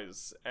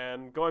surprise.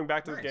 And going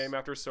back to the game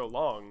after so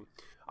long,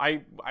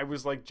 I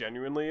was like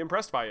genuinely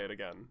impressed by it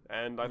again,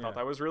 and I thought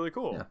that was really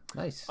cool. Yeah,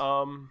 nice.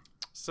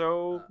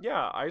 So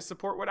I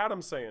support what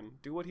Adam's saying.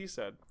 Do what he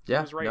said. Yeah,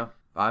 he was right. No,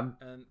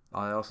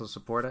 I also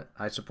support it.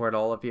 I support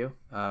all of you.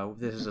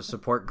 This is a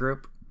support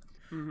group.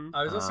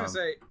 I was also gonna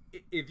say,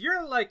 if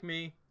you're like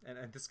me, and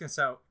this is gonna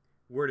sound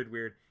worded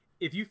weird,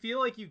 if you feel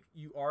like you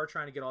are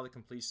trying to get all the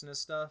completionist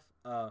stuff,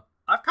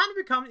 I've kind of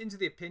become into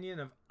the opinion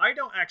of I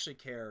don't actually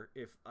care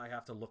if I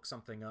have to look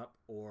something up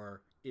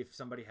or if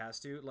somebody has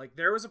to. Like,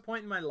 there was a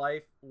point in my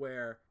life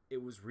where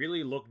it was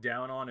really looked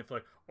down on if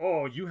like,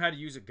 oh, you had to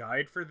use a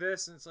guide for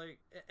this, and it's like,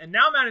 and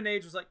now I'm at an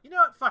age was like, you know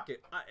what, fuck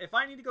it. If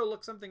I need to go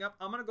look something up,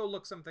 I'm gonna go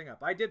look something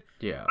up. I did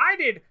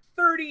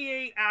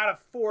 38 out of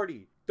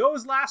 40.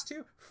 Those last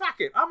two, fuck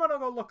it, I'm gonna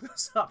go look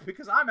this up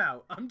because I'm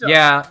out. I'm done.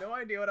 Yeah, I have no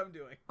idea what I'm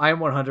doing. I am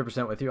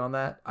 100% with you on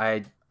that.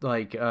 I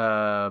like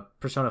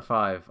Persona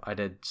 5. I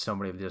did so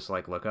many of just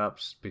like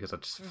lookups because I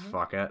just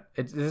fuck it.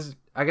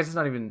 I guess it's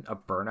not even a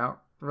burnout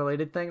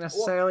related thing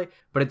necessarily,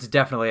 but it's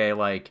definitely a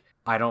like,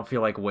 I don't feel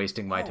like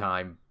wasting my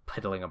time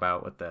piddling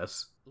about with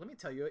this. Let me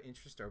tell you an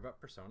interesting story about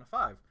Persona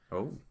 5.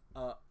 Oh.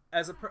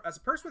 As a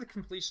person with a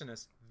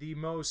completionist, the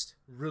most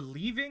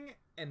relieving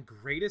and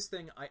greatest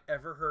thing I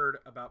ever heard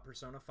about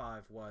Persona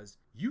 5 was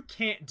you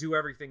can't do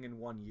everything in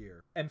 1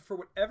 year. And for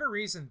whatever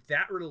reason,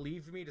 that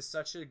relieved me to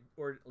such an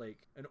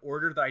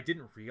order that I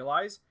didn't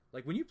realize.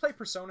 Like, when you play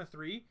Persona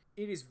 3,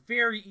 it is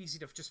very easy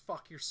to just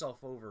fuck yourself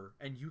over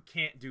and you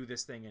can't do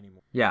this thing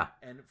anymore. Yeah.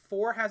 And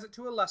 4 has it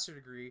to a lesser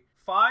degree.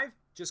 5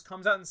 just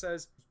comes out and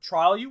says,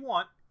 try all you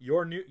want.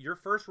 Your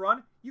first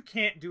run, you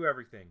can't do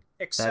everything.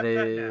 Accept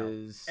that now.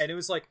 And it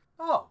was like,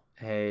 oh.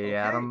 Hey, okay.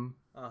 Adam.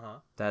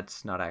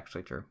 That's not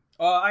actually true.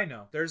 I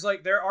know.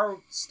 There are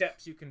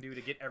steps you can do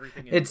to get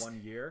everything in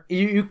 1 year.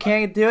 You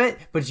can't do it,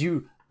 but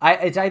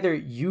it's either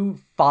you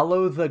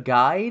follow the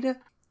guide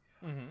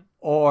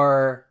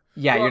or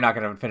you're not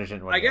going to finish it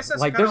in 1 year. I guess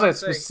that's like there's a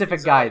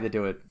specific guide to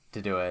do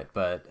it,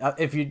 but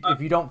if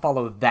you don't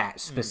follow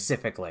that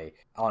specifically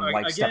on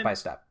like step by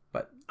step.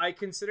 But I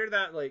consider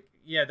that like,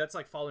 that's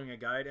like following a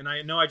guide, and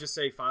I know I just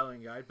say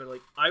following a guide, but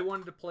like I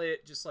wanted to play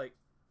it just like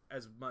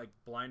as like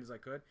blind as I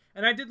could,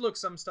 and I did look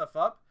some stuff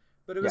up,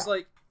 But it was Yeah.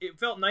 like, it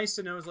felt nice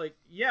to know, it was like,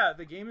 yeah,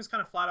 the game is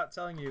kind of flat out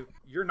telling you,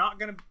 you're not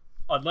going to,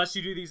 unless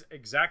you do these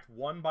exact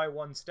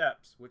 1-by-1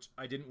 steps, which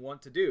I didn't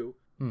want to do,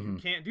 you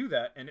can't do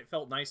that. And it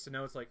felt nice to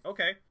know it's like,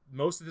 okay,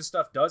 most of this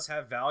stuff does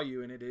have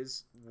value and it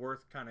is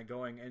worth kind of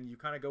going. And you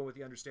kind of go with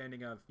the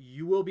understanding of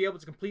you will be able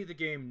to complete the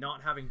game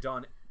not having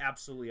done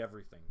absolutely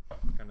everything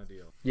kind of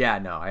deal. Yeah,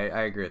 no, I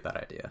agree with that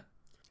idea.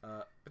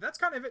 But that's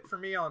kind of it for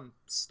me on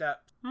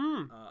steps.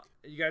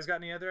 You guys got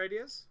any other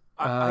ideas?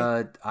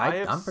 have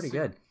I'm pretty se-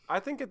 good. I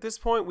think at this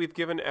point we've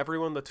given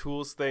everyone the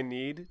tools they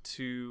need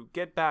to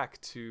get back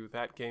to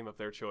that game of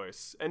their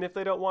choice. And if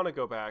they don't want to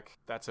go back,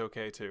 that's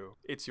okay too.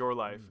 It's your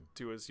life.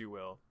 Do as you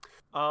will.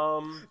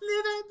 Live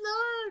and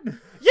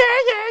learn!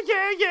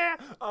 Yeah.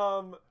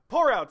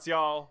 Pour outs,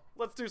 y'all.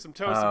 Let's do some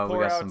toast and we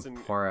pour got outs some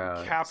and pour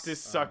outs. cap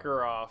this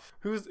sucker off.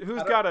 Who's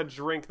got a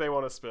drink they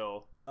want to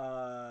spill?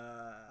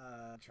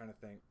 I'm trying to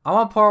think. I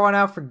want to pour one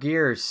out for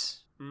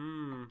Gears.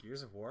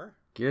 Gears of War?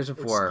 Gears of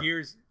Or War. just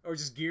Gears, or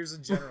just Gears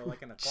in general,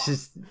 like in a clock.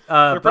 Just,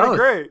 They're pretty both.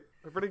 great.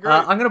 They're pretty great.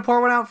 I'm gonna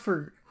pour one out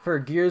for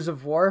Gears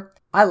of War.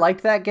 I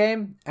liked that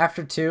game.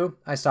 After 2,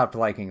 I stopped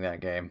liking that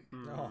game.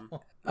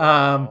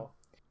 Oh.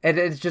 And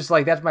it's just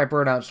like that's my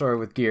burnout story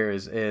with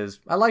Gears. Is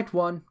I liked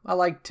 1, I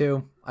liked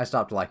 2, I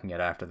stopped liking it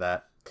after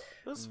that.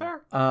 That's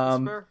fair.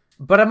 That's fair.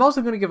 But I'm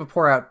also gonna give a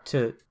pour out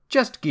to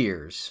just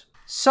Gears.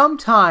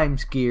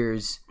 Sometimes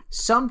Gears.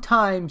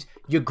 Sometimes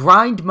you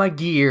grind my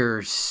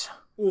gears.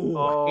 Ooh,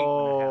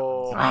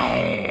 Oh. I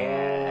hate when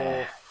that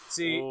happens.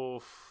 See,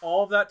 Oof.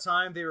 all of that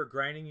time they were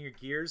grinding your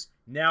gears.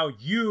 Now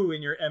you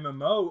in your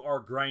MMO are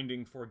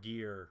grinding for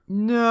gear.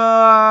 No.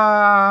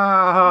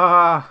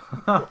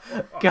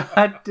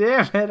 God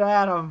damn it,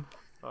 Adam.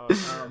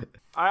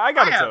 I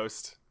got a have-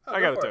 toast. Oh, I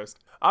go got a for it. toast.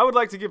 I would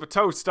like to give a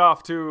toast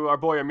off to our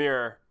boy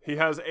Amir. He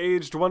has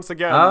aged once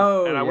again,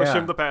 Oh, and I wish yeah.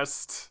 him the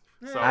best.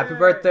 So, Happy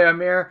birthday,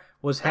 Amir.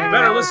 Was hanging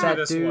better out with listen to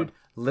that this dude one.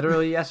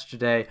 literally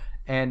yesterday.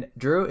 And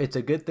Drew, it's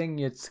a good thing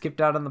you skipped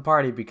out on the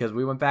party because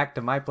we went back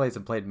to my place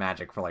and played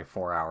Magic for like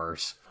 4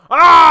 hours.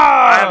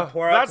 ah!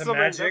 pour out That's to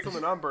something, Magic. that's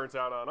something I'm burnt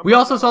out on. I'm We burnt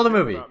also out saw on the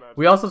thinking movie. about Magic.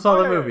 We also saw Oh,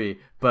 the yeah. movie,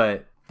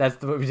 but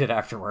that's what we did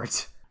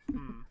afterwards.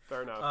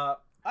 Fair enough.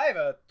 I have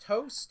a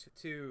toast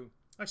to.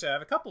 Actually, I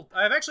have a couple.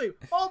 I have actually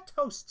all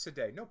toasts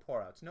today. No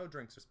pour outs. No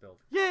drinks are spilled.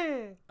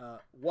 Yeah.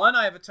 One,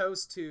 I have a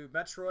toast to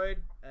Metroid,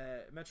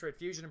 Metroid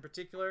Fusion in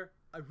particular.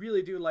 I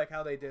really do like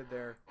how they did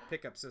their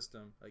pickup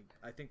system. Like,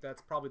 I think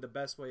that's probably the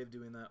best way of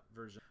doing that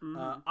version.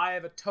 I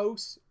have a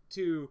toast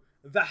to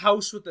the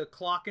house with the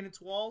clock in its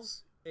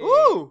walls.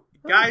 Ooh!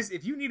 Guys,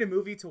 if you need a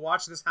movie to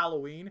watch this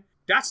Halloween,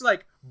 that's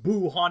like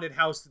Boo Haunted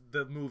House,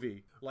 the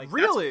movie. Like,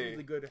 Really? That's a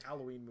really good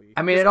Halloween movie.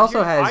 I mean, it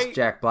also Here, has I-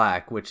 Jack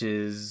Black, which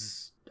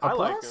is a I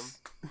like plus.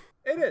 him.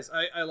 It is.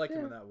 I like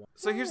him in that one.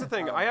 So here's the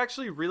thing. I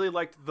actually really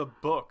liked the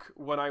book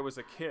when I was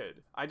a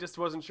kid. I just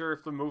wasn't sure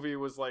if the movie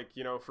was like,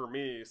 for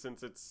me,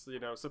 since it's,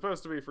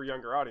 supposed to be for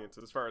younger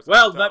audiences as far as I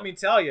Well, can let tell. me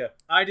tell you,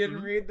 I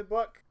didn't read the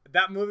book.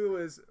 That movie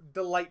was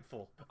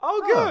delightful.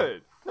 Oh,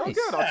 good. Oh, nice.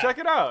 good. I'll check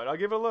it out. I'll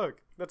give it a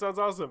look. That sounds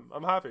awesome.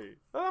 I'm happy.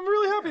 I'm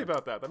really happy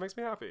about that. That makes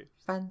me happy.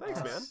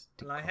 Thanks, man.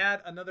 And I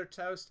had another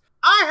toast.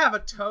 I have a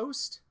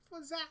toast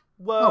for Zach.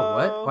 Whoa. Oh,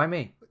 what? Why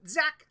me?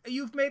 Zach,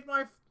 you've made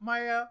my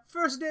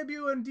first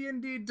debut in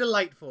D&D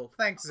delightful.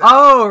 Thanks, Zach.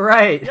 Oh,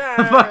 right.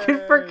 I fucking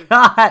Yay.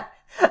 forgot.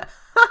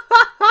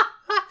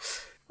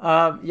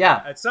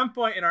 Yeah. At some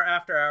point in our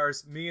after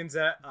hours, me and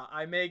Zach,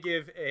 I may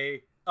give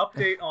a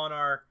update on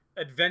our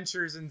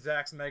adventures in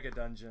Zach's Mega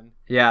Dungeon.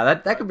 Yeah,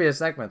 that could be a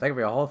segment. That could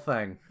be a whole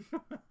thing.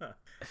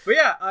 But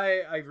yeah,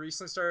 I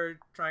recently started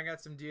trying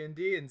out some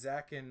D&D, and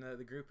Zach and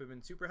the group have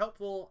been super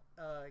helpful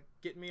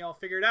getting me all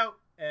figured out.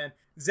 And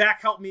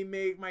Zach helped me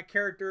make my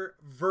character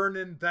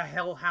Vernon the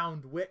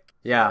Hellhound Wick.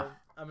 Yeah, So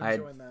I'm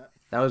enjoying that.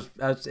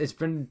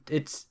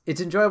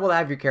 It's enjoyable to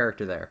have your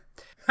character there.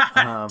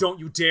 Don't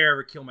you dare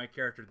ever kill my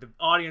character. The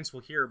audience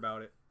will hear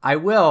about it. I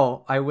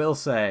will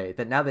say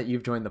that now that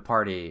you've joined the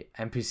party,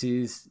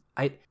 NPCs,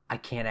 I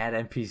can't add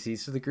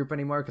NPCs to the group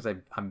anymore because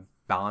I'm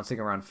balancing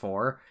around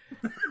 4.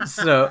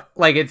 So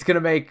like it's gonna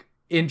make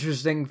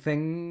interesting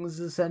things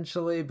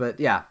essentially, but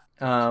yeah.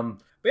 But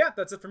yeah,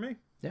 that's it for me.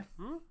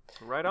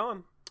 Right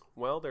on.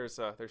 Well, there's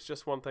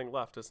just one thing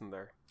left, isn't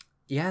there?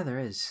 Yeah, there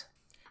is.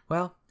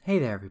 Well, hey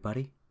there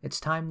everybody. It's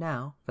time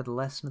now for the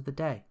lesson of the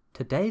day.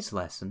 Today's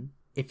lesson,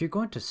 if you're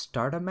going to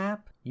start a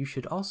map, you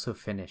should also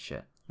finish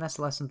it. That's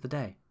the lesson of the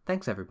day.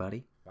 Thanks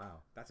everybody.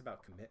 Wow, that's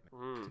about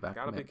commitment. about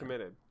Gotta be commitment.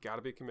 committed.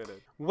 Gotta be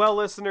committed. Well,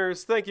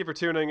 listeners, thank you for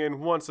tuning in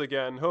once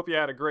again. Hope you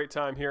had a great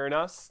time hearing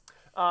us.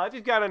 If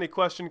you've got any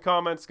question,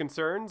 comments,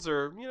 concerns,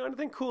 or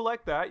anything cool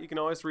like that, you can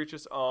always reach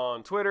us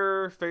on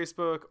Twitter,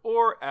 Facebook,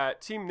 or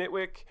at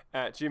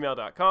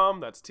teamnitwick@gmail.com.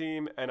 That's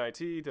team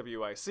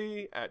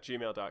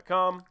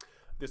NITWIC@gmail.com.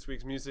 This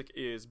week's music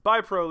is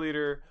by Pro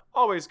Leader.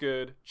 Always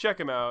good. Check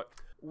him out.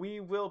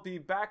 We will be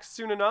back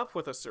soon enough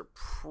with a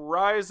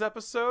surprise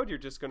episode. You're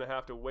just going to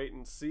have to wait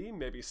and see.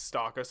 Maybe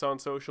stalk us on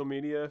social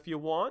media if you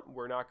want.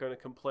 We're not going to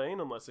complain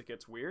unless it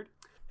gets weird.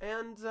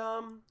 And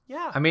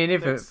yeah. I mean,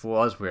 if that's- it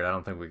was weird, I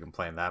don't think we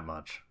complain that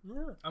much.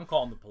 yeah. I'm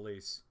calling the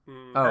police.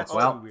 Oh, That's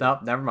well, too weird. no,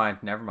 never mind.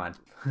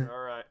 All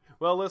right.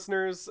 Well,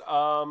 listeners,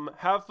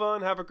 have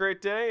fun, have a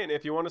great day, and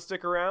if you want to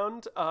stick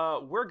around,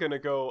 we're gonna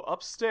go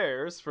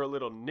upstairs for a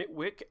little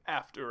Nitwick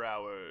after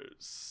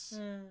hours.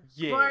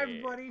 Yeah. Bye,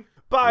 everybody.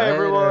 Bye, Later.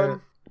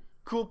 everyone.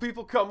 Cool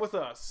people, come with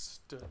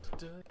us. Dun, dun,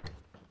 dun.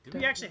 Do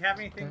we actually have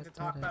anything to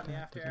talk about in the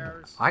after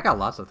hours? I got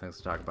lots of things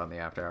to talk about in the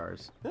after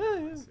hours.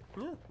 Yeah.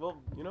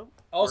 Well, you know. we're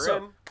Also,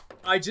 in.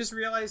 I just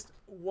realized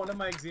one of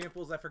my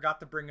examples I forgot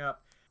to bring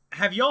up.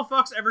 Have y'all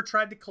fucks ever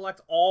tried to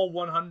collect all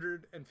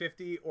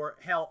 150 or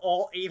hell,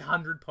 all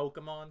 800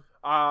 Pokemon?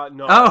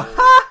 No.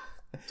 Oh,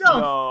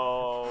 Don't.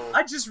 No.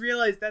 I just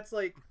realized that's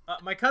like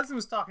my cousin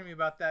was talking to me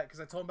about that because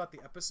I told him about the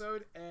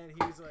episode and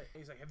he's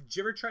like, have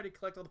you ever tried to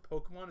collect all the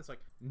Pokemon? It's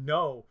like,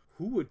 no,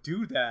 who would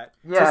do that?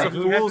 Yeah, Just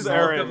he he has fool's this look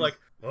errand. of like,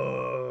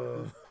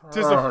 ugh.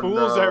 Tis Oh, a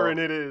fool's no. errand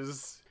it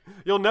is.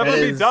 You'll never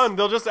It be is. done.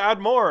 They'll just add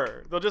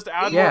more. They'll just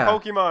add Yeah. more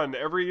Pokemon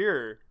every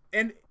year.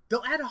 And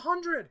they'll add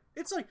 100.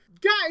 It's like,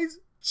 guys,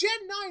 Gen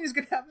 9 is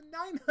gonna have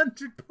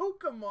 900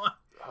 Pokemon.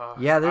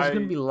 yeah, there's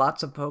going to be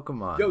lots of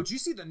Pokemon. Yo, do you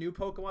see the new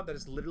Pokemon that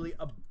is literally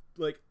a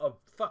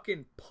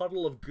fucking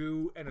puddle of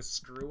goo and a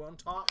screw on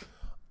top?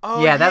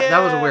 Oh, Yeah,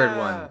 that was a weird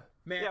one.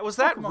 Man, Yeah, was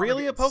that Pokemon are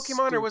really a getting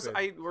Pokemon,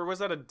 stupid. or was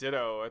that a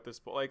Ditto at this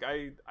point? Like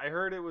I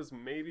heard it was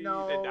maybe.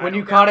 No. I when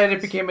you don't- caught it,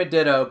 it became a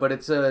Ditto, but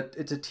it's a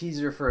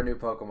teaser for a new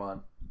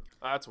Pokemon.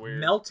 That's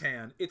weird.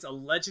 Meltan. It's a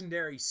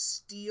legendary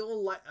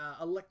steel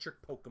electric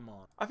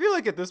Pokemon. I feel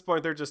like at this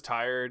point they're just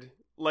tired.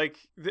 Like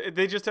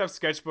they just have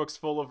sketchbooks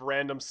full of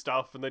random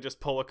stuff, and they just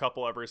pull a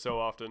couple every so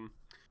often.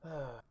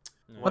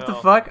 What the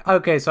Well, fuck?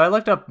 Okay, so I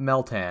looked up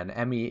Meltan,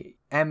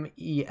 Meltan,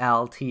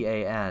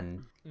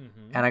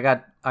 and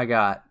I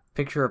got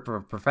picture of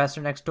a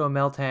professor next to a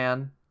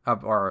Meltan,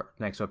 or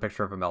next to a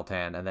picture of a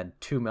Meltan, and then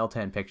 2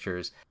 Meltan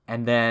pictures,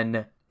 and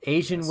then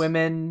Asian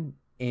women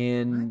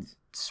in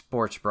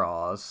sports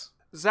bras.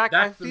 Zach,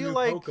 That's I the feel new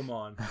like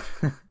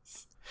Pokemon.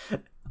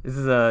 This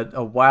is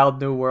a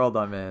wild new world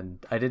I'm in.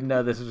 I didn't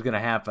know this was gonna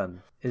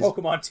happen.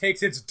 Pokemon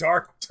takes its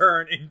dark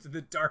turn into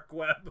the dark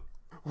web.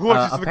 what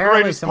is the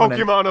apparently greatest someone in-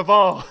 Pokemon of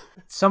all?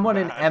 Someone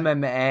in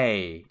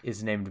MMA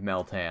is named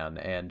Meltan,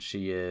 and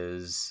she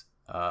is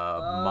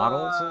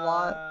models a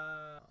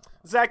lot.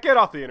 Zach, get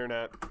off the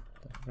internet. I'm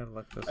gonna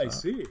look this I up.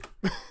 see.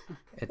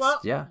 It's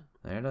Well- yeah,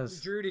 there it is.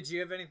 Drew, did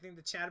you have anything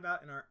to chat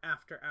about in our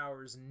after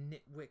hours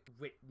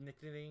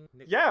knitting?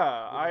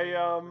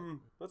 Yeah,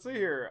 let's see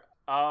here.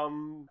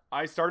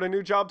 I start a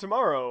new job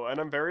tomorrow, and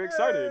I'm very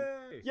excited.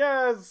 Yay!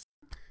 Yes!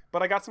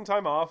 But I got some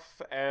time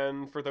off,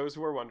 and for those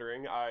who are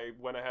wondering, I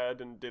went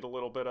ahead and did a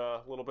little bit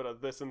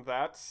of this and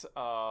that.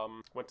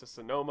 Went to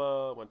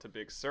Sonoma, went to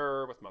Big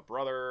Sur with my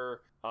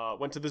brother,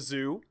 went to the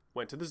zoo.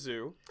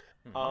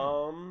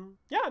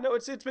 Yeah, no,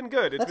 it's been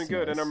good. It's That's been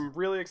good, and nice. I'm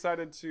really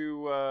excited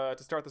to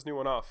start this new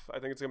one off. I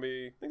think it's gonna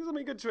be good.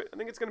 I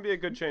think it's gonna be a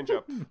good change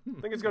up.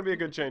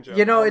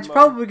 You know, it's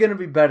probably gonna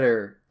be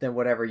better than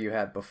whatever you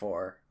had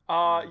before.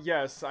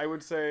 Yes, I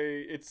would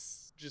say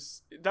it's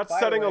just that's By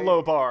the setting a way-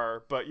 low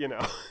bar, but you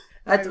know.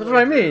 That's what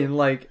I mean.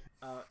 Like,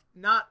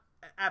 Not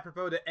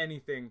apropos to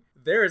anything,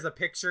 there is a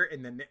picture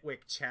in the Nitwick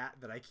chat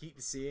that I keep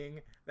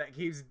seeing that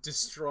keeps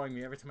destroying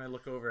me every time I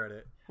look over at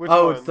it. Which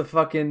oh, one? it's the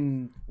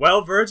fucking.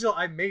 Well, Virgil,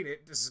 I made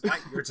it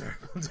despite your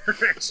terrible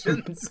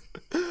directions.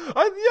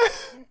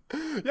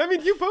 Yeah, I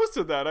mean, you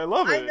posted that. I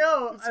love it. I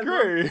know, It's I love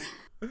great.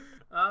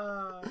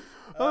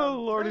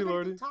 Oh, lordy,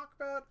 lordy. Talk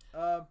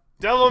about.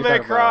 Devil You May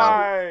talk about-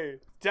 Cry.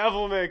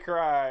 Devil May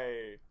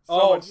Cry.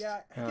 So Oh much-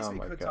 yeah, I guess Oh we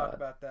my could God. talk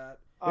about that.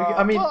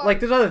 I mean, but- like,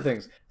 there's other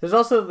things. There's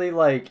also the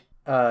like.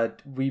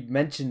 We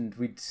mentioned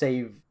we'd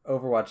save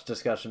Overwatch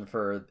discussion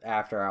for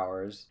after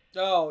hours,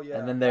 Oh yeah,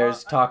 and then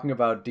there's Well, talking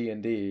about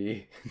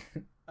D&D.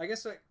 I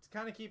guess to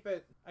kind of keep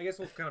it. I guess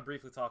we'll kind of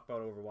briefly talk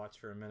about Overwatch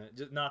for a minute,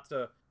 just not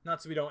so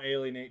we don't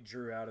alienate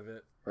Drew out of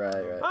it. right.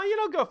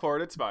 go for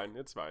it. It's fine.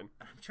 It's fine.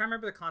 I'm trying to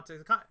remember the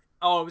context.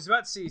 Oh, it was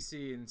about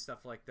CC and stuff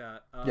like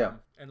that. Yeah.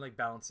 And like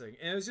balancing,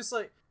 and it was just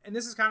like, and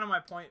this is kind of my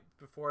point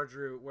before,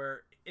 Drew,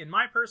 where in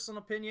my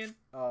personal opinion,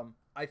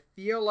 I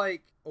feel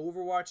like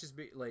Overwatch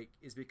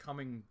is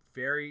becoming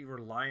very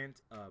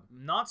reliant.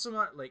 Not so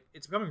much like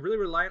it's becoming really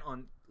reliant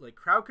on like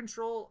crowd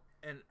control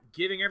and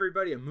giving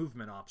everybody a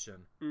movement option.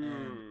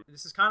 And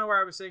this is kind of where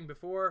I was saying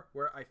before,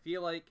 where I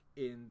feel like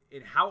in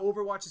how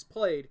Overwatch is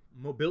played,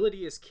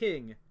 mobility is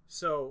king.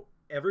 So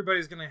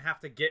everybody's gonna have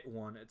to get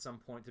one at some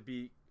point to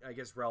be, I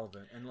guess,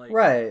 relevant. And like,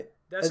 Right.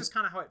 that's just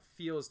kind of how it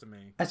feels to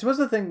me. I suppose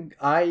the thing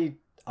I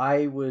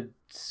would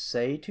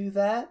say to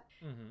that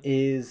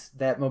is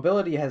that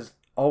mobility has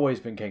always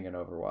been king in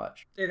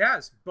Overwatch. It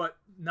has, but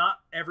not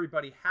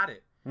everybody had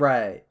it.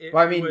 Right. It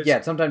Well, I mean, was-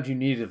 yeah, sometimes you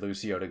needed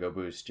Lucio to go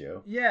boost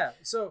you. Yeah.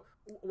 So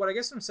what I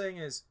guess I'm saying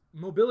is,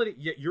 mobility.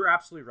 Yeah, you're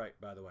absolutely right.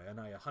 By the way, and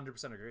I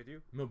 100% agree with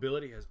you.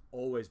 Mobility has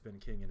always been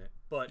king in it,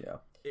 but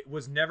it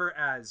was never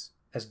as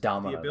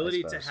dominant. The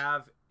ability to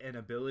have an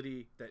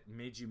ability that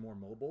made you more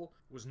mobile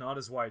was not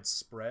as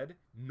widespread,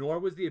 nor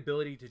was the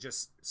ability to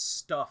just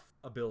stuff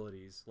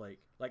abilities. Like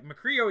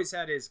McCree always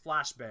had his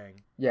flashbang.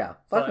 Yeah,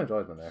 flashbang's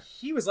always been there.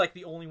 He was like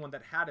the only one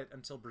that had it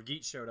until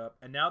Brigitte showed up,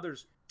 and now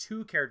there's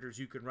 2 characters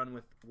you can run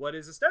with what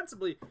is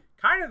ostensibly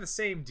kind of the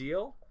same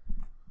deal.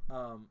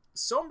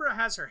 Sombra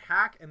has her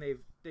hack, and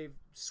they've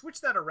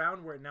switched that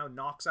around where it now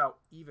knocks out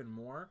even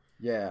more.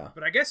 Yeah.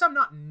 But I guess I'm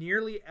not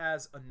nearly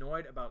as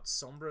annoyed about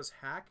Sombra's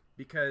hack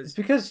because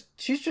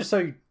she's just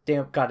so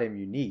damn goddamn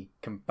unique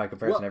by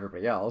comparison to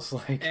everybody else.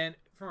 Like, and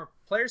from a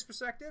player's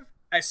perspective,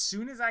 as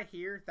soon as I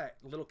hear that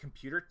little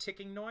computer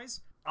ticking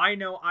noise, I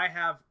know I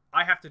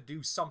have to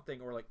do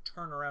something or like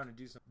turn around and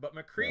do something. But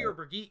McCree or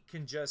Brigitte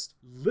can just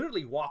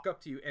literally walk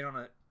up to you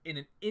and in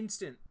an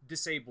instant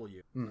disable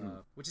you,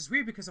 which is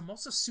weird because I'm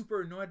also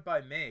super annoyed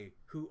by Mei,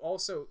 who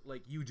also,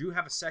 like, you do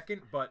have a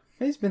second, but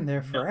Mei's been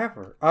there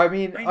forever. I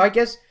mean, I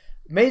guess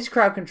Mei's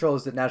crowd control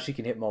is that now she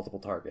can hit multiple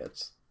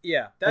targets.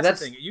 Yeah, that's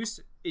the thing.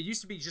 It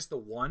used to be just the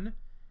one,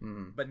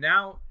 but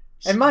now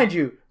and mind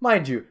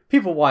you,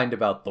 people whined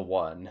about the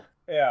one.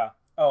 Yeah.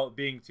 Oh,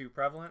 being too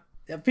prevalent.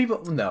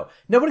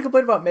 Nobody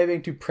complained about Mei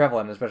being too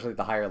prevalent, especially at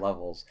the higher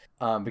levels,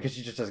 because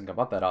she just doesn't come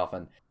up that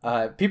often.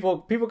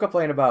 People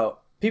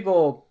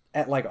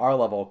at like our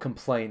level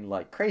complain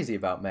like crazy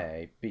about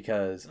Mei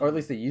because, or at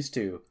least they used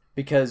to,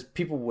 because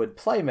people would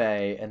play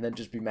Mei and then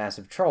just be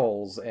massive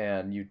trolls,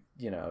 and you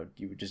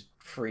would just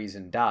freeze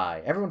and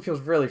die. Everyone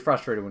feels really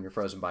frustrated when you're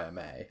frozen by a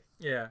Mei.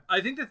 Yeah,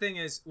 I think the thing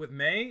is with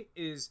Mei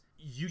is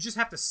you just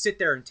have to sit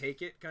there and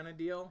take it kind of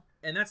deal,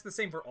 and that's the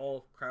same for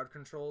all crowd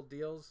control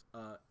deals.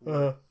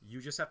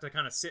 You just have to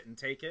kind of sit and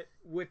take it.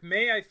 With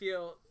Mei, I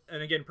feel,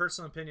 and again,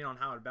 personal opinion on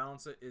how to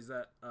balance it is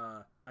that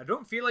I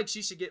don't feel like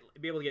she should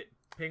be able to get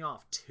ping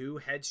off 2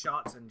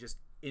 headshots and just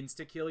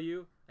insta kill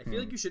you. I feel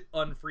like you should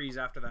unfreeze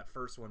after that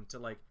first one to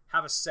like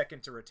have a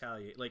second to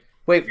retaliate. Like,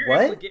 wait,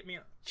 what? Able to get me,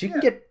 she can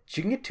get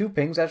 2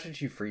 pings after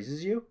she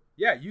freezes you?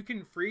 Yeah, you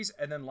can freeze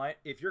and then light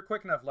if you're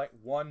quick enough. Light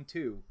 1,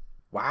 2.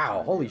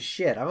 Wow, holy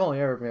shit! I've only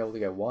ever been able to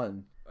get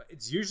 1.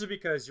 It's usually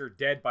because you're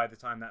dead by the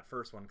time that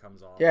first one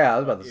comes off. Yeah, I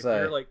was about to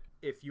say.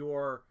 If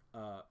you're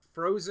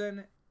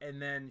frozen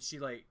and then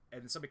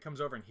and somebody comes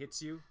over and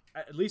hits you,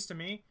 at least to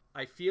me,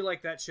 I feel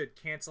like that should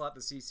cancel out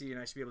the CC and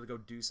I should be able to go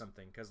do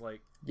something because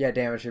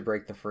damage should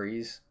break the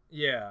freeze.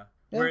 Yeah,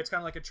 where it's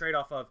kind of like a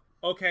trade-off of,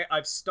 okay,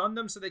 I've stunned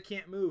them so they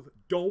can't move.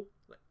 Don't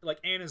like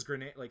Anna's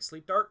grenade, like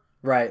sleep dart.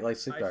 Right, like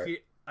sleep dart.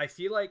 I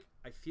feel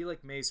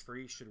like Mei's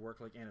freeze should work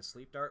like Anna's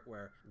sleep dart,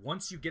 where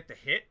once you get the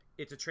hit,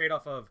 it's a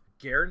trade-off of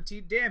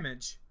guaranteed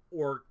damage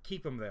or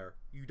keep them there.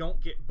 You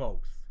don't get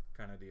both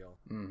kind of deal.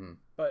 Mm-hmm.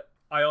 But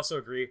I also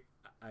agree.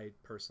 I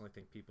personally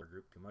think people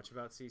group too much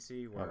about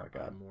CC, where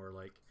I'm more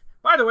like,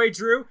 by the way,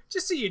 Drew,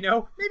 just so you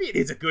know, maybe it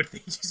is a good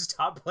thing you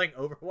stop playing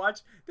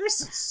Overwatch. There's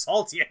some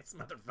salty ass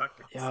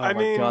motherfuckers. Oh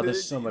my god,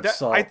 there's so much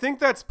salt. I think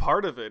that's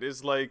part of it,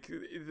 is like,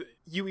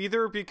 you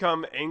either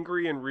become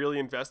angry and really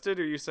invested,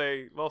 or you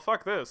say, well,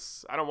 fuck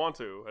this, I don't want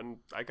to, and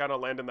I kind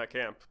of land in that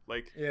camp.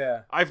 Like,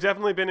 yeah, I've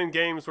definitely been in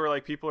games where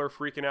like people are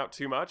freaking out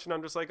too much, and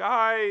I'm just like,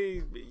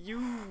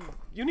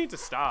 you need to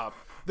stop.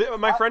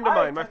 My friend,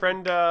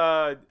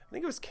 I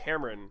think it was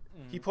Cameron,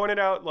 he pointed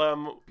out,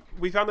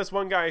 we found this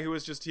one guy who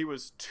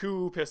was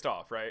too pissed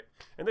off, right?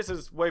 And this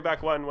is way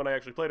back when I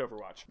actually played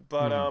Overwatch.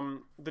 But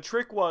the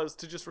trick was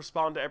to just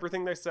respond to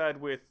everything they said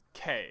with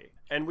K.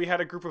 And we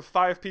had a group of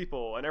 5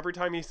 people, and every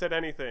time he said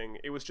anything,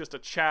 it was just a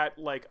chat,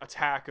 like,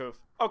 attack of,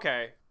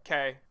 okay,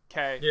 K,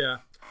 yeah,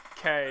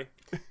 K.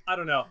 I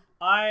don't know.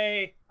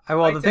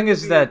 The thing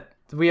is that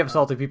we have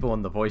salty people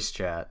in the voice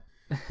chat.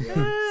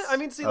 I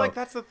mean, see, like,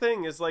 that's the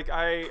thing, is like,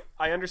 I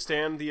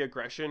understand the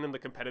aggression and the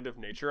competitive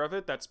nature of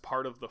it. That's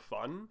part of the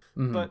fun.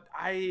 But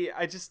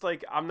I just,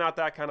 like, I'm not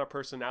that kind of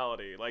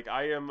personality. Like,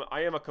 I am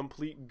a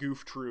complete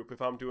goof troop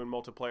if I'm doing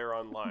multiplayer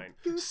online.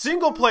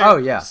 Single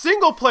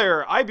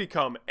player, I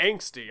become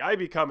angsty. I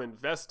become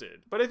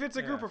invested. But if it's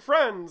a group of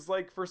friends,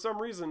 like, for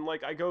some reason,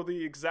 like, I go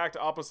the exact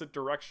opposite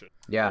direction.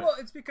 Yeah. Well,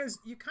 it's because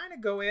you kind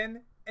of go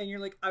in and you're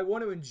like, I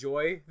want to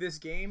enjoy this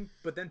game,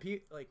 but then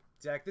like,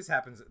 Zach, this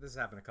happened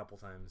a couple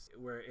times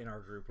where in our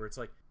group where it's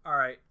like, all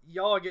right,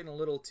 y'all are getting a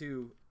little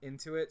too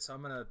into it, so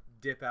I'm gonna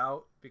dip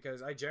out,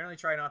 because I generally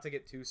try not to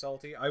get too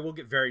salty. I will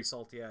get very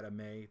salty at a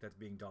Mei that's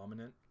being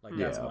dominant. Like,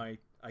 that's my,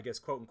 I guess,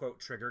 quote unquote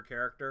trigger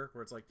character,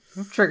 where it's like,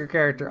 trigger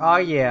character. Oh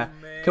yeah.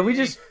 Mei. Can we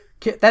just?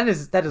 That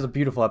is a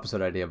beautiful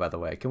episode idea, by the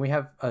way. Can we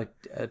have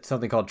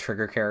something called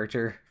trigger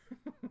character?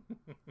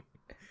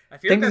 I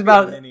feel like that'd be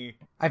a mini.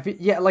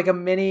 Like a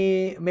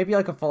mini, maybe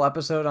like a full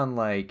episode on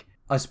like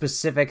a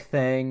specific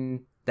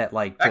thing that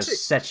like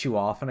just sets you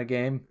off in a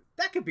game.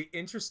 That could be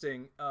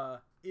interesting.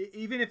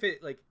 Even if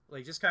it like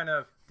just kind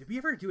of, did we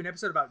ever do an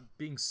episode about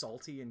being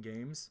salty in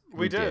games?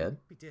 We did.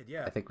 We did,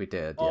 yeah. I think we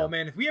did. Oh yeah.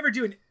 man, if we ever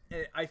do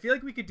I feel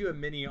like we could do a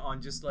mini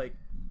on just like,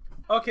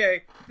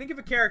 Okay, think of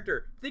a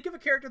character. Think of a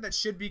character that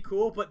should be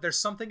cool, but there's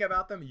something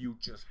about them you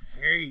just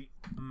hate.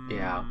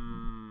 Yeah.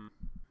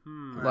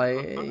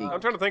 Like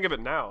I'm trying to think of it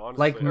now. Honestly.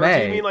 Like Or do you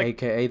May, mean, like,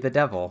 aka the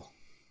devil.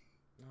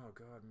 Oh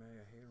god, man,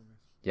 I hate him.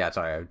 Yeah,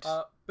 sorry.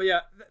 But yeah,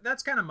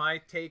 that's kind of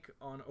my take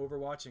on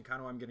Overwatch and kind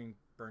of why I'm getting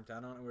burnt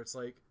out on it. Where it's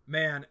like,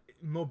 man,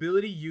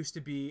 mobility used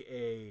to be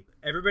it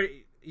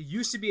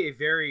used to be a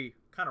very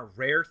kind of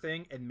rare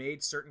thing and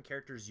made certain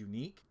characters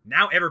unique.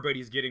 Now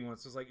everybody's getting one.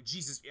 So it's like,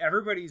 Jesus,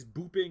 everybody's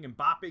booping and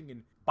bopping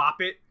and bop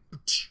it,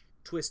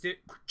 twist it,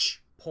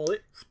 pull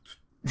it.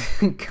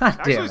 God damn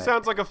actually it.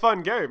 sounds like a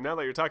fun game now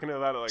that you're talking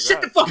about it like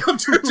Shut that. the fuck up,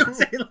 Drew. Don't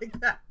say it like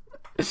that.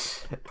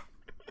 This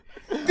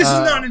is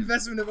not an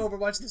investment of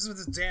Overwatch. This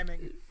was a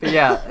damning.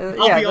 Yeah,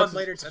 I'll be on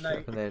later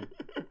tonight.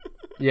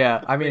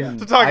 Yeah, I mean,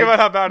 To talk about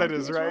how bad it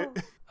is, right?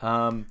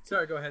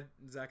 Sorry, go ahead,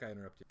 Zach. I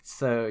interrupted.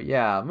 So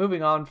yeah,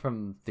 moving on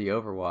from the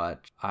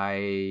Overwatch,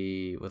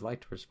 I would like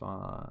to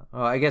respond.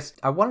 Well, I guess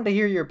I wanted to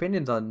hear your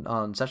opinions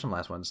on session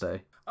last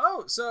Wednesday.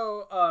 Oh,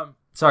 so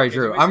Sorry, okay,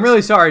 Drew. so I'm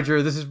really sorry,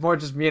 Drew. This is more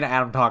just me and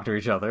Adam talk to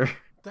each other.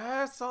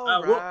 That's all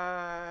well,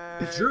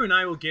 right. Drew and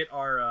I will get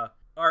our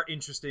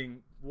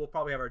interesting. We'll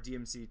probably have our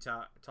DMC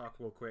talk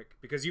real quick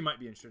because you might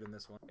be interested in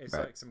this one. It's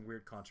Right. like some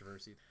weird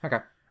controversy. Okay.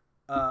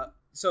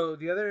 So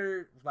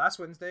last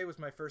Wednesday was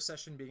my first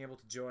session being able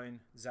to join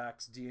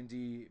Zach's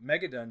D&D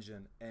Mega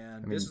Dungeon,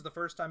 and this was the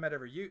first time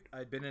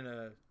I'd been in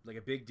a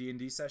big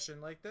D&D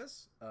session like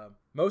this.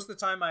 Most of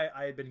the time I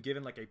had been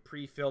given like a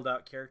pre-filled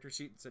out character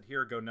sheet that said,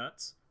 "Here, go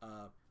nuts."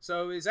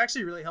 So it was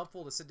actually really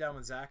helpful to sit down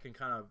with Zach and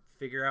kind of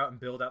figure out and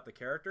build out the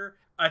character.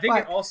 I think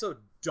it also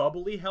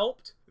doubly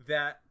helped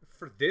that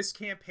for this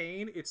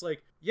campaign, it's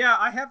like, yeah,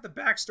 I have the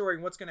backstory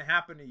and what's going to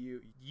happen to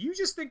you. You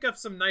just think of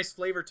some nice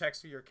flavor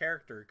text for your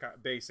character,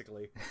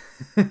 basically.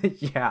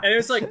 Yeah. And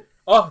it's like,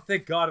 oh,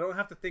 thank God, I don't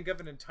have to think of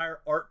an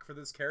entire arc for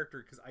this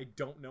character because I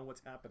don't know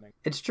what's happening.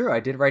 It's true. I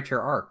did write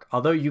your arc.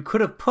 Although you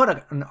could have put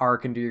an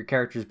arc into your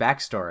character's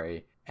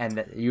backstory,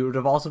 and you would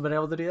have also been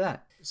able to do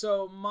that.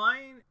 So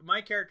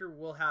my character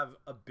will have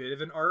a bit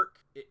of an arc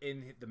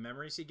in the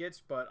memories he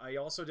gets, but I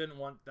also didn't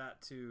want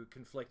that to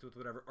conflict with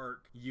whatever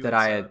arc you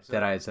I had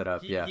set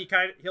up. Yeah.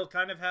 He'll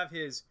kind of have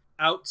his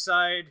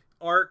outside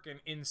arc and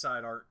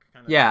inside arc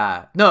kind of.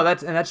 Yeah. No,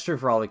 that's true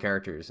for all the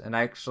characters, and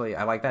I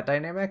like that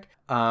dynamic.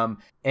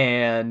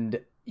 And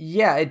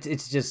yeah,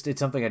 it's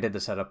something I did to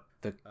set up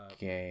the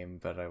game,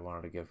 but I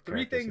wanted to give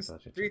three things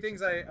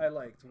I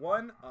liked.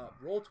 One,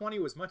 Roll20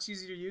 was much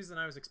easier to use than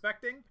I was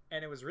expecting,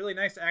 and it was really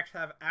nice to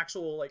have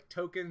actual like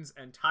tokens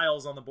and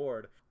tiles on the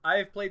board. I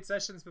have played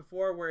sessions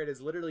before where it is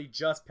literally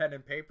just pen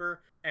and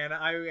paper, and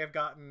I have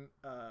gotten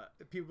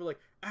people like,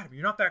 Adam,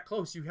 you're not that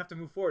close, you have to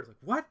move forward. It's like,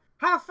 what?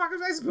 How the fuck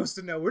was I supposed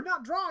to know? We're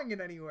not drawing it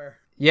anywhere.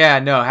 Yeah,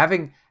 no,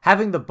 having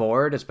the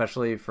board,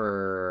 especially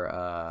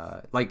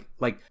for like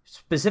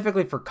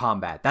specifically for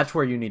combat, that's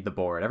where you need the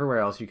board. Everywhere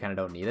else you kind of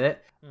don't need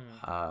it.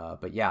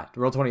 But yeah,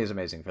 Roll20 is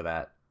amazing for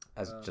that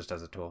just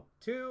as a tool.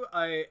 Two,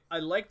 I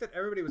like that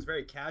everybody was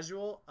very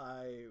casual.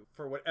 I,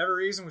 for whatever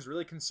reason, was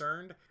really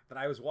concerned that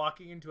I was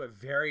walking into a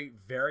very,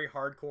 very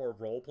hardcore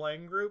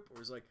role-playing group. It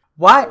was like,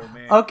 what? Oh,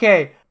 man.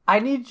 Okay, I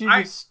need you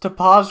to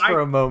pause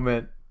for a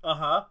moment.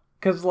 Uh-huh.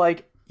 Because,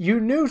 like, you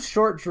knew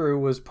Short Drew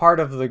was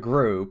part of the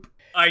group.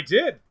 I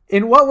did.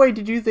 In what way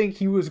did you think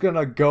he was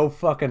gonna go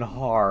fucking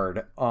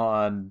hard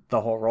on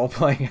the whole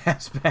role-playing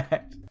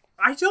aspect?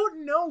 I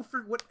don't know.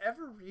 For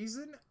whatever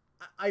reason,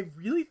 I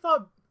really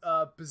thought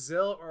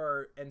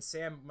Bazil and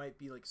Sam might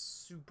be like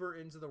super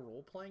into the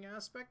role-playing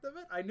aspect of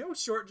it. I know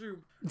Short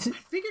Drew. I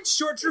figured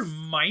Short Drew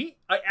might.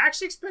 I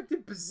actually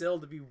expected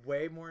Bazil to be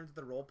way more into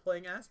the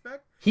role-playing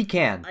aspect. He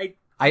can.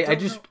 I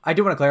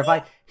do want to clarify.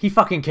 He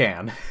fucking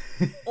can.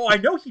 Oh, I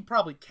know he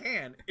probably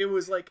can. It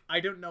was like, I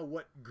don't know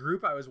what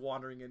group I was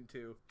wandering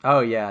into.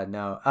 Oh yeah,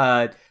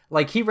 no.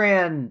 Like he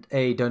ran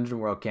a Dungeon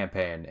World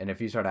campaign, and if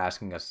you start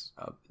asking us,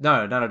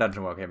 no, not a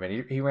Dungeon World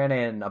campaign. He ran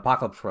an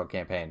Apocalypse World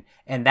campaign,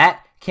 and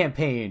that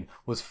campaign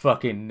was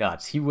fucking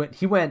nuts. He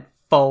went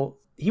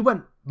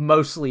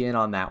mostly in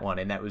on that one,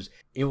 and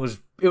it was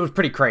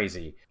pretty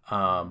crazy.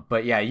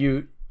 But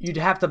yeah, You'd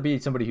have to be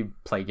somebody who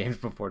played games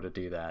before to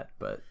do that,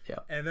 but yeah.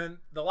 And then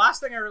the last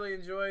thing I really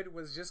enjoyed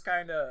was just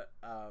kind of,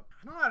 I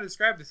don't know how to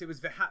describe this. It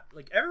was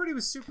like everybody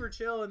was super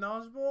chill and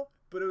knowledgeable,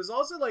 but it was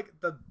also like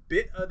the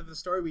bit of the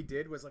story we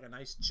did was like a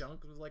nice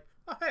chunk. It was like,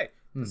 oh, hey,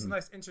 this is a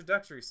nice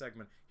introductory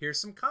segment.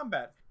 Here's some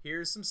combat.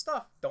 Here's some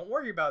stuff. Don't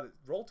worry about it.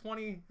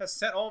 Roll20 has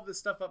set all of this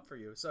stuff up for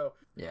you. So,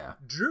 yeah.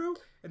 Drew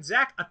and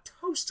Zach, a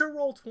toast to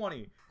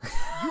Roll20.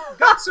 You've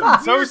got some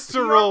weird toast to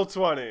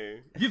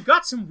Roll20. You've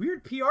got some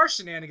weird PR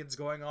shenanigans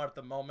going on at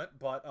the moment,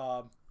 but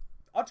a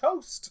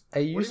toast. A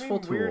useful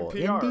tool. Weird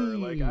PR.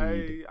 Indeed.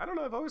 Like I don't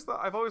know.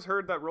 I've always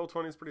heard that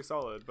Roll20 is pretty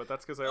solid, but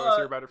that's because I always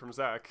hear about it from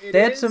Zach. They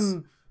had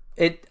some.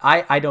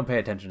 I don't pay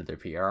attention to their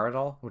PR at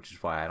all, which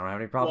is why I don't have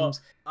any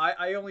problems. Well,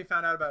 I only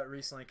found out about it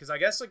recently because I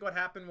guess like what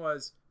happened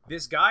was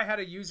this guy had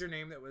a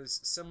username that was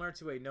similar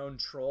to a known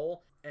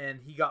troll, and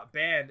he got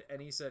banned,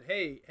 and he said,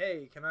 hey,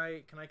 can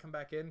I come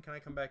back in? Can I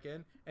come back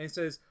in? And he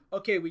says,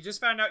 okay, we just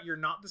found out you're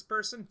not this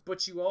person,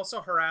 but you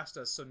also harassed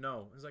us, so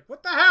no. I was like,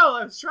 what the hell?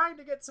 I was trying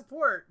to get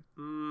support.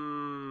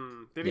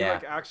 Did he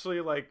like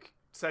actually like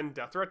send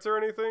death threats or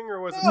anything, or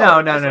was it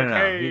no?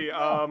 Hey,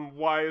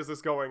 why is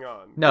this going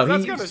on? No,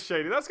 that's kind of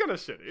shady. That's kind of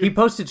shitty. He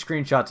posted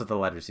screenshots of the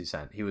letters he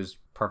sent. He was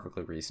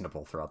perfectly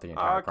reasonable throughout the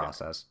entire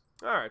process.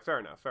 All right, fair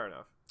enough.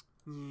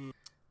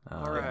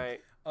 All right.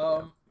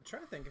 I'm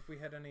trying to think if we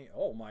had any.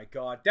 Oh my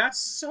god, that's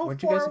so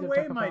far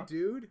away, my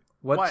dude.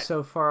 What's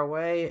so far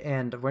away?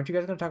 And weren't you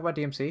guys going to talk about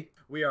DMC?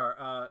 We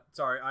are.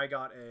 Sorry, I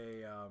got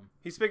a.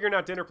 He's figuring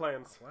out dinner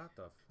plans. What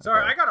the?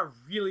 Sorry, I got a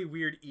really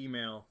weird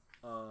email.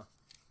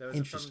 That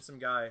was from some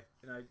guy,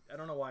 and I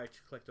don't know why I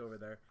clicked over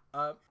there.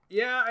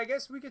 Yeah, I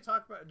guess we could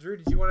talk about. Drew,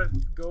 did you want to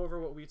go over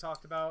what we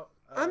talked about?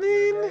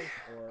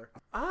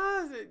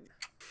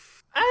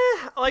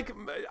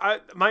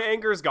 My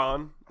anger's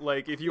gone.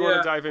 Like, if you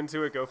want to dive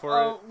into it, go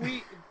for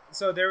it.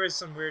 So there was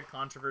some weird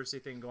controversy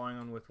thing going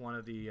on with one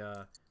of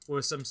the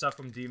with some stuff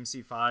from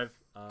DMC5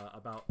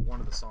 about one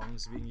of the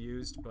songs being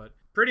used, but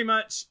pretty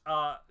much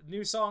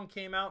new song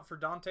came out for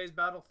Dante's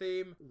battle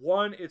theme.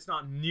 1, it's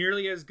not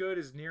nearly as good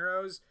as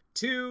Nero's.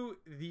 2,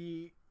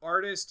 the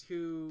artist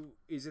who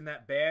is in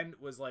that band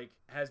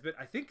has been,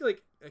 I think,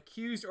 like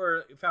accused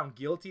or found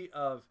guilty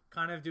of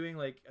kind of doing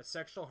like a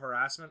sexual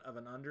harassment of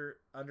an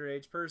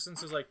underage person.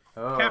 So it's like,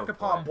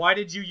 Capcom, why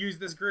did you use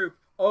this group?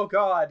 Oh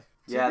god.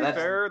 To be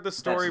fair, the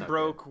story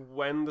broke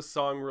when the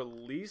song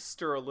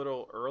released or a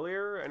little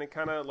earlier, and it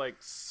kind of like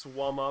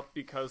swum up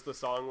because the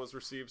song was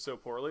received so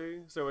poorly.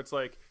 So it's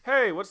like,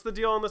 hey, what's the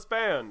deal on this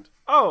band?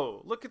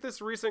 Oh, look at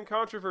this recent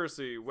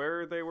controversy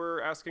where they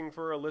were asking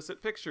for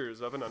illicit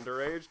pictures of an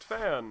underage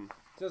fan.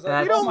 So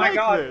like, we don't like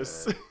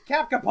this.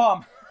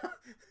 Capcom,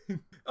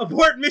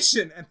 abort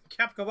mission. And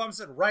Capcom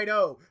said,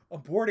 righto,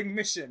 aborting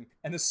mission.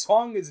 And the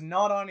song is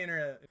not on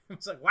internet.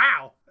 It's like,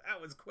 wow. That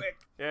was quick.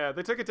 Yeah,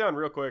 they took it down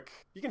real quick.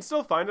 You can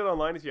still find it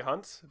online if you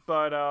hunt,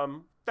 but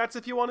that's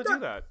if you want to do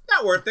that.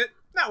 Not worth it.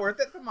 Not worth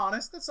it, if I'm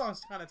honest. That song's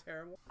kind of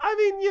terrible. I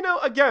mean,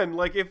 again,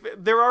 like, if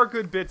there are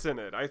good bits in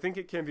it, I think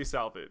it can be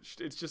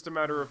salvaged. It's just a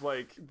matter of,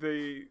 like,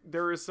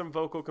 there is some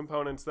vocal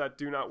components that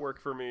do not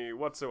work for me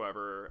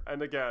whatsoever.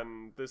 And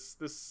again, this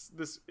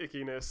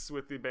ickiness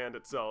with the band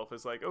itself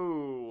is like,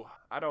 oh,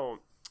 I don't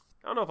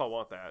know if I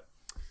want that.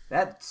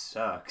 That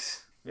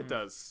sucks. It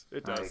does.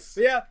 It does.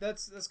 But yeah,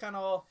 that's kind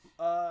of all.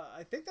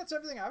 I think that's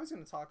everything I was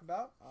going to talk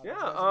about.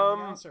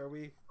 Are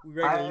we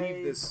ready to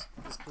leave this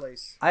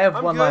place? I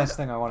have one last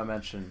thing I want to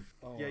mention.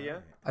 Yeah.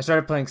 I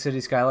started playing City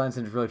Skylines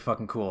and it's really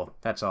fucking cool.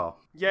 That's all.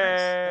 Yay! Nice.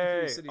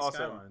 Thank you, City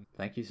Awesome.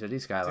 Thank you, City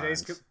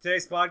Skylines.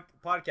 Today's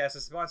podcast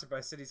is sponsored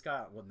by City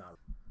Skylines. Well, not.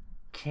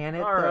 Can it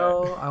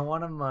though? I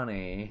want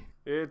money.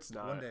 It's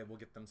not. One day we'll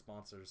get them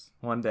sponsors.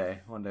 One day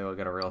we'll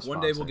get a real sponsor.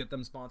 One day we'll get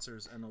them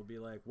sponsors, and it'll be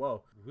like,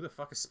 "Whoa, who the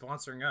fuck is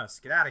sponsoring us?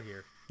 Get out of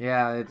here!"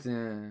 Yeah, it's.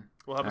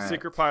 We'll have a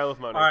secret pile of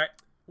money. All right,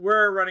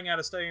 we're running out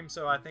of steam,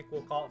 so I think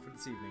we'll call it for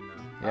this evening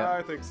now. Yeah,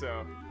 I think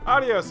so.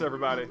 Adios,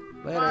 everybody.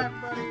 Later. Bye,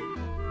 everybody.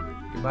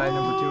 Goodbye,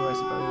 number 2, I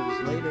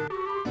suppose. Later.